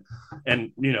seen.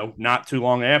 And, not too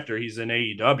long after, he's in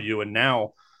AEW. And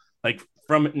now, like,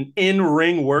 from an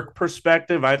in-ring work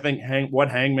perspective, I think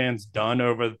what Hangman's done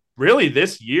over really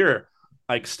this year,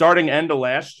 like starting end of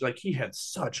last, like he had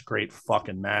such great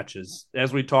fucking matches.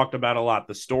 As we talked about a lot,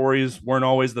 the stories weren't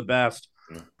always the best.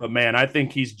 But, man, I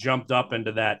think he's jumped up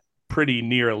into that pretty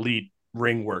near elite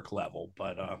ring work level,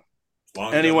 but as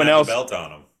long as anyone he else have a belt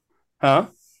on him, huh?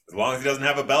 As long as he doesn't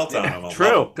have a belt on him,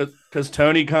 True, because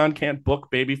Tony Khan can't book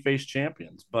babyface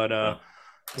champions. But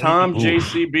Tom,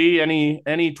 JCB,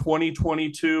 any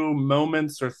 2022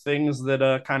 moments or things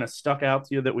that kind of stuck out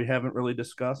to you that we haven't really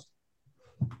discussed?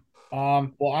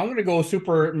 Well, I'm gonna go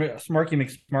super Smarky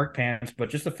McSmark pants, but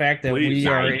just the fact that we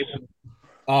are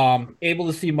able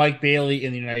to see Mike Bailey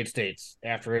in the United States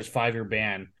after his 5-year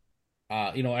ban.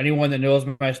 Anyone that knows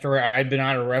my story, I've been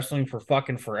out of wrestling for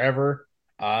fucking forever.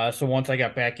 So once I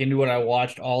got back into it, I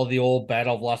watched all of the old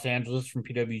Battle of Los Angeles from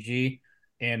PWG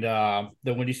and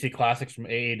the Windy City Classics from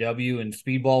AAW, and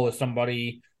Speedball was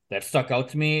somebody that stuck out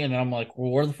to me. And then I'm like,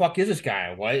 well, where the fuck is this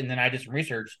guy? What? And then I did some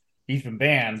research. He's been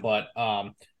banned, but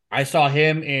I saw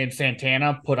him and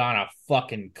Santana put on a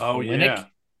fucking clinic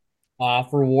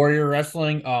for Warrior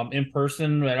Wrestling in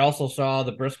person. I also saw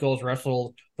the Briscoes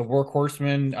wrestle the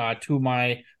Workhorsemen, two of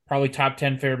my probably top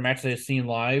 10 favorite matches I've seen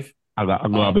live. I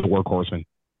love the Workhorsemen.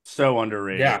 So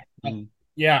underrated.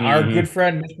 Yeah. Our good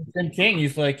friend Mr. Tim King,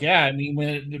 he's like, when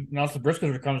it announced the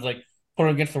Briscoes becomes like put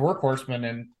him against the Workhorsemen,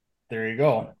 and there you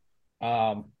go.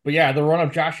 But yeah, the run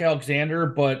of Josh Alexander,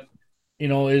 but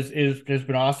is has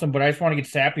been awesome. But I just want to get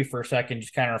sappy for a second,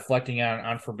 just kind of reflecting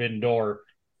on Forbidden Door.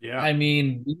 Yeah, I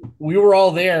mean, we were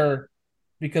all there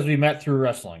because we met through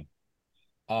wrestling,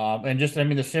 and just the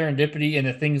serendipity and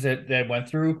the things that went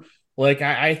through. Like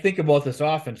I think about this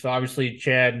often. So obviously,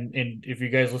 Chad, and if you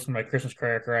guys listen to my Christmas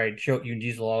cracker, I shout you and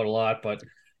Diesel out a lot. But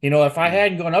if I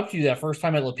hadn't gone up to you that first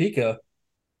time at La Pica,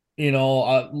 a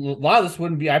lot of this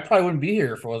wouldn't be. I probably wouldn't be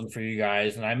here if it wasn't for you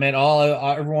guys. And I met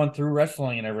everyone through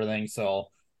wrestling and everything. So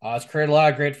it's created a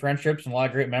lot of great friendships and a lot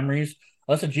of great memories.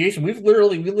 Listen, Jason, we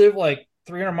live like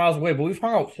 300 miles away, but we've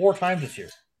hung out 4 times this year.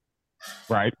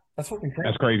 Right. That's fucking crazy.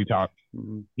 That's crazy talk.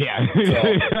 Yeah.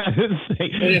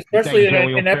 Especially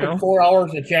an epic 4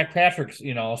 hours at Jack Patrick's,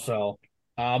 So,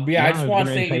 I just want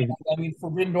to say,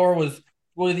 Forbidden Door was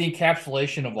really the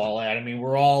encapsulation of all that. I mean,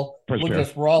 we're all we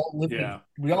all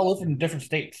live in different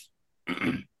states.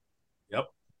 Yep.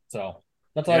 So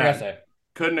that's all I gotta say.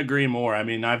 Couldn't agree more. I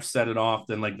mean, I've said it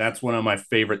often, like that's one of my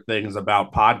favorite things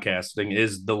about podcasting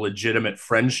is the legitimate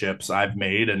friendships I've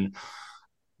made. And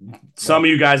some of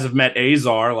you guys have met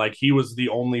Azar, like he was the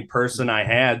only person I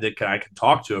had that I could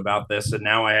talk to about this. And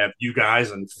now I have you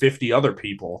guys and 50 other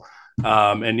people.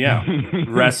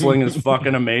 Wrestling is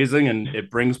fucking amazing and it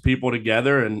brings people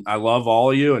together. And I love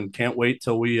all of you and can't wait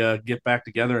till we get back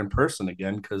together in person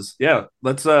again. Cause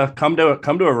let's come to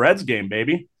a Reds game,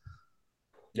 baby.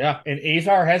 Yeah, and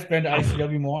Azar has been to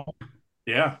ICW more.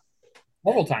 Yeah.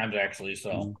 Several times, actually,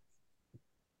 so.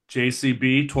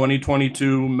 JCB,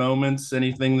 2022 moments,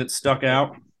 anything that stuck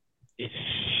out?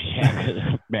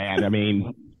 Yeah, man, I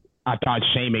mean, I thought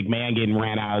Shane McMahon getting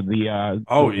ran out of the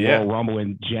Royal Rumble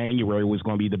in January was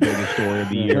going to be the biggest story of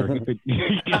the year.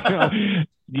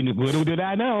 Little did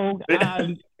I know.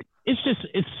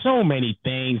 It's so many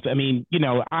things. I mean,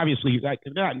 obviously, like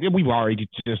we've already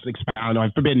just expounded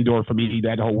on Forbidden Door for me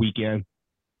that whole weekend.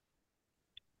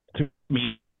 To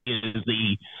me, is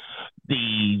the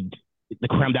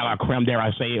creme de la creme, dare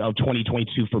I say, of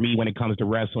 2022 for me when it comes to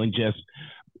wrestling. Just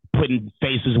putting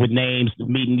faces with names,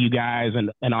 meeting you guys,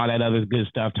 and all that other good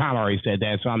stuff. Tom already said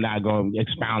that, so I'm not going to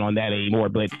expound on that anymore.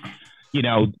 But we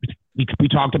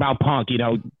talked about Punk,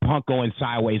 Punk going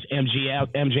sideways,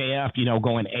 MJF,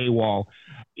 going AWOL.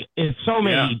 It's so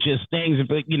many just things.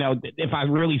 If I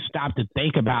really stop to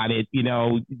think about it,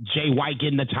 Jay White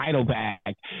getting the title back.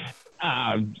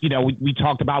 we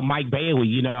talked about Mike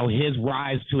Bailey, his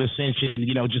rise to ascension,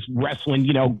 just wrestling,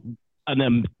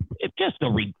 it's just a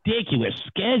ridiculous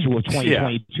schedule of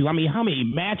 2022. Yeah. I mean, how many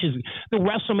matches? The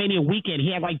WrestleMania weekend,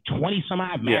 he had like 20 some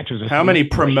odd matches. Yeah. How many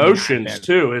promotions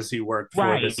too has he worked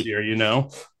for this year?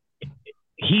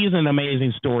 He's an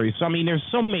amazing story. So I mean, there's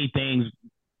so many things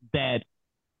that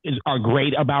are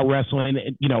great about wrestling.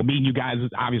 Meeting you guys is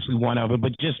obviously one of them,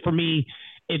 but just for me,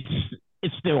 it's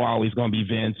still always going to be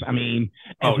Vince. I mean,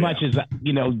 as much as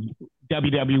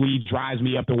WWE drives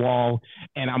me up the wall,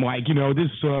 and I'm like, this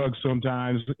sucks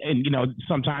sometimes, and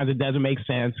sometimes it doesn't make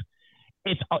sense.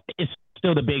 It's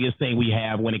still the biggest thing we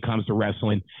have when it comes to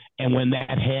wrestling, and when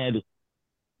that head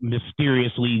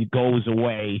mysteriously goes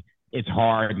away, it's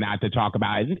hard not to talk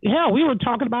about it. Hell, we were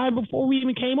talking about it before we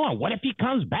even came on. What if he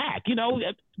comes back?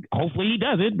 Hopefully he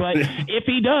doesn't, but if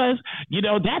he does,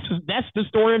 that's the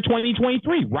story of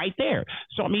 2023 right there.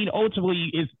 So I mean,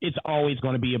 ultimately, it's always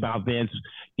going to be about Vince.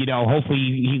 Hopefully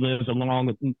he lives a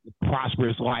long,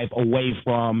 prosperous life away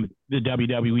from the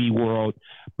WWE world.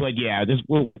 But yeah,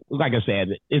 like I said,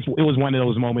 it was one of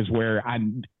those moments where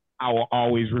I will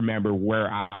always remember where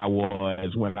I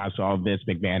was when I saw Vince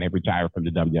McMahon retire from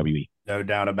the WWE. No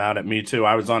doubt about it. Me too.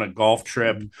 I was on a golf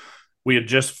trip. We had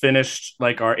just finished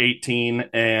like our 18,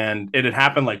 and it had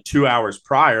happened like 2 hours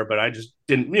prior, but I just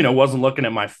didn't, wasn't looking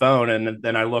at my phone. And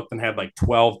then I looked and had like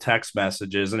 12 text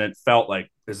messages, and it felt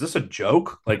like, is this a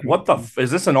joke? Like, what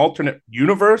is this an alternate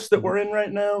universe that we're in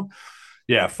right now?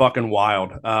 Yeah, fucking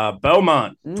wild.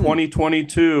 Beaumont,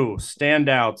 2022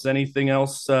 standouts. Anything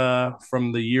else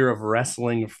from the year of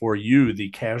wrestling for you, the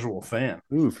casual fan?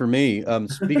 Ooh, for me,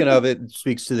 speaking of it,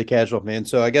 speaks to the casual fan.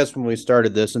 So I guess when we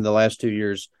started this in the last 2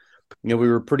 years, we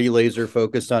were pretty laser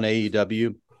focused on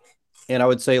AEW. And I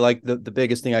would say like the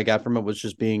biggest thing I got from it was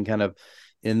just being kind of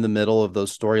in the middle of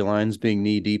those storylines, being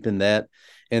knee deep in that.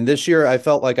 And this year I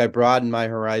felt like I broadened my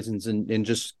horizons and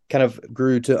just kind of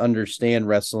grew to understand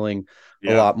wrestling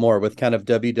a lot more with kind of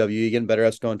WWE getting better at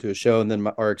us going to a show. And then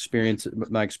my experience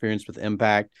with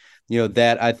Impact,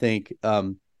 that I think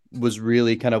was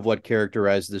really kind of what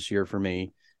characterized this year for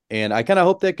me. And I kind of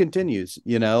hope that continues,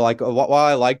 like while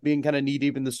I like being kind of knee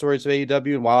deep in the stories of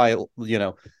AEW, and while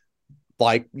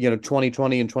I,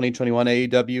 2020 and 2021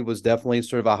 AEW was definitely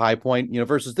sort of a high point,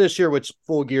 versus this year, which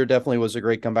Full Gear definitely was a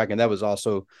great comeback. And that was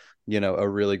also, a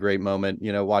really great moment,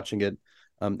 watching it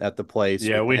at the place.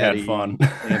 Yeah, we had fun.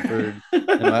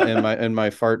 in my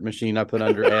fart machine I put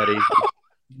under Addy.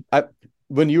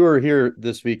 When you were here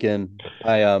this weekend,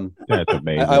 that's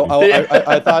amazing.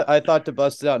 I thought to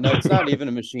bust it out. No, it's not even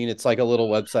a machine. It's like a little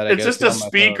website. It's just a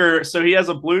speaker. So he has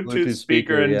a Bluetooth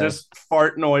speaker and just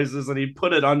fart noises, and he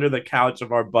put it under the couch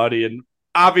of our buddy. And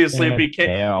obviously we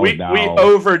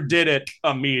overdid it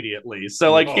immediately.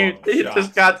 So like he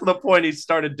just got to the point he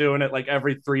started doing it like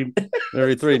every 3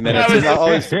 minutes.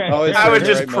 I was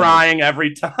just crying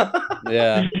every time.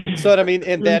 Yeah. So I mean,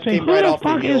 and that came right off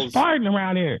the heels. Farting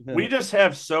around here. We just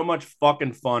have so much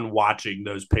fucking fun watching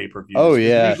those pay-per-views. Oh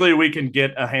yeah. Usually we can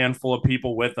get a handful of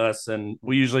people with us, and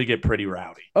we usually get pretty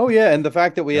rowdy. Oh yeah, and the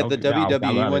fact that we had the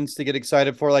WWE ones to get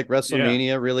excited for, like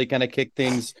WrestleMania, really kind of kicked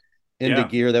things into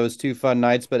gear. That was 2 fun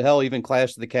nights, but hell, even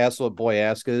Clash of the Castle at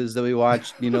Boyaska's that we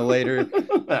watched, later.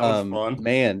 That was fun,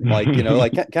 man. Like,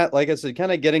 like I said,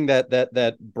 kind of getting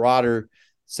that broader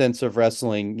sense of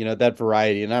wrestling, that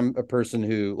variety. And I'm a person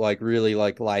who really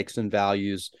likes and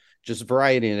values just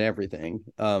variety in everything.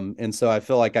 And so I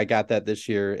feel like I got that this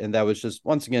year, and that was just,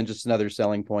 once again, just another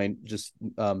selling point, just,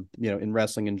 in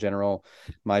wrestling in general,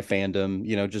 my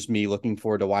fandom, just me looking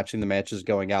forward to watching the matches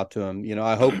going out to them.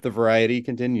 I hope the variety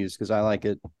continues because I like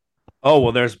it. Oh,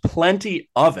 well, there's plenty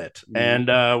of it.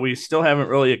 And we still haven't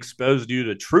really exposed you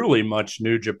to truly much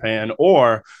New Japan,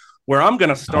 or where I'm going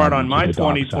to start on my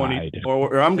 2020, or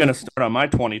where I'm going to start on my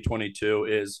 2022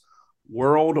 is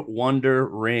World Wonder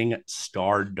Ring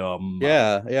Stardom.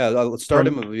 Yeah.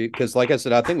 Stardom, because like I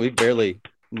said, I think we barely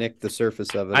nicked the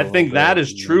surface of it. I think that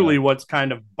is truly what's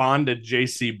kind of bonded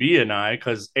JCB and I,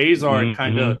 because Azar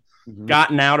kind of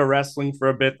gotten out of wrestling for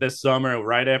a bit this summer,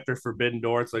 right after Forbidden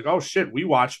Door. It's like, oh shit, we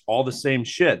watch all the same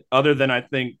shit. Other than I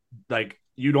think like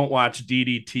you don't watch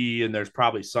DDT, and there's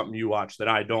probably something you watch that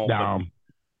I don't. No.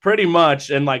 Pretty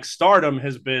much, and like Stardom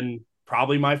has been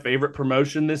probably my favorite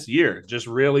promotion this year, just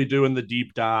really doing the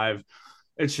deep dive.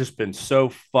 It's just been so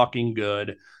fucking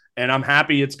good, and I'm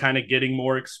happy it's kind of getting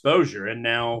more exposure. And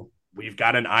now we've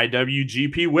got an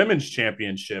IWGP Women's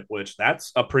Championship, which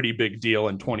that's a pretty big deal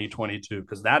in 2022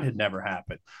 because that had never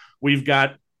happened. We've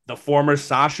got the former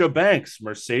Sasha Banks,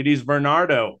 Mercedes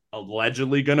Bernardo,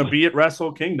 allegedly going to be at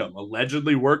Wrestle Kingdom,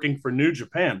 allegedly working for New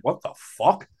Japan. What the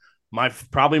fuck?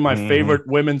 Probably my favorite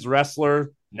women's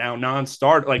wrestler, now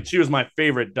non-star. Like, she was my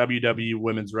favorite WWE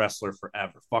women's wrestler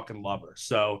forever. Fucking love her.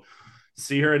 So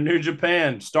see her in New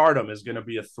Japan, Stardom is going to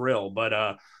be a thrill.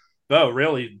 But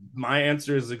really, my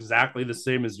answer is exactly the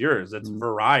same as yours. It's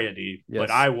variety. Yes.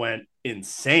 But I went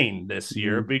insane this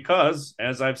year because,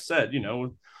 as I've said,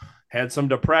 had some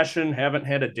depression, haven't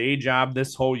had a day job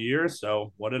this whole year.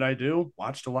 So what did I do?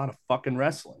 Watched a lot of fucking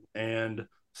wrestling and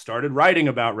started writing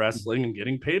about wrestling and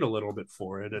getting paid a little bit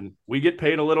for it. And we get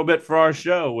paid a little bit for our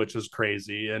show, which is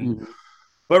crazy. And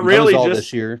but really just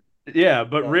this year. Yeah,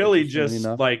 but really just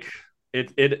like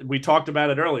it we talked about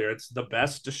it earlier. It's the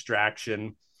best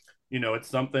distraction. It's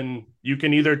something you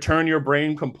can either turn your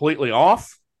brain completely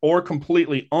off or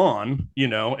completely on,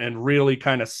 and really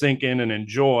kind of sink in and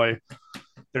enjoy.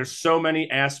 There's so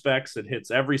many aspects. It hits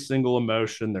every single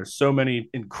emotion. There's so many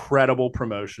incredible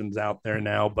promotions out there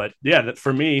now. But yeah, that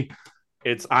for me,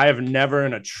 I have never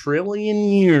in a trillion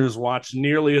years watched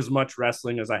nearly as much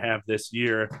wrestling as I have this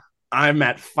year. I'm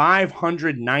at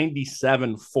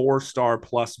 597 4-star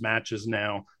plus matches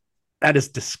now. That is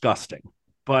disgusting.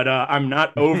 But I'm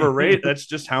not overrated. That's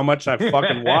just how much I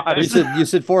fucking watched. You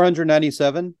said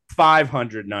 497?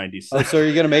 597. Oh, so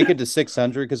you're going to make it to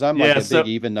 600? Because I'm like a big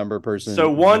even number person.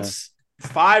 So once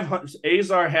 500,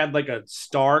 Azar had like a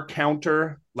star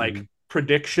counter, like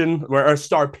prediction, or a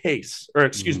star pace, or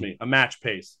excuse me, a match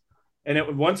pace.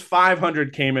 And once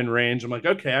 500 came in range, I'm like,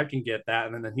 okay, I can get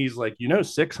that. And then he's like,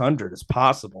 600 is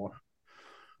possible.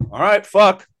 All right,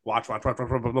 fuck. Watch.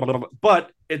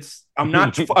 But I'm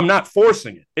not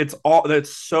forcing it. It's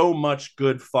so much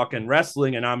good fucking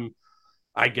wrestling. And I'm,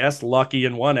 I guess, lucky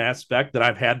in one aspect that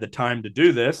I've had the time to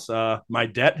do this. My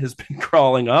debt has been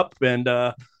crawling up,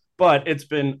 but it's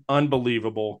been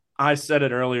unbelievable. I said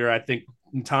it earlier. I think,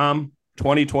 Tom,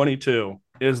 2022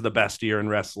 is the best year in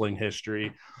wrestling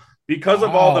history because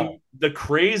of all the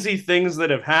crazy things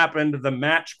that have happened, the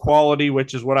match quality,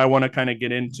 which is what I want to kind of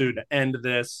get into to end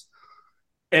this.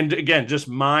 And again, just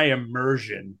my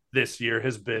immersion this year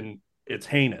it's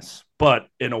heinous, but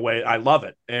in a way I love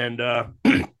it. And,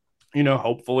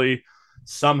 hopefully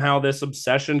somehow this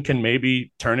obsession can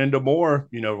maybe turn into more,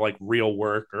 like real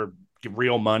work or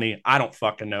real money. I don't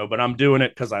fucking know, but I'm doing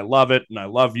it because I love it and I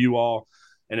love you all.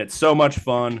 And it's so much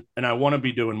fun and I want to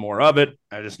be doing more of it.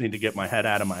 I just need to get my head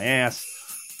out of my ass.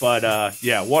 But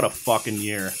yeah, what a fucking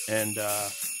year. And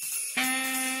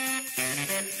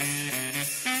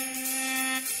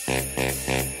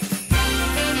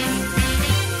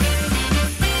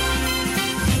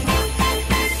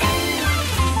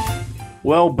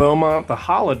well, Beaumont, the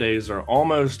holidays are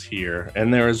almost here,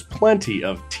 and there is plenty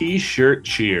of t-shirt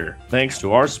cheer, thanks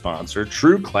to our sponsor,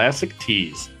 True Classic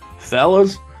Tees.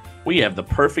 Fellas, we have the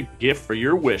perfect gift for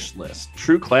your wish list.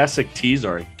 True Classic Tees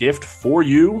are a gift for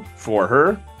you, for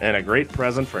her, and a great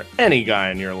present for any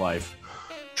guy in your life.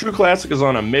 True Classic is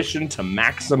on a mission to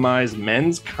maximize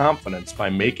men's confidence by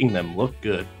making them look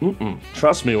good.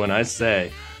 Trust me when I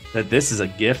say that this is a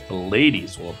gift the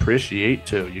ladies will appreciate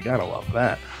too. You gotta love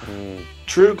that.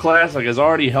 True Classic has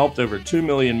already helped over 2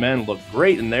 million men look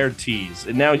great in their tees,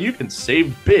 and now you can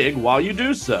save big while you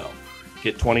do so.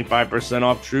 Get 25%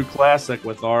 off True Classic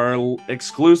with our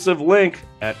exclusive link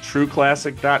at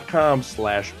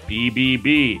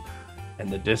trueclassic.com/BBB. And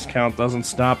the discount doesn't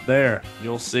stop there.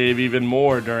 You'll save even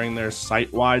more during their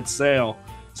site-wide sale.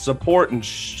 Support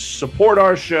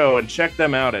our show and check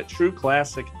them out at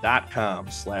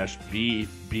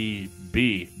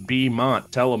trueclassic.com/BBB.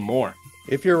 B-Mont, tell them more.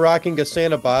 If you're rocking a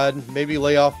Santa bod, maybe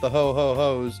lay off the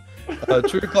ho-ho-hos.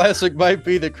 True Classic might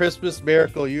be the Christmas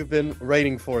miracle you've been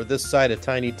waiting for this side of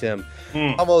Tiny Tim.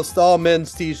 Almost all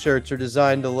men's t-shirts are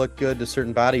designed to look good to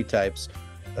certain body types.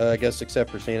 I guess except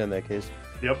for Santa in that case.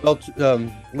 Yep.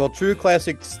 Well, True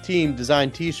Classic's team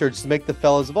designed t-shirts to make the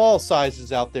fellas of all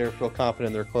sizes out there feel confident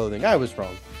in their clothing. I was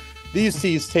wrong. These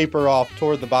tees taper off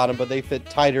toward the bottom, but they fit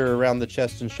tighter around the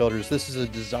chest and shoulders. This is a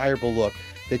desirable look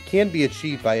that can be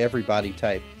achieved by every body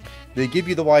type. They give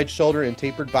you the wide shoulder and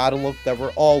tapered bottom look that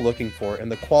we're all looking for, and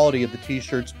the quality of the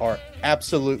t-shirts are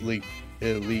absolutely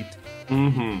elite.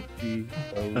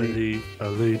 Elite.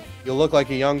 You'll look like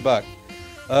a young buck.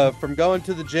 From going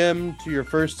to the gym to your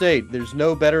first date, there's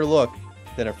no better look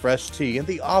than a fresh tee. And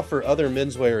they offer other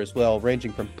menswear as well,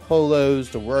 ranging from polos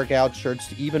to workout shirts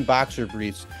to even boxer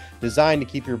briefs, designed to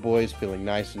keep your boys feeling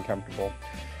nice and comfortable.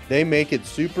 They make it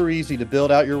super easy to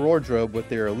build out your wardrobe with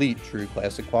their elite True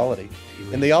Classic quality.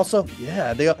 And they also,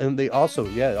 also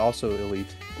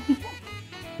elite.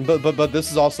 but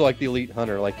this is also like the elite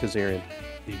hunter, like Kazarian.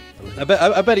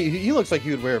 I bet he looks like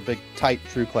he would wear a big, tight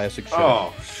True Classic shirt.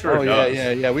 Oh, sure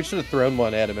does. Yeah. We should have thrown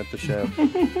one at him at the show.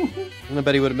 And I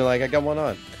bet he would have been like, I got one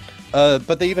on.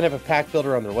 But they even have a pack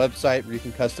builder on their website where you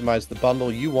can customize the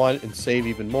bundle you want and save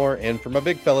even more. And for my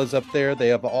big fellas up there, they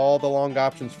have all the long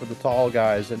options for the tall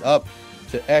guys and up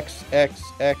to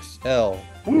XXXL.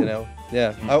 Ooh. You know,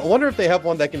 yeah. I wonder if they have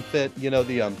one that can fit. You know,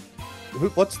 the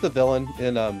what's the villain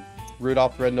in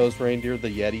Rudolph the Red-Nosed Reindeer, the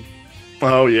Yeti?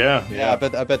 Oh yeah, Yeah, I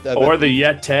bet. Or the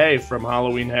Yeti from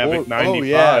Halloween Havoc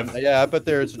 '95. Oh yeah. I bet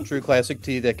there's a true classic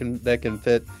tee that can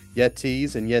fit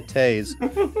Yetis and Yetis.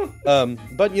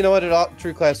 But you know what?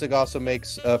 True Classic also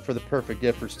makes for the perfect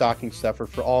gift for stocking stuffer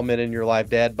for all men in your life.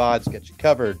 Dad bods get you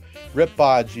covered. Rip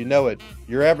bods, you know it.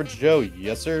 Your average Joe,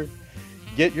 yes sir.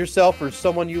 Get yourself or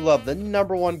someone you love the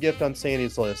 #1 gift on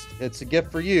Sandy's list. It's a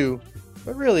gift for you,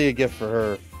 but really a gift for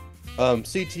her.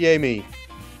 CTA me.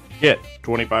 Get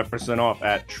 25% off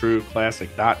at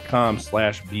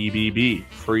trueclassic.com/BBB.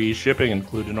 Free shipping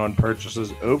included on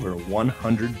purchases over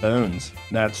 100 bones.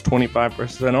 That's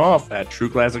 25% off at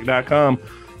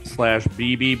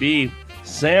trueclassic.com/BBB.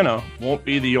 Santa won't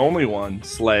be the only one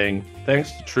slaying.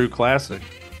 Thanks to True Classic,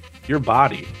 your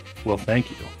body will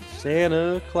thank you.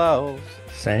 Santa Claus.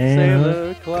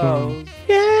 Santa Claus.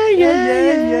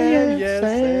 Yeah.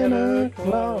 Santa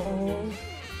Claus.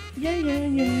 Yeah.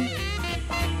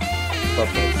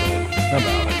 Love that song. How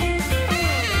about it?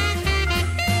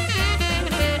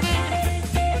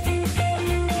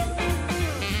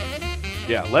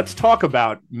 Yeah, let's talk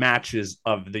about matches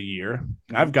of the year.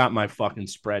 I've got my fucking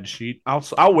spreadsheet.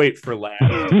 I'll wait for last.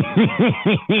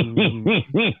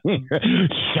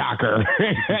 Shocker.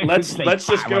 Let's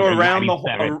just go around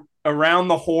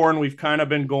the horn. We've kind of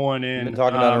been going in. Been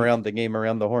talking about around the game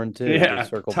around the horn too. Yeah,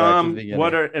 Circle Tom. back to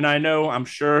the And I'm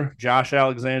sure Josh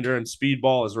Alexander and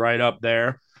Speedball is right up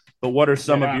there. But what are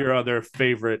some of your other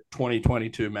favorite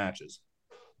 2022 matches?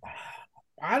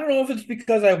 I don't know if it's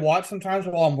because I watch sometimes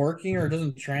while I'm working or it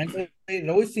doesn't translate. It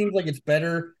always seems like it's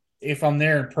better if I'm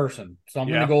there in person. So I'm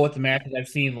going to go with the matches I've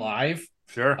seen live.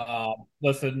 Sure.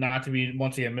 Listen, not to be,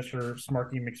 once again, Mr.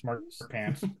 Smarky McSmart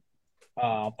Pants.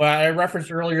 But I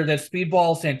referenced earlier that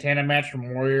Speedball Santana match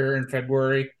from Warrior in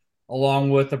February, along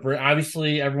with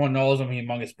obviously everyone knows I'm a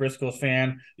humongous Briscoes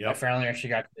fan. Yep. I finally actually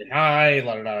got to say hi,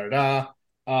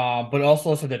 but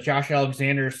also so that Josh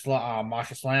Alexander,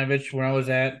 Masha Slamovich, when I was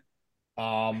at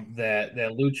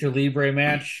that Lucha Libre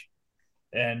match.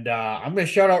 And I'm going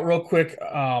to shout out real quick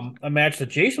a match that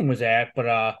Jason was at,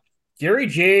 but Gary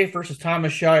J versus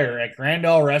Thomas Shire at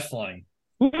Grandel Wrestling.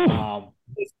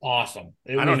 It's awesome.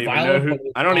 I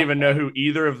don't even know who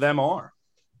either of them are.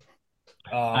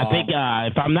 I think,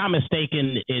 if I'm not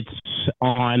mistaken, it's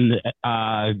on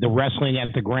the Wrestling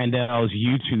at the Grandel's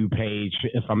YouTube page.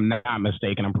 If I'm not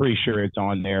mistaken, I'm pretty sure it's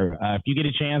on there. If you get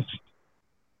a chance,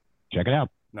 check it out.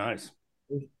 Nice.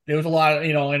 There was a lot of,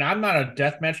 and I'm not a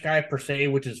deathmatch guy per se,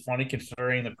 which is funny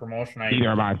considering the promotion I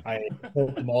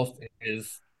hope the most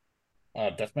is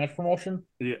deathmatch promotion.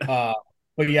 Yeah.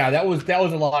 But yeah, that was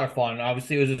a lot of fun.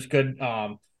 Obviously, it was just good.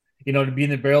 To be in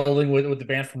the building with the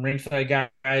band from Ringside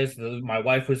guys. My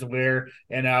wife was aware,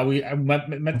 and I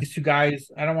met these two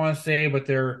guys. I don't want to say, but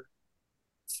they're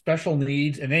special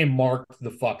needs, and they marked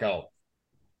the fuck out.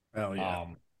 Oh yeah,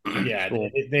 cool.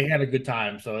 They had a good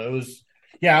time. So it was,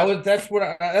 that's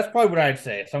probably what I'd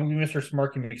say. So I'm gonna be Mr.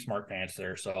 Smarky McSmart Pants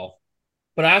there. So,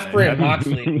 but Osprey and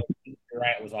Moxley,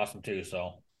 right, was awesome too.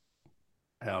 So,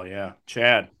 hell yeah,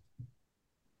 Chad.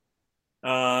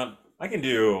 I can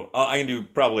do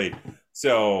probably,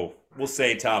 so we'll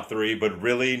say top 3, but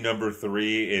really number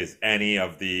 3 is any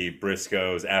of the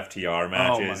Briscoes FTR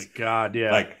matches. Oh my God,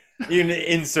 yeah. Like, you can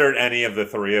insert any of the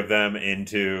 3 of them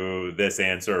into this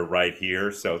answer right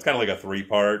here. So it's kind of like a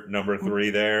 3-part number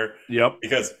 3 there. Yep.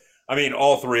 Because,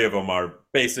 all 3 of them are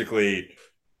basically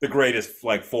the greatest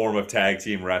form of tag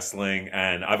team wrestling.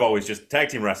 And I've always tag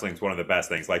team wrestling is one of the best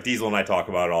things. Like Diesel and I talk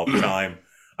about it all the time.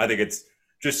 I think it's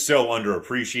just so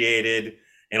underappreciated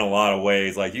in a lot of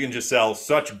ways. Like, you can just sell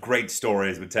such great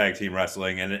stories with tag team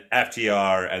wrestling, and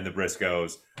FTR and the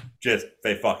Briscoes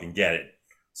they fucking get it.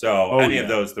 So any of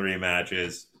those 3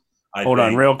 matches. Hold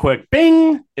on real quick.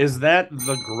 Bing! Is that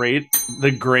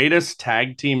the greatest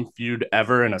tag team feud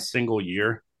ever in a single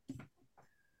year?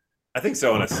 I think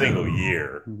so, in a single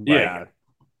year. Yeah.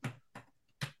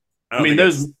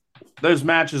 Those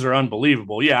matches are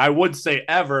unbelievable. Yeah, I would say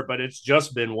ever, but it's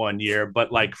just been 1 year.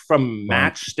 But from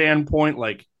match standpoint,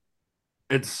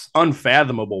 it's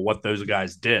unfathomable what those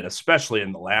guys did, especially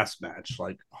in the last match.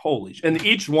 Holy shit. And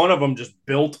each one of them just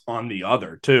built on the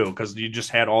other too, because you just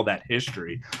had all that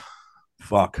history.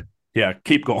 Fuck. Yeah,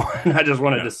 keep going. I just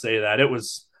wanted to say that. That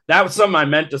was something I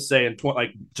meant to say in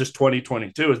just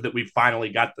 2022, is that we finally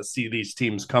got to see these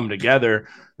teams come together.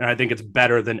 And I think it's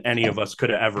better than any of us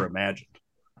could have ever imagined.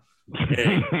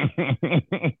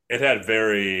 It had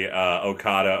very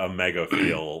Okada Omega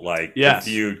feel, like Yes.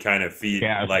 the feud kind of feed,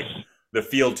 Yes. like the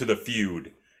field to the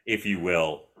feud, if you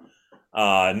will.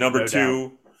 Number No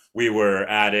two, we were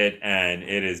at it, and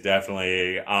it is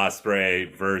definitely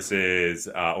Ospreay versus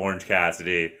Orange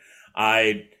Cassidy.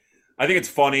 I think it's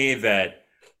funny that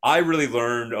I really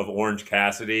learned of Orange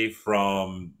Cassidy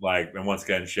from, like, and once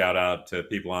again, shout out to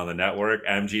people on the network,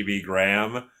 MGB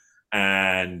Graham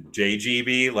and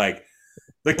JGB. Like,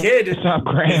 the kid is What's up,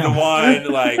 the Graham?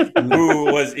 one,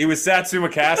 like, he was Satsuma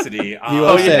Cassidy. He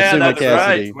was yeah, Satsuma that's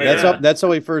Cassidy. right. That's how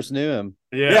we first knew him.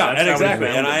 Yeah, that's and how we exactly.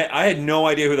 found And it. I had no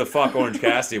idea who the fuck Orange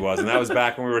Cassidy was. And that was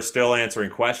back when we were still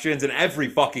answering questions. And every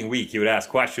fucking week he would ask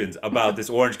questions about this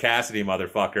Orange Cassidy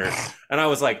motherfucker. And I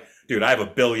was like, dude, I have a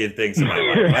billion things in my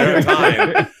life. I don't have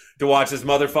time to watch this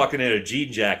motherfucker in a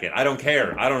jean jacket. I don't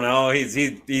care. I don't know.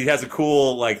 He has a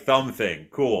cool, like, thumb thing.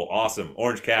 Cool. Awesome.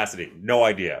 Orange Cassidy. No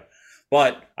idea.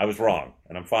 But I was wrong.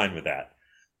 And I'm fine with that.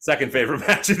 Second favorite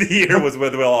match of the year was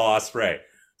with Will Ospreay.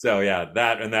 So yeah,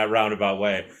 that in that roundabout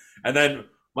way. And then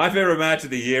my favorite match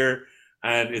of the year,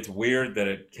 and it's weird that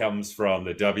it comes from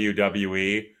the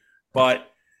WWE, but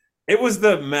it was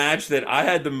the match that I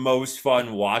had the most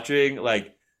fun watching.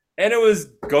 Like, and it was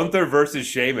Gunther versus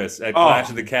Sheamus at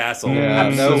Clash of the Castle. Yeah,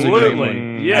 that was a great one.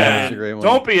 Absolutely. That Yeah. was a great one.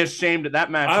 Don't be ashamed of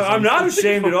that match. I'm not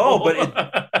ashamed at all,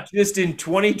 but just in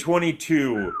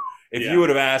 2022, if Yeah. you would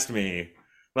have asked me,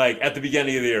 like, at the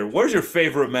beginning of the year, where's your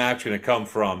favorite match going to come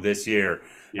from this year?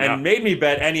 Yeah. And made me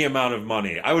bet any amount of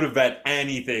money. I would have bet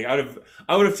anything. I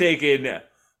would have taken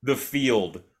the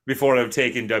field before I would have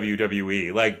taken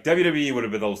WWE. Like, WWE would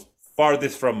have been the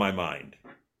farthest from my mind.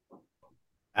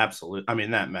 Absolutely. I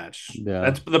mean, that match. Yeah.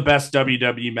 That's the best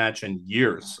WWE match in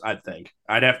years, I think.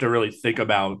 I'd have to really think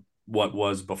about what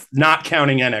was before, not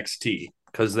counting NXT,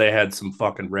 because they had some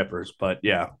fucking rippers. But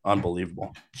yeah,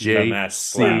 unbelievable. That match Walter's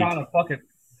slapped. on a fucking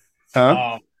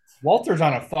Huh? Walter's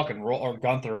on a fucking roll, or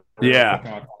Gunther. Yeah.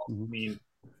 I mean,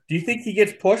 do you think he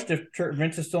gets pushed if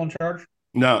Vince is still in charge?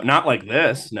 No, not like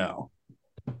this. No.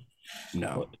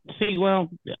 See, well,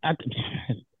 I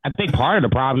think part of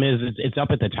the problem is it's up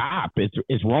at the top.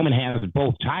 It's Roman has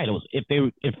both titles.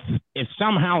 If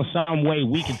somehow, some way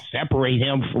we could separate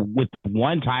him with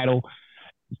one title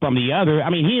from the other, I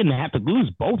mean, he didn't have to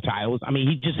lose both titles. I mean,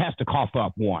 he just has to cough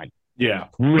up one. Yeah.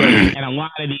 Really. And a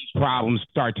lot of these problems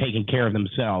start taking care of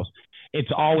themselves. It's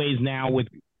always now with,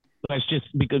 let's just,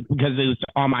 because it's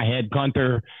on my head,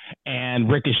 Gunther and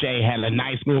Ricochet had a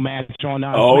nice little match on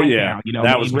SmackDown. yeah. You know,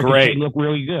 That was Ricochet great. looked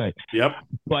really good. Yep.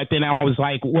 But then I was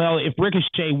like, well, if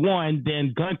Ricochet won,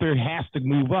 then Gunther has to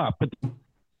move up. But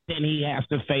then he has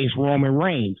to face Roman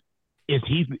Reigns. Is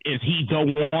he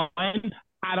the one?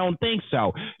 I don't think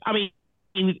so. I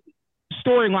mean,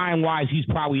 storyline wise, he's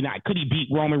probably not. Could he beat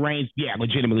Roman Reigns? Yeah,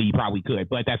 legitimately, he probably could.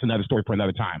 But that's another story for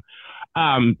another time.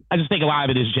 I just think a lot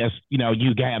of it is just, you know,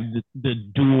 you have the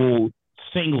dual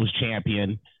singles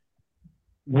champion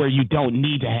where you don't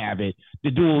need to have it. The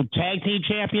dual tag team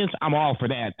champions, I'm all for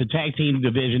that. The tag team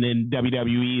division in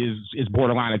WWE is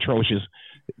borderline atrocious.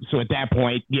 So at that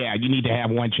point, yeah, you need to have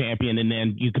one champion, and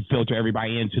then you can filter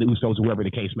everybody into the Usos, whoever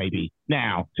the case may be.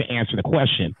 Now, to answer the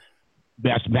question,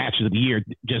 best matches of the year,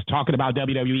 just talking about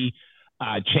WWE,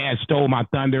 Chad stole my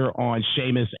thunder on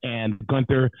Sheamus and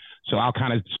Gunther, so I'll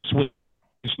kind of switch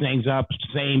things up.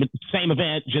 Same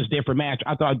event, just different match.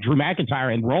 I thought Drew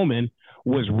McIntyre and Roman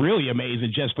was really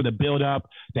amazing, just for the build up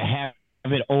to have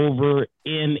it over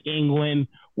in England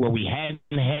where we hadn't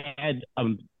had a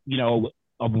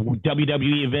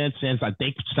WWE event since I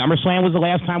think SummerSlam was the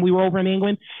last time we were over in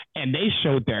England, and they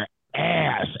showed their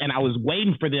ass, and I was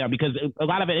waiting for them because a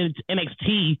lot of it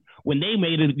NXT, when they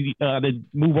made it the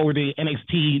move over to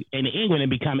NXT in England and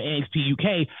become NXT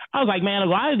UK, I was like, man, a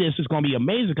lot of this is going to be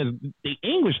amazing because the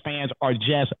English fans are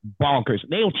just bonkers.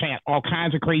 They'll chant all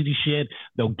kinds of crazy shit.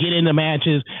 They'll get into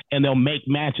matches and they'll make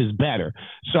matches better.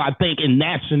 So I think in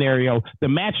that scenario, the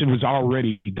match was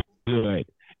already good.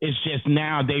 It's just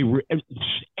now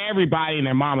everybody and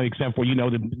their mama, except for,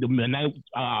 the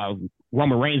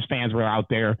Roman Reigns fans were out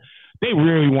there. They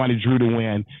really wanted Drew to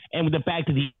win. And with the fact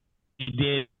that he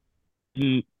did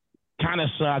kind of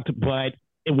sucked, but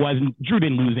it wasn't, Drew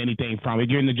didn't lose anything from it.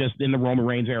 You're just in the Roman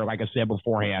Reigns era, like I said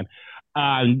beforehand.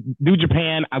 New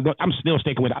Japan, I'm still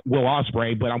sticking with Will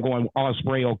Ospreay, but I'm going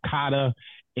Ospreay Okada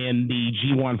in the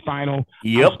G1 final.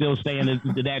 Yep. I'm still saying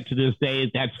that to this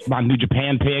day. That's my New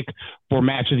Japan pick for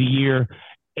match of the year.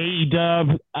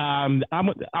 AEW,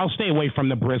 I'll stay away from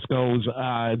the Briscoes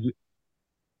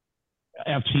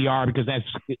FTR because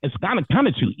it's kind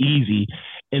of too easy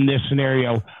in this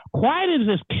scenario. Quiet as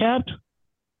it's kept,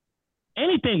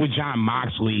 anything with Jon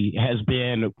Moxley has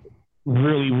been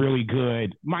really, really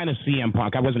good. Minus CM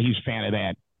Punk. I wasn't a huge fan of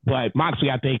that. But Moxley,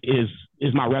 I think, is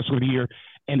my wrestler of the year.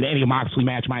 And the Eddie Moxley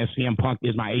match minus CM Punk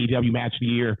is my AEW match of the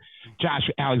year. Josh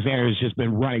Alexander has just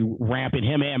been running rampant.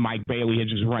 Him and Mike Bailey have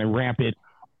just running rampant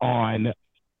on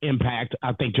Impact.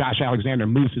 I think Josh Alexander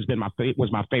Moose has been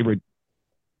was my favorite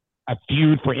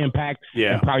feud for Impact.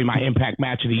 Yeah. And probably my Impact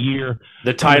match of the year.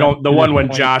 The title, the one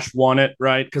when Josh won it,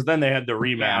 right? Because then they had the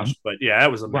rematch. Yeah. But yeah,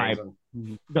 that was amazing. Right.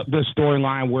 The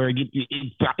storyline where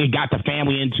it got the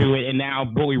family into it, and now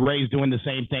Bully Ray's doing the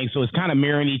same thing. So it's kind of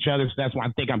mirroring each other. So that's why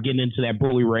I think I'm getting into that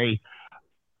Bully Ray,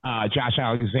 Josh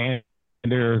Alexander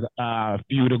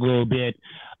feud a little bit.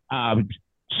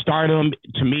 Stardom,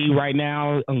 to me right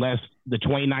now, unless the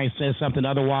 29th says something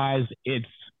otherwise, it's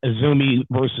Azumi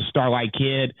versus Starlight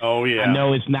Kid. Oh, yeah. I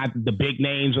know it's not the big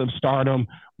names of Stardom,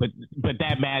 but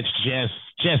that match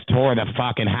just tore the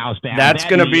fucking house down. That's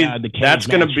going to be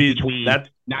between that.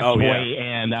 Natsupoi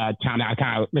and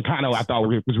Nakano. I thought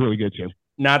was really good too.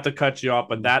 Not to cut you off,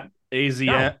 but that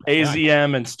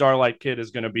AZM and Starlight Kid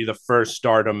is going to be the first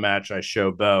Stardom match I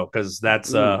show Bo, because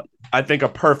that's I think a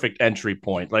perfect entry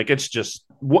point. Like, it's just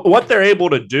what they're able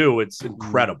to do. It's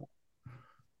incredible.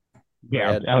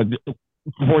 Yeah.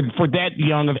 For that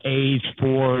young of age,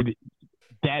 for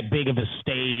that big of a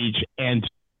stage, and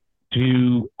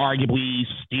to arguably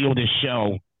steal the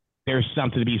show, there's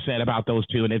something to be said about those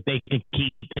two. And if they can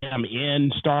keep them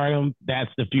in Stardom,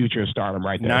 that's the future of Stardom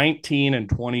right there. 19 and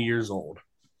 20 years old.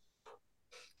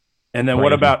 And then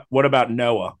Crazy. what about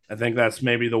Noah? I think that's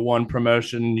maybe the one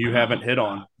promotion you haven't hit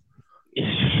on.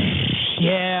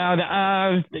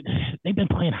 Yeah, they've been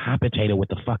playing hot potato with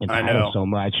the fucking title so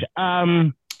much.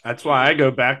 That's why I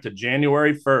go back to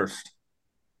January 1st.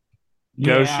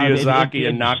 Go Shiozaki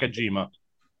and Nakajima.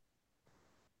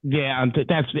 Yeah,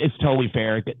 it's totally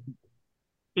fair.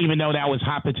 Even though that was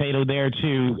hot potato there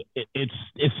too,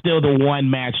 it's still the one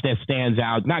match that stands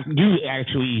out. You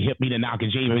actually hit me to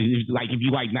Nakajima. Like, if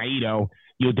you like Naito,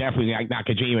 you'll definitely like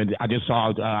Nakajima. I just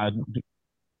saw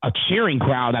a cheering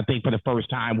crowd, I think, for the first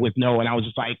time with Noah, and I was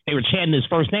just like, they were chanting his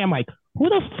first name. I'm like, who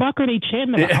the fuck are they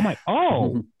chanting about? I'm like,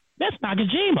 oh, that's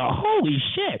Nakajima. Holy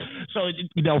shit. So,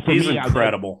 for he's me,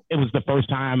 incredible. It was the first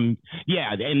time.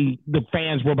 Yeah. And the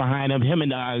fans were behind him. Him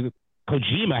and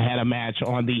Kojima had a match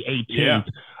on the 18th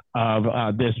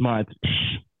of this month.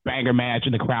 Banger match,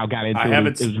 and the crowd got into it.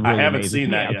 I haven't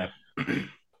seen that yet.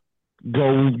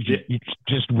 Go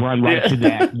just run right to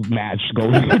that match. Go.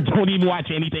 Don't even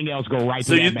watch anything else. Go right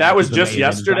to that match. That was just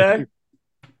yesterday?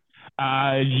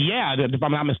 Yeah, if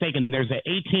I'm not mistaken, there's the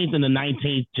 18th and the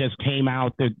 19th just came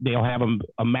out. They'll have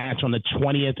a match on the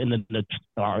 20th and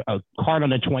a card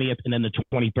on the 20th and then the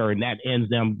 23rd, and that ends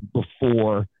them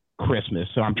before Christmas.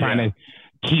 So I'm trying to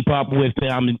keep up with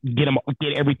them, get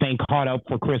everything caught up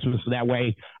for Christmas, so that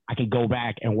way I can go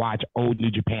back and watch old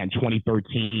New Japan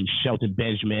 2013, Shelton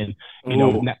Benjamin,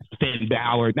 not Finn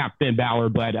Balor,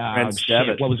 but Prince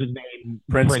Devitt. What was his name?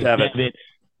 Prince Devitt.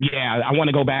 Yeah, I want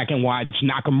to go back and watch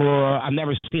Nakamura. I've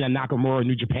never seen a Nakamura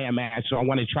New Japan match, so I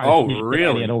want to try to sneak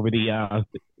that in over the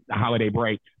holiday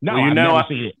break. No, I've never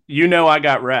seen it. You know I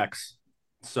got Rex,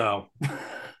 so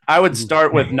I would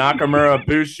start with Nakamura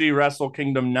Bushi Wrestle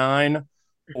Kingdom 9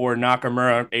 or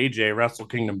Nakamura AJ Wrestle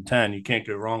Kingdom 10. You can't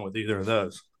go wrong with either of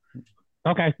those.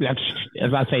 Okay, that's,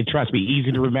 as I say, trust me,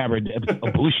 easy to remember.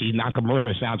 Ibushi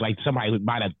Nakamura sounds like somebody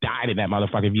might have died in that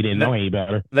motherfucker if you didn't know any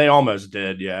better. They almost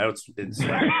did, yeah. It's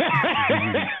insane.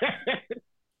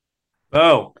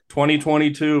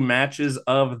 2022 matches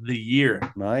of the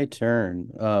year. My turn.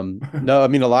 No, I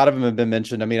mean, a lot of them have been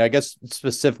mentioned. I mean, I guess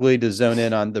specifically to zone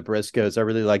in on the Briscoes, I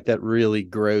really like that really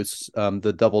gross,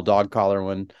 the double dog collar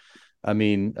one. I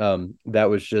mean, that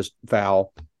was just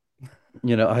foul.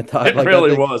 I thought it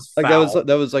really was foul.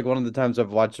 That was like one of the times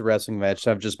I've watched a wrestling match.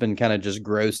 I've just been kind of just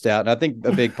grossed out. And I think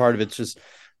a big part of it's just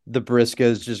the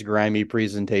Briscoes, just grimy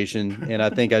presentation. And I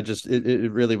think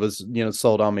it really was,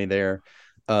 sold on me there.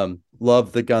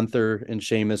 Love the Gunther and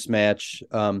Sheamus match.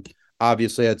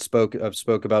 Obviously I've spoke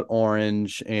about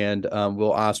Orange and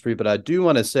Will Ospreay, but I do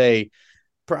want to say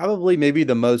probably maybe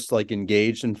the most like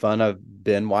engaged and fun I've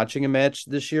been watching a match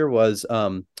this year was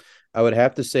I would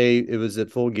have to say it was at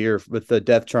Full Gear with the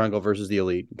Death Triangle versus the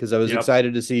Elite, because I was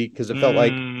excited to see, because it felt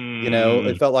like,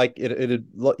 it felt like it had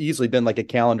easily been like a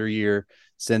calendar year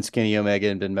since Kenny Omega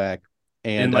had been back.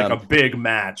 And a big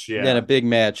match. Yeah. And a big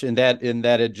match. And that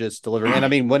had just delivered. And I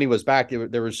mean, when he was back,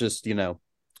 there was just,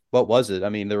 what was it? I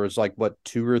mean, there was like what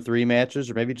 2 or 3 matches,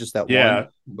 or maybe just that Yeah, one.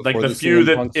 like before the CM few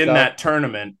that Punk in stuff? that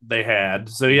tournament they had.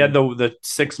 So you had the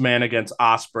 6-man against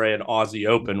Osprey and Aussie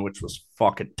Open, which was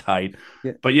fucking tight.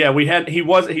 Yeah. But yeah, he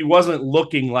wasn't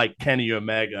looking like Kenny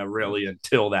Omega really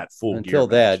until that full gear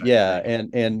that, match, yeah,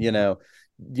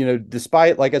 and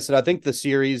despite, like I said, I think the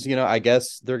series, I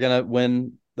guess they're gonna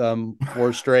win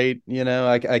 4 straight.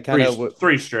 I kind of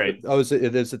 3 straight. Oh, is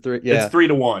it 3? Yeah, It's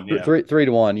 3-1. Yeah,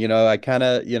 3-1. I kind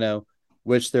of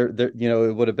wish there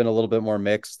it would have been a little bit more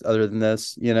mixed other than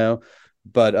this.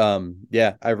 But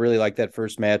yeah, I really like that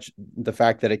first match. The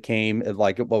fact that it came at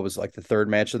like what was like the 3rd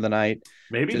match of the night,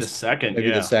 maybe the second.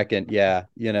 maybe the second. Yeah,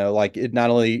 like it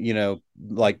not only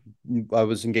like I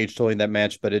was engaged totally in that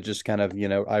match, but it just kind of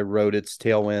I rode its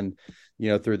tailwind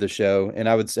through the show, and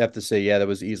I would have to say, yeah, that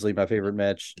was easily my favorite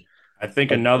match. I think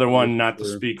another one, not to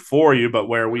speak for you, but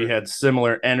where we had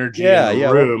similar energy Yeah, in the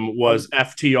yeah, room was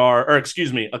FTR, or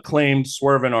excuse me, Acclaimed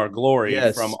Swerve in Our Glory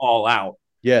Yes. from All Out.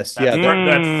 Yes, That, yeah,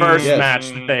 that first Yes. match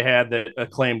that they had that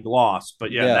Acclaimed lost.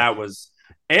 But yeah, Yeah. that was.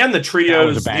 And the That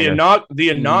trios, was a the, banger. the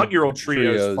inaugural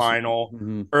trios, Trios. final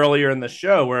Mhm. earlier in the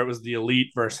show, where it was the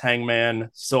Elite versus Hangman,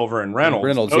 Silver, and Reynolds.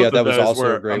 Reynolds, Both yeah, of that was those also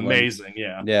were a great one. amazing.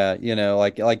 Yeah. Yeah,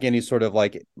 like any sort of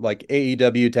like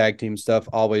AEW tag team stuff,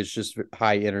 always just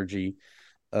high energy,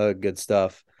 good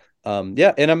stuff.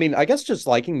 Yeah, and I mean, I guess just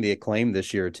liking the Acclaim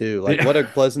this year too. Like, Yeah. what a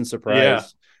pleasant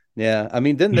surprise. Yeah, I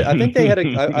mean, then I think they had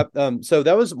so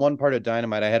that was one part of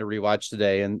Dynamite I had to rewatch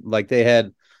today, and like they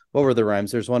had, what were the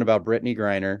rhymes? There's one about Brittany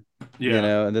Griner,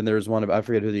 Yeah. and then there was one about, I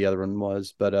forget who the other one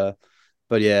was, but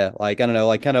yeah, like I don't know,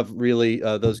 like kind of really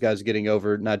those guys getting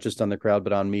over, not just on the crowd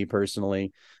but on me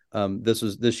personally.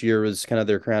 This year was kind of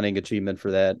their crowning achievement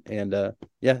for that, and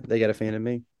yeah, they got a fan in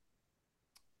me.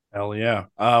 Hell yeah.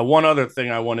 One other thing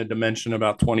I wanted to mention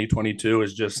about 2022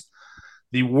 is just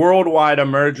the worldwide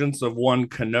emergence of one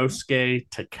Konosuke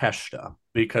Takeshita,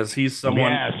 because he's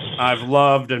someone Yes. I've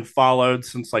loved and followed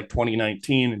since like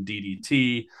 2019 and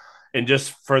DDT. And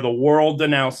just for the world to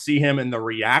now see him and the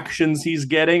reactions he's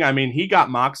getting. I mean, he got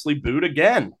Moxley booed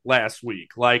again last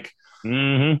week. Like,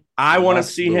 Mm-hmm. I want to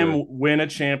Mox see him win a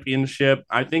championship.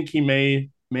 I think he may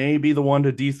be the one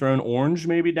to dethrone Orange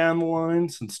maybe down the line,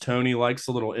 since Tony likes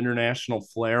a little international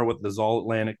flair with the All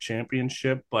Atlantic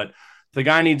Championship. But the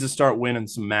guy needs to start winning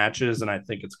some matches, and I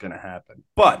think it's going to happen.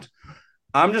 But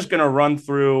I'm just going to run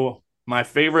through my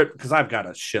favorite, because I've got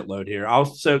a shitload here. I'll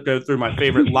also go through my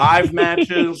favorite live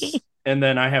matches, and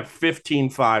then I have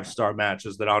 15 5-star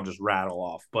matches that I'll just rattle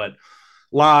off. But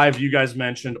live, you guys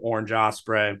mentioned Orange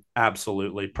Osprey.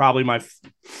 Absolutely. Probably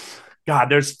God,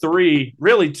 there's 3,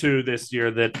 really 2 this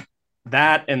year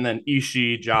that and then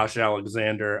Ishii, Josh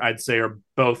Alexander, I'd say are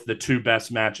both the 2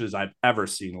 best matches I've ever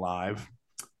seen live.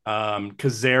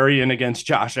 Kazarian against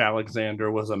Josh Alexander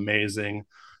was amazing.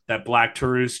 That Black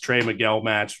Taurus Trey Miguel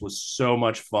match was so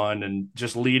much fun, and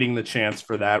just leading the chance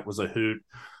for that was a hoot.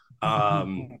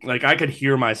 Like I could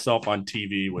hear myself on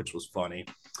TV, which was funny.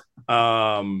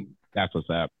 That's what's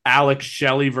up. Alex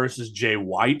Shelley versus Jay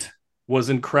White was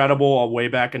incredible way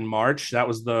back in March. That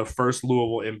was the first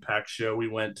Louisville Impact show we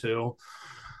went to.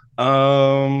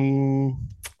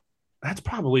 That's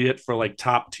probably it for like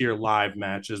top tier live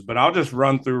matches, but I'll just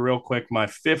run through real quick my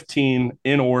 15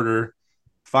 in order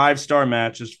 5-star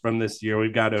matches from this year.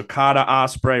 We've got Okada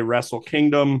Osprey Wrestle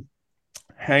Kingdom,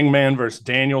 Hangman versus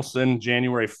Danielson,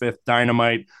 January 5th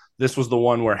Dynamite. This was the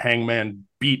one where Hangman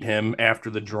beat him after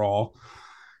the draw.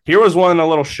 Here was one, a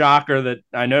little shocker that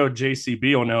I know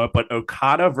JCB will know it, but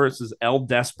Okada versus El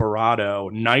Desperado,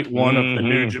 night 1 of the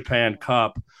New Japan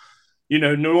Cup.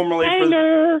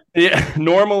 Normally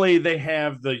normally they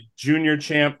have the junior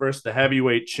champ versus the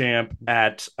heavyweight champ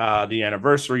at the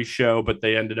anniversary show, but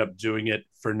they ended up doing it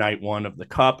for night 1 of the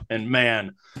Cup. And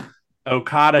man,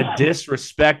 Okada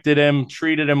disrespected him,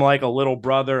 treated him like a little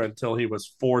brother until he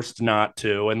was forced not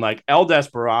to. And like El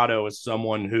Desperado is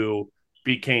someone who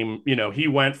became, he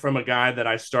went from a guy that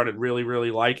I started really,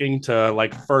 really liking to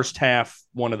like first half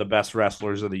one of the best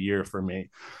wrestlers of the year for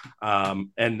me.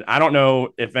 And I don't know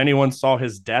if anyone saw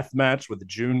his death match with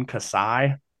Jun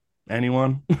Kasai.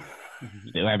 Anyone?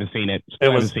 Still haven't seen it.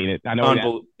 I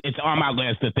know it's on my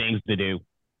list of things to do.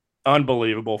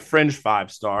 Unbelievable. Fringe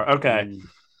 5-star. Okay.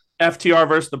 FTR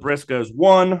versus the Briscoes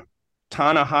 1.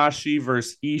 Tanahashi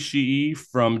versus Ishii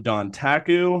from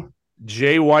Dontaku.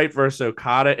 Jay White versus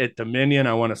Okada at Dominion.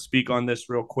 I want to speak on this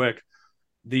real quick.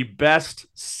 The best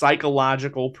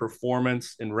psychological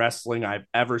performance in wrestling I've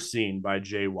ever seen by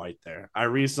Jay White there. I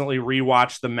recently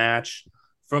rewatched the match.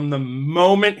 From the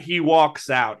moment he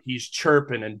walks out, he's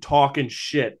chirping and talking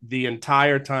shit the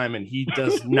entire time, and he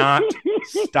does not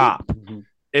stop.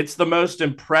 It's the most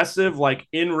impressive, like,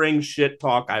 in-ring shit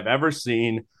talk I've ever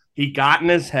seen. He got in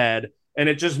his head, and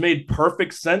it just made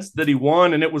perfect sense that he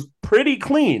won, and it was pretty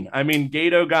clean. I mean,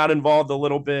 Gato got involved a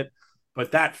little bit,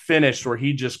 but that finish where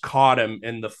he just caught him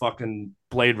in the fucking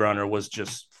Blade Runner was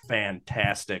just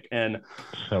fantastic. And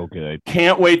so good.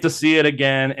 Can't wait to see it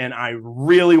again. And I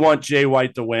really want Jay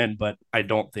White to win, but I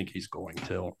don't think he's going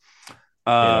to.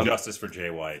 Justice for Jay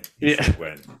White. He should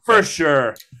win. For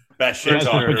sure. Best shit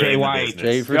talker Jay in White. the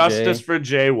business. Justice for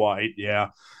Jay White. Yeah.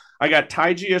 I got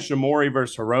Taiji Ishimori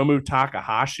versus Hiromu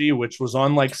Takahashi, which was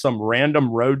on like some random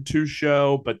Road 2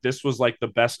 show, but this was like the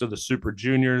best of the Super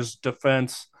Juniors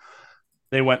defense.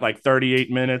 They went like 38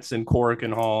 minutes in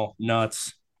Korakuen Hall.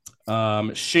 Nuts.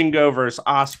 Shingo versus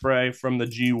Ospreay from the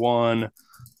G1.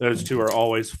 Those two are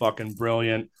always fucking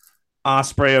brilliant.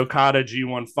 Ospreay Okada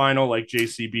G1 final, like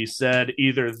JCB said.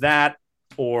 Either that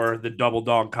or the double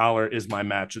dog collar is my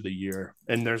match of the year.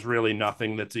 And there's really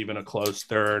nothing that's even a close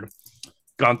third.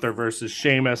 Gunther versus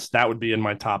Sheamus, that would be in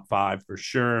my top 5 for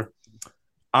sure.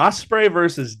 Ospreay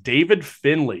versus David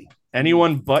Finlay.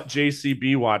 Anyone but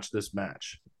JCB watched this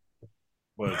match.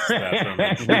 Was that from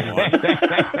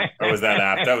G1? Or was that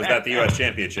after? That was the U.S.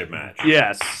 Championship match.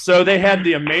 Yes. So they had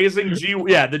the amazing the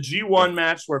G1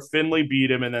 match where Finlay beat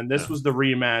him, and then this was the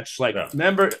rematch. Like,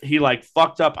 remember, he like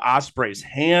fucked up Ospreay's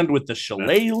hand with the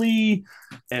shillelagh,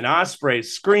 and Ospreay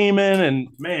screaming, and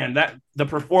man, that the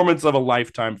performance of a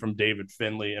lifetime from David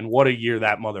Finlay, and what a year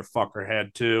that motherfucker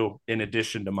had too. In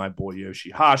addition to my boy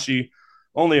Yoshihashi,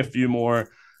 only a few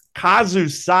more.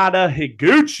 Kazusada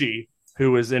Higuchi,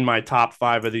 who is in my top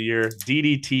 5 of the year,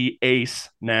 DDT ace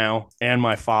now, and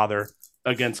my father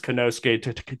against Konosuke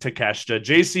Takeshita.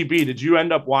 JCB, did you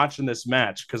end up watching this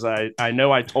match? Because I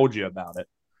know I told you about it.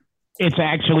 It's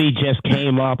actually just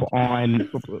came up on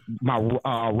my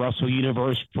Russell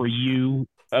Universe for you.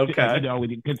 Okay. You know,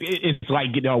 because it's like,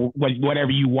 you know, whatever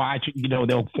you watch, you know,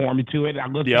 they'll form it to it. I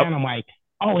look down, I'm like,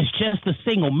 oh, it's just a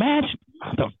single match?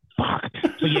 Fuck.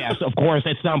 So yes, of course,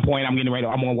 at some point I'm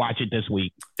gonna watch it this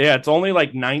week. Yeah, it's only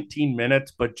like 19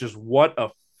 minutes, but just what a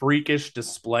freakish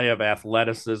display of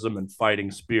athleticism and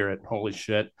fighting spirit. Holy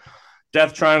shit.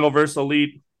 Death Triangle versus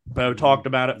Elite. Bo talked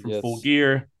about it from Full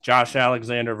Gear. Josh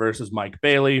Alexander versus Mike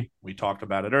Bailey. We talked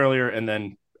about it earlier. And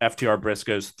then FTR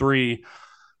Briscoes 3.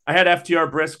 I had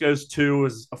FTR Briscoes 2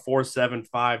 as a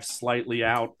 4.75, slightly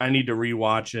out. I need to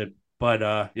rewatch it.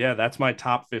 But yeah, that's my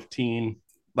top 15.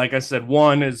 Like I said,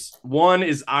 one is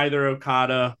either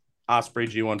Okada, Ospreay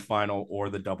G1 final, or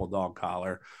the double dog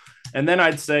collar. And then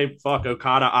I'd say, fuck,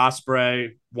 Okada,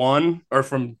 Ospreay 1, or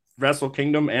from Wrestle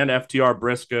Kingdom, and FTR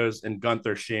Briscoes, and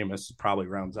Gunther Sheamus probably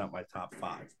rounds out my top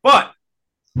 5. But,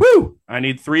 whoo, I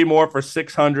need 3 more for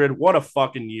 600. What a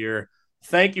fucking year.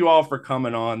 Thank you all for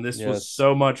coming on. This was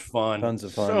so much fun. Tons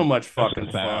of fun. So much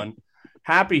fucking fun.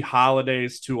 Happy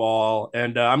holidays to all.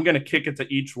 And I'm going to kick it to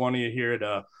each one of you here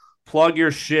to plug your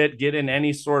shit, get in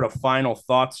any sort of final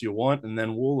thoughts you want, and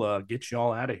then we'll get you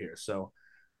all out of here. So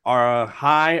our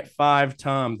high 5,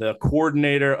 Tom, the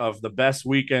coordinator of the best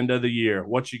weekend of the year.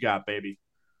 What you got, baby?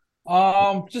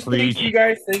 Just thanks to you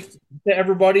guys. Thanks to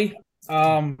everybody.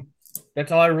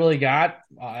 That's all I really got.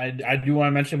 I do want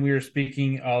to mention we were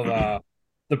speaking of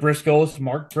the Briscoes,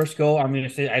 Mark Briscoe.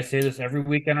 I say this every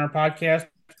week on our podcast.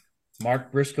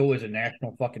 Mark Briscoe is a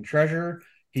national fucking treasure.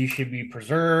 He should be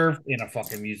preserved in a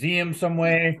fucking museum some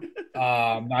way,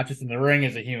 not just in the ring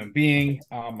as a human being.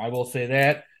 I will say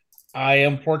that. I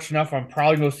am fortunate enough. I'm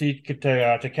probably going to see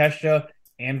Takeshita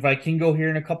and Vikingo here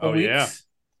in a couple weeks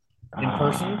in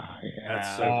person.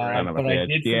 That's so great.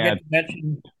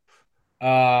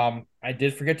 But I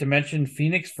did forget to mention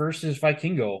Phoenix versus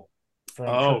Vikingo from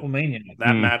Triple Mania.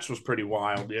 That match was pretty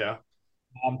wild, yeah.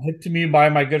 Hit to me by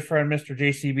my good friend Mr.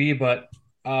 JCB, but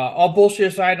all bullshit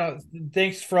aside,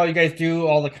 thanks for all you guys do,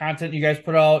 all the content you guys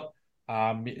put out.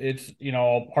 It's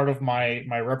part of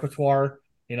my repertoire.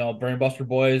 Brainbuster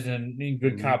Boys and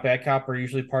Good Cop, Bad Cop are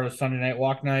usually part of Sunday Night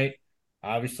Walk Night.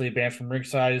 Obviously, Bands from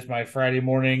Ringside is my Friday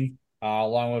morning,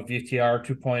 along with VTR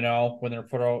 2.0 when they're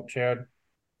put out, Chad.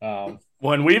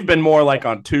 When we've been more like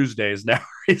on Tuesdays now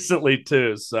recently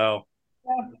too. So,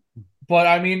 but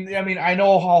I mean, I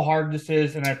know how hard this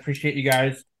is, and I appreciate you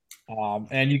guys.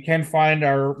 And you can find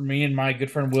me and my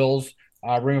good friend Will's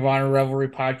Ring of Honor Revelry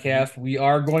podcast. We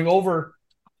are going over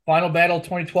Final Battle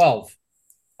 2012.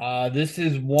 This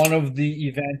is one of the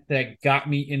events that got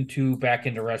me back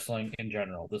into wrestling in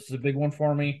general. This is a big one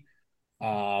for me.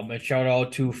 A shout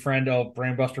out to friend of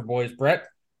Brainbuster Boys, Brett.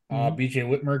 BJ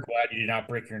Whitmer, glad you did not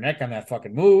break your neck on that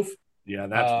fucking move. Yeah,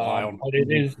 that's wild. But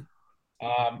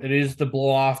it is the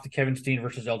blow off to Kevin Steen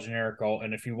versus El Generico.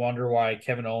 And if you wonder why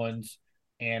Kevin Owens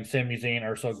and Sami Zayn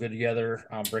are so good together,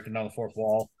 breaking down the fourth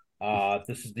wall.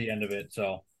 This is the end of it.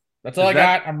 So that's all I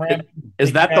got. I'm rambling.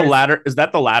 Is that the ladder? Is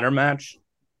that the ladder match?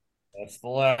 That's the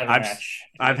ladder match.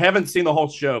 I haven't seen the whole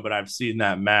show, but I've seen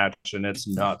that match, and it's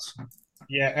nuts.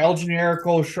 Yeah, El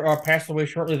Generico passed away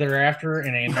shortly thereafter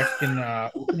in a Mexican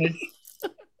orphanage.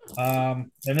 And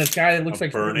this guy that looks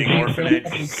like burning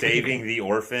orphanage, saving the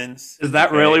orphans. Is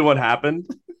that really what happened?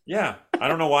 Yeah, I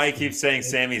don't know why he keeps saying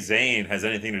Sami Zayn has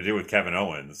anything to do with Kevin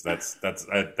Owens. That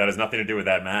has nothing to do with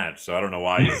that match. So I don't know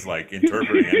why he's like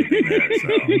interpreting anything there. So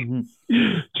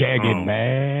jagged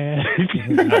man,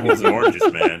 apples and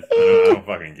oranges, man. I don't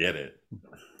fucking get it.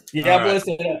 Yeah, but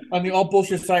listen, on the all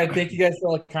bullshit side, thank you guys for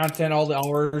all the content, all the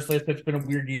hours. It's been a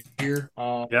weird year.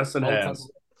 Yes, it has.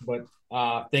 But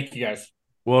thank you guys.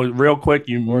 Well, real quick,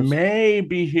 you may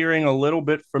be hearing a little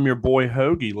bit from your boy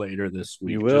Hoagie later this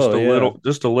week. You will,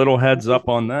 just a little heads up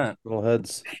on that. Little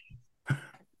heads.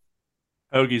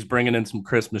 Hoagie's bringing in some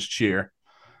Christmas cheer.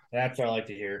 That's what I like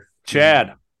to hear.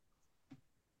 Chad.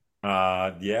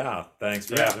 Yeah, thanks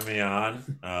for having me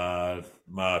on.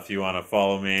 If you want to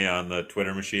follow me on the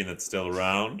Twitter machine that's still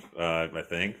around, I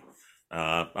think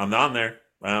I'm on there.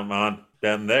 I'm on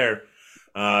them there.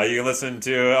 You can listen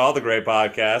to all the great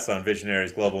podcasts on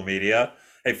Visionaries Global Media.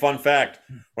 Hey, fun fact,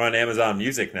 we're on Amazon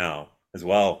Music now as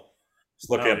well.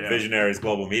 Just look up Visionaries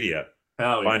Global Media.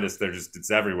 Find us.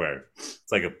 It's everywhere.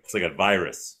 It's like a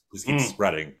virus. Just keeps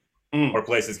spreading. Or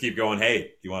places keep going, hey, do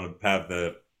you want to have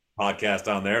the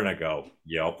podcast on there? And I go,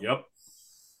 yep.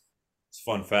 It's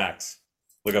fun facts.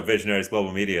 Look up Visionaries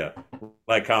Global Media.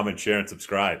 Like, comment, share, and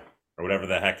subscribe. Or whatever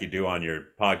the heck you do on your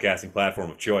podcasting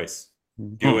platform of choice.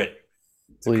 Do it.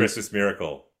 It's a Christmas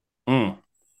miracle. And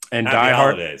Happy Die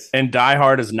Hard. holidays. And Die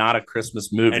Hard is not a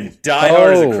Christmas movie. And Die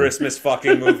Hard is a Christmas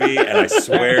fucking movie, and I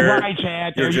swear right,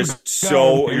 Chad. you're just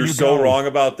so wrong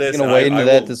about this. You're gonna wade into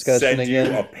that discussion send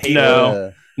again? You a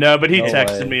paper. No, but he No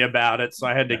texted way. me about it, so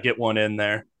I had to get one in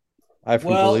there. I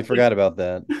completely forgot about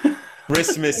that.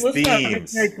 Christmas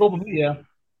themes. Global Media,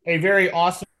 a very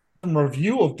awesome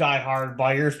review of Die Hard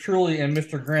by yours truly and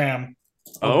Mr. Graham.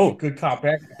 Oh, good cop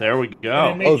back. There we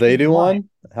go. Oh, they do one?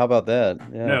 How about that?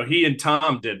 Yeah. No, he and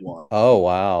Tom did one. Oh,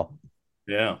 wow.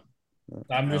 Yeah.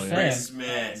 I'm just saying.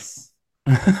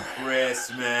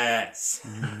 Christmas.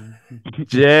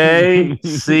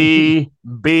 JCB.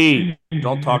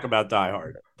 Don't talk about Die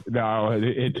Hard. No,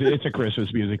 it's a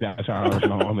Christmas music. That's all I was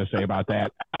going to say about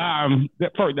that.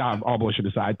 All bullshit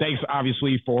aside, thanks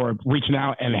obviously for reaching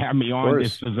out and having me on.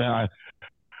 This is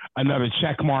another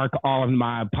check mark on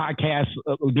my podcast,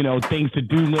 things to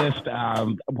do list.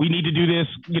 We need to do this,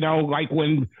 like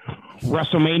when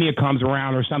WrestleMania comes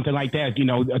around or something like that,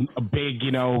 a big,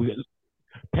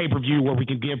 pay-per-view where we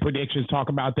can give predictions, talk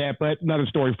about that, but another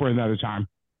story for another time.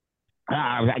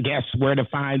 I guess where to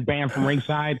find Band from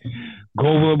Ringside.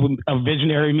 Global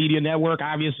Visionary Media Network,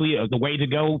 obviously, the way to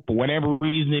go. For whatever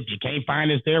reason, if you can't find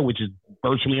us there, which is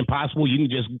virtually impossible, you can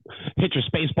just hit your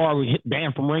space bar, hit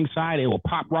Band from Ringside. It will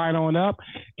pop right on up,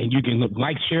 and you can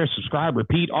like, share, subscribe,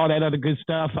 repeat, all that other good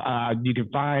stuff. You can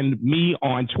find me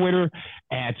on Twitter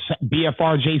at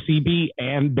BFRJCB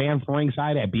and Band from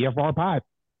Ringside at BFRPod.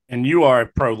 And you are a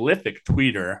prolific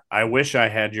tweeter. I wish I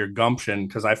had your gumption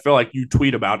because I feel like you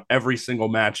tweet about every single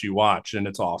match you watch, and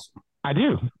it's awesome. I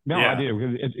do. No, yeah. I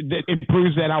do. It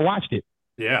proves that I watched it.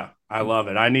 Yeah, I love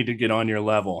it. I need to get on your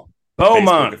level.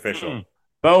 Beaumont. Official.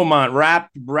 Beaumont,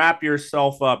 wrap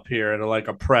yourself up here like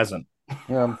a present.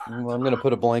 Yeah, I'm going to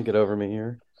put a blanket over me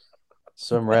here.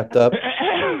 So I'm wrapped up.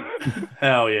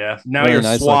 Hell yeah. Now you're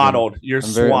nice swaddled. You're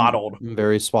swaddled. I'm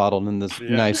very swaddled in this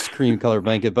nice cream color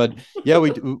blanket. But yeah, we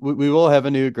will have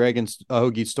a new Greg and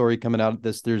Hoagie story coming out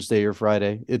this Thursday or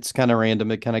Friday. It's kind of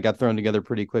random. It kind of got thrown together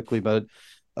pretty quickly, but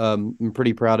I'm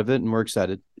pretty proud of it and we're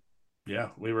excited. Yeah,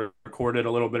 we recorded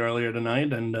a little bit earlier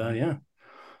tonight, and yeah.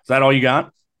 Is that all you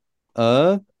got?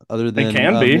 Other than it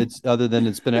can be. It's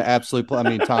been an absolute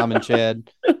Tom and Chad,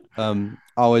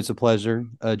 always a pleasure.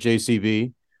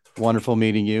 JCB, wonderful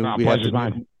meeting you.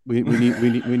 We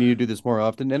need to do this more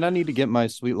often, and I need to get my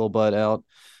sweet little butt out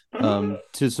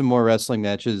to some more wrestling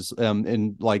matches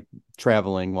and like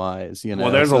traveling wise, Well,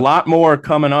 there's a lot more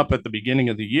coming up at the beginning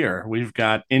of the year. We've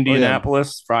got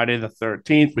Indianapolis Friday the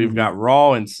 13th. We've got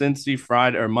Raw in Cincy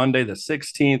Friday or Monday the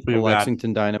 16th. We've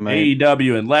Lexington got Dynamite,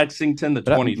 AEW in Lexington the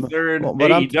 23rd,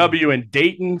 AEW in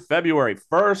Dayton February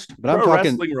 1st,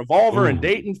 Wrestling Revolver in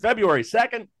Dayton February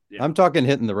 2nd. Yeah. I'm talking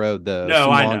hitting the road though. No, some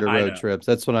longer road trips.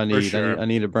 That's what I need. Sure. I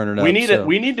need to burn it up.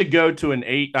 We need to go to an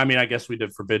 8. I mean, I guess we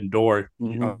did Forbidden Door.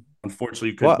 Unfortunately,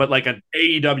 you could, but like an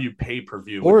AEW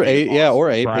pay-per-view or a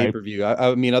pay-per-view.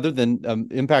 I mean, other than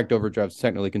Impact Overdrive is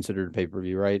technically considered a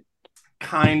pay-per-view, right?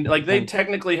 They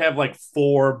technically have like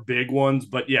 4 big ones,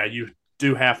 but yeah, you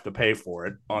do have to pay for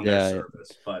it on their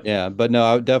service. But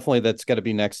no, definitely that's got to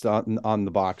be next on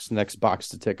the box, next box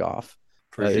to tick off.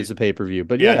 Is a pay-per-view.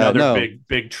 But another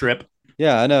big trip.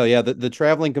 Yeah, I know. Yeah, the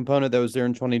traveling component that was there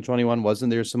in 2021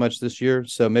 wasn't there so much this year.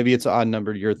 So maybe it's an odd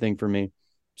numbered year thing for me.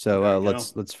 So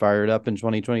let's fire it up in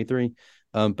 2023.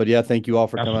 But yeah, thank you all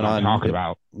for coming on. Talking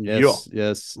about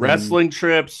yes, wrestling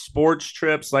trips, sports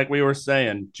trips, like we were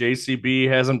saying. JCB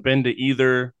hasn't been to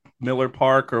either Miller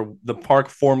Park or the park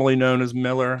formerly known as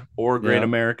Miller or Great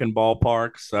American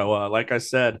Ballpark. So, like I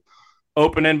said,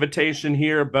 open invitation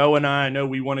here. Bo and I know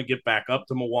we want to get back up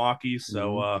to Milwaukee.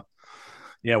 So,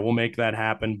 we'll make that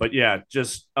happen. But yeah,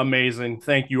 just amazing.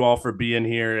 Thank you all for being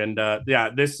here. And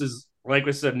this is, like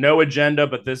we said, no agenda,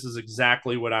 but this is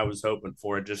exactly what I was hoping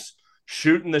for. Just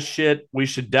shooting the shit. We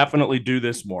should definitely do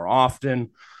this more often.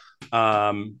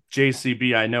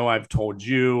 JCB, I know I've told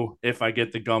you, if I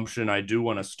get the gumption, I do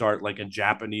want to start like a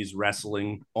Japanese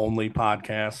wrestling only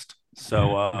podcast.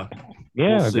 So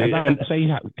we'll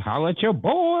say holla at your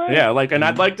boy. Yeah, and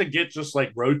I'd like to get just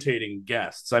like rotating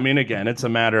guests. I mean, again, it's a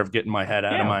matter of getting my head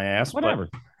out of my ass. Whatever.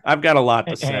 But I've got a lot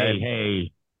to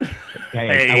say.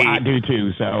 Hey, I do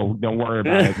too. So don't worry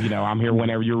about it. I'm here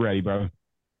whenever you're ready, bro.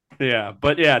 Yeah,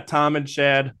 but Tom and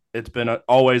Chad, it's been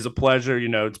always a pleasure.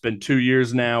 It's been 2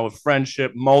 years now of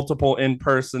friendship, multiple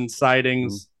in-person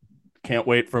sightings. Can't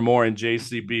wait for more. And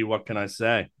JCB, what can I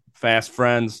say? Fast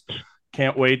friends.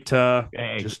 Can't wait to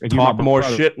just talk more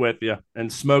shit with you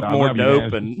and smoke more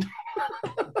dope and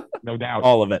no doubt,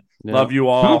 all of it. Yeah. Love you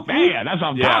all. Oh, man, that's what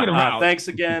I'm talking about. Thanks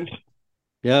again.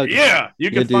 Yeah.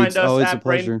 You can find us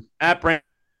at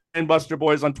Brainbuster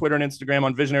Boys on Twitter and Instagram,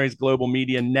 on Visionaries Global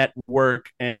Media Network.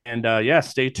 And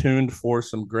stay tuned for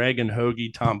some Greg and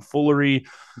Hoagie tomfoolery.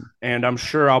 And I'm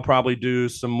sure I'll probably do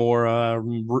some more,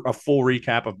 a full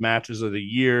recap of matches of the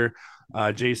year.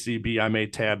 JCB, I may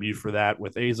tab you for that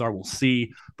with Azar. We'll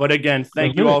see. But again,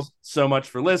 thank you all so much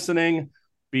for listening.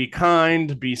 Be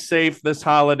kind, be safe this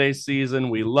holiday season.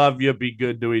 We love you. Be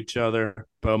good to each other.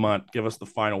 Beaumont, give us the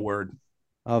final word.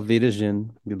 Auf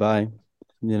Wiedersehen. Goodbye.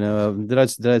 Did I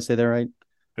say that right?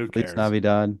 Who cares?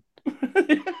 Navidad.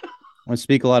 I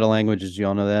speak a lot of languages. You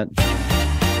all know that.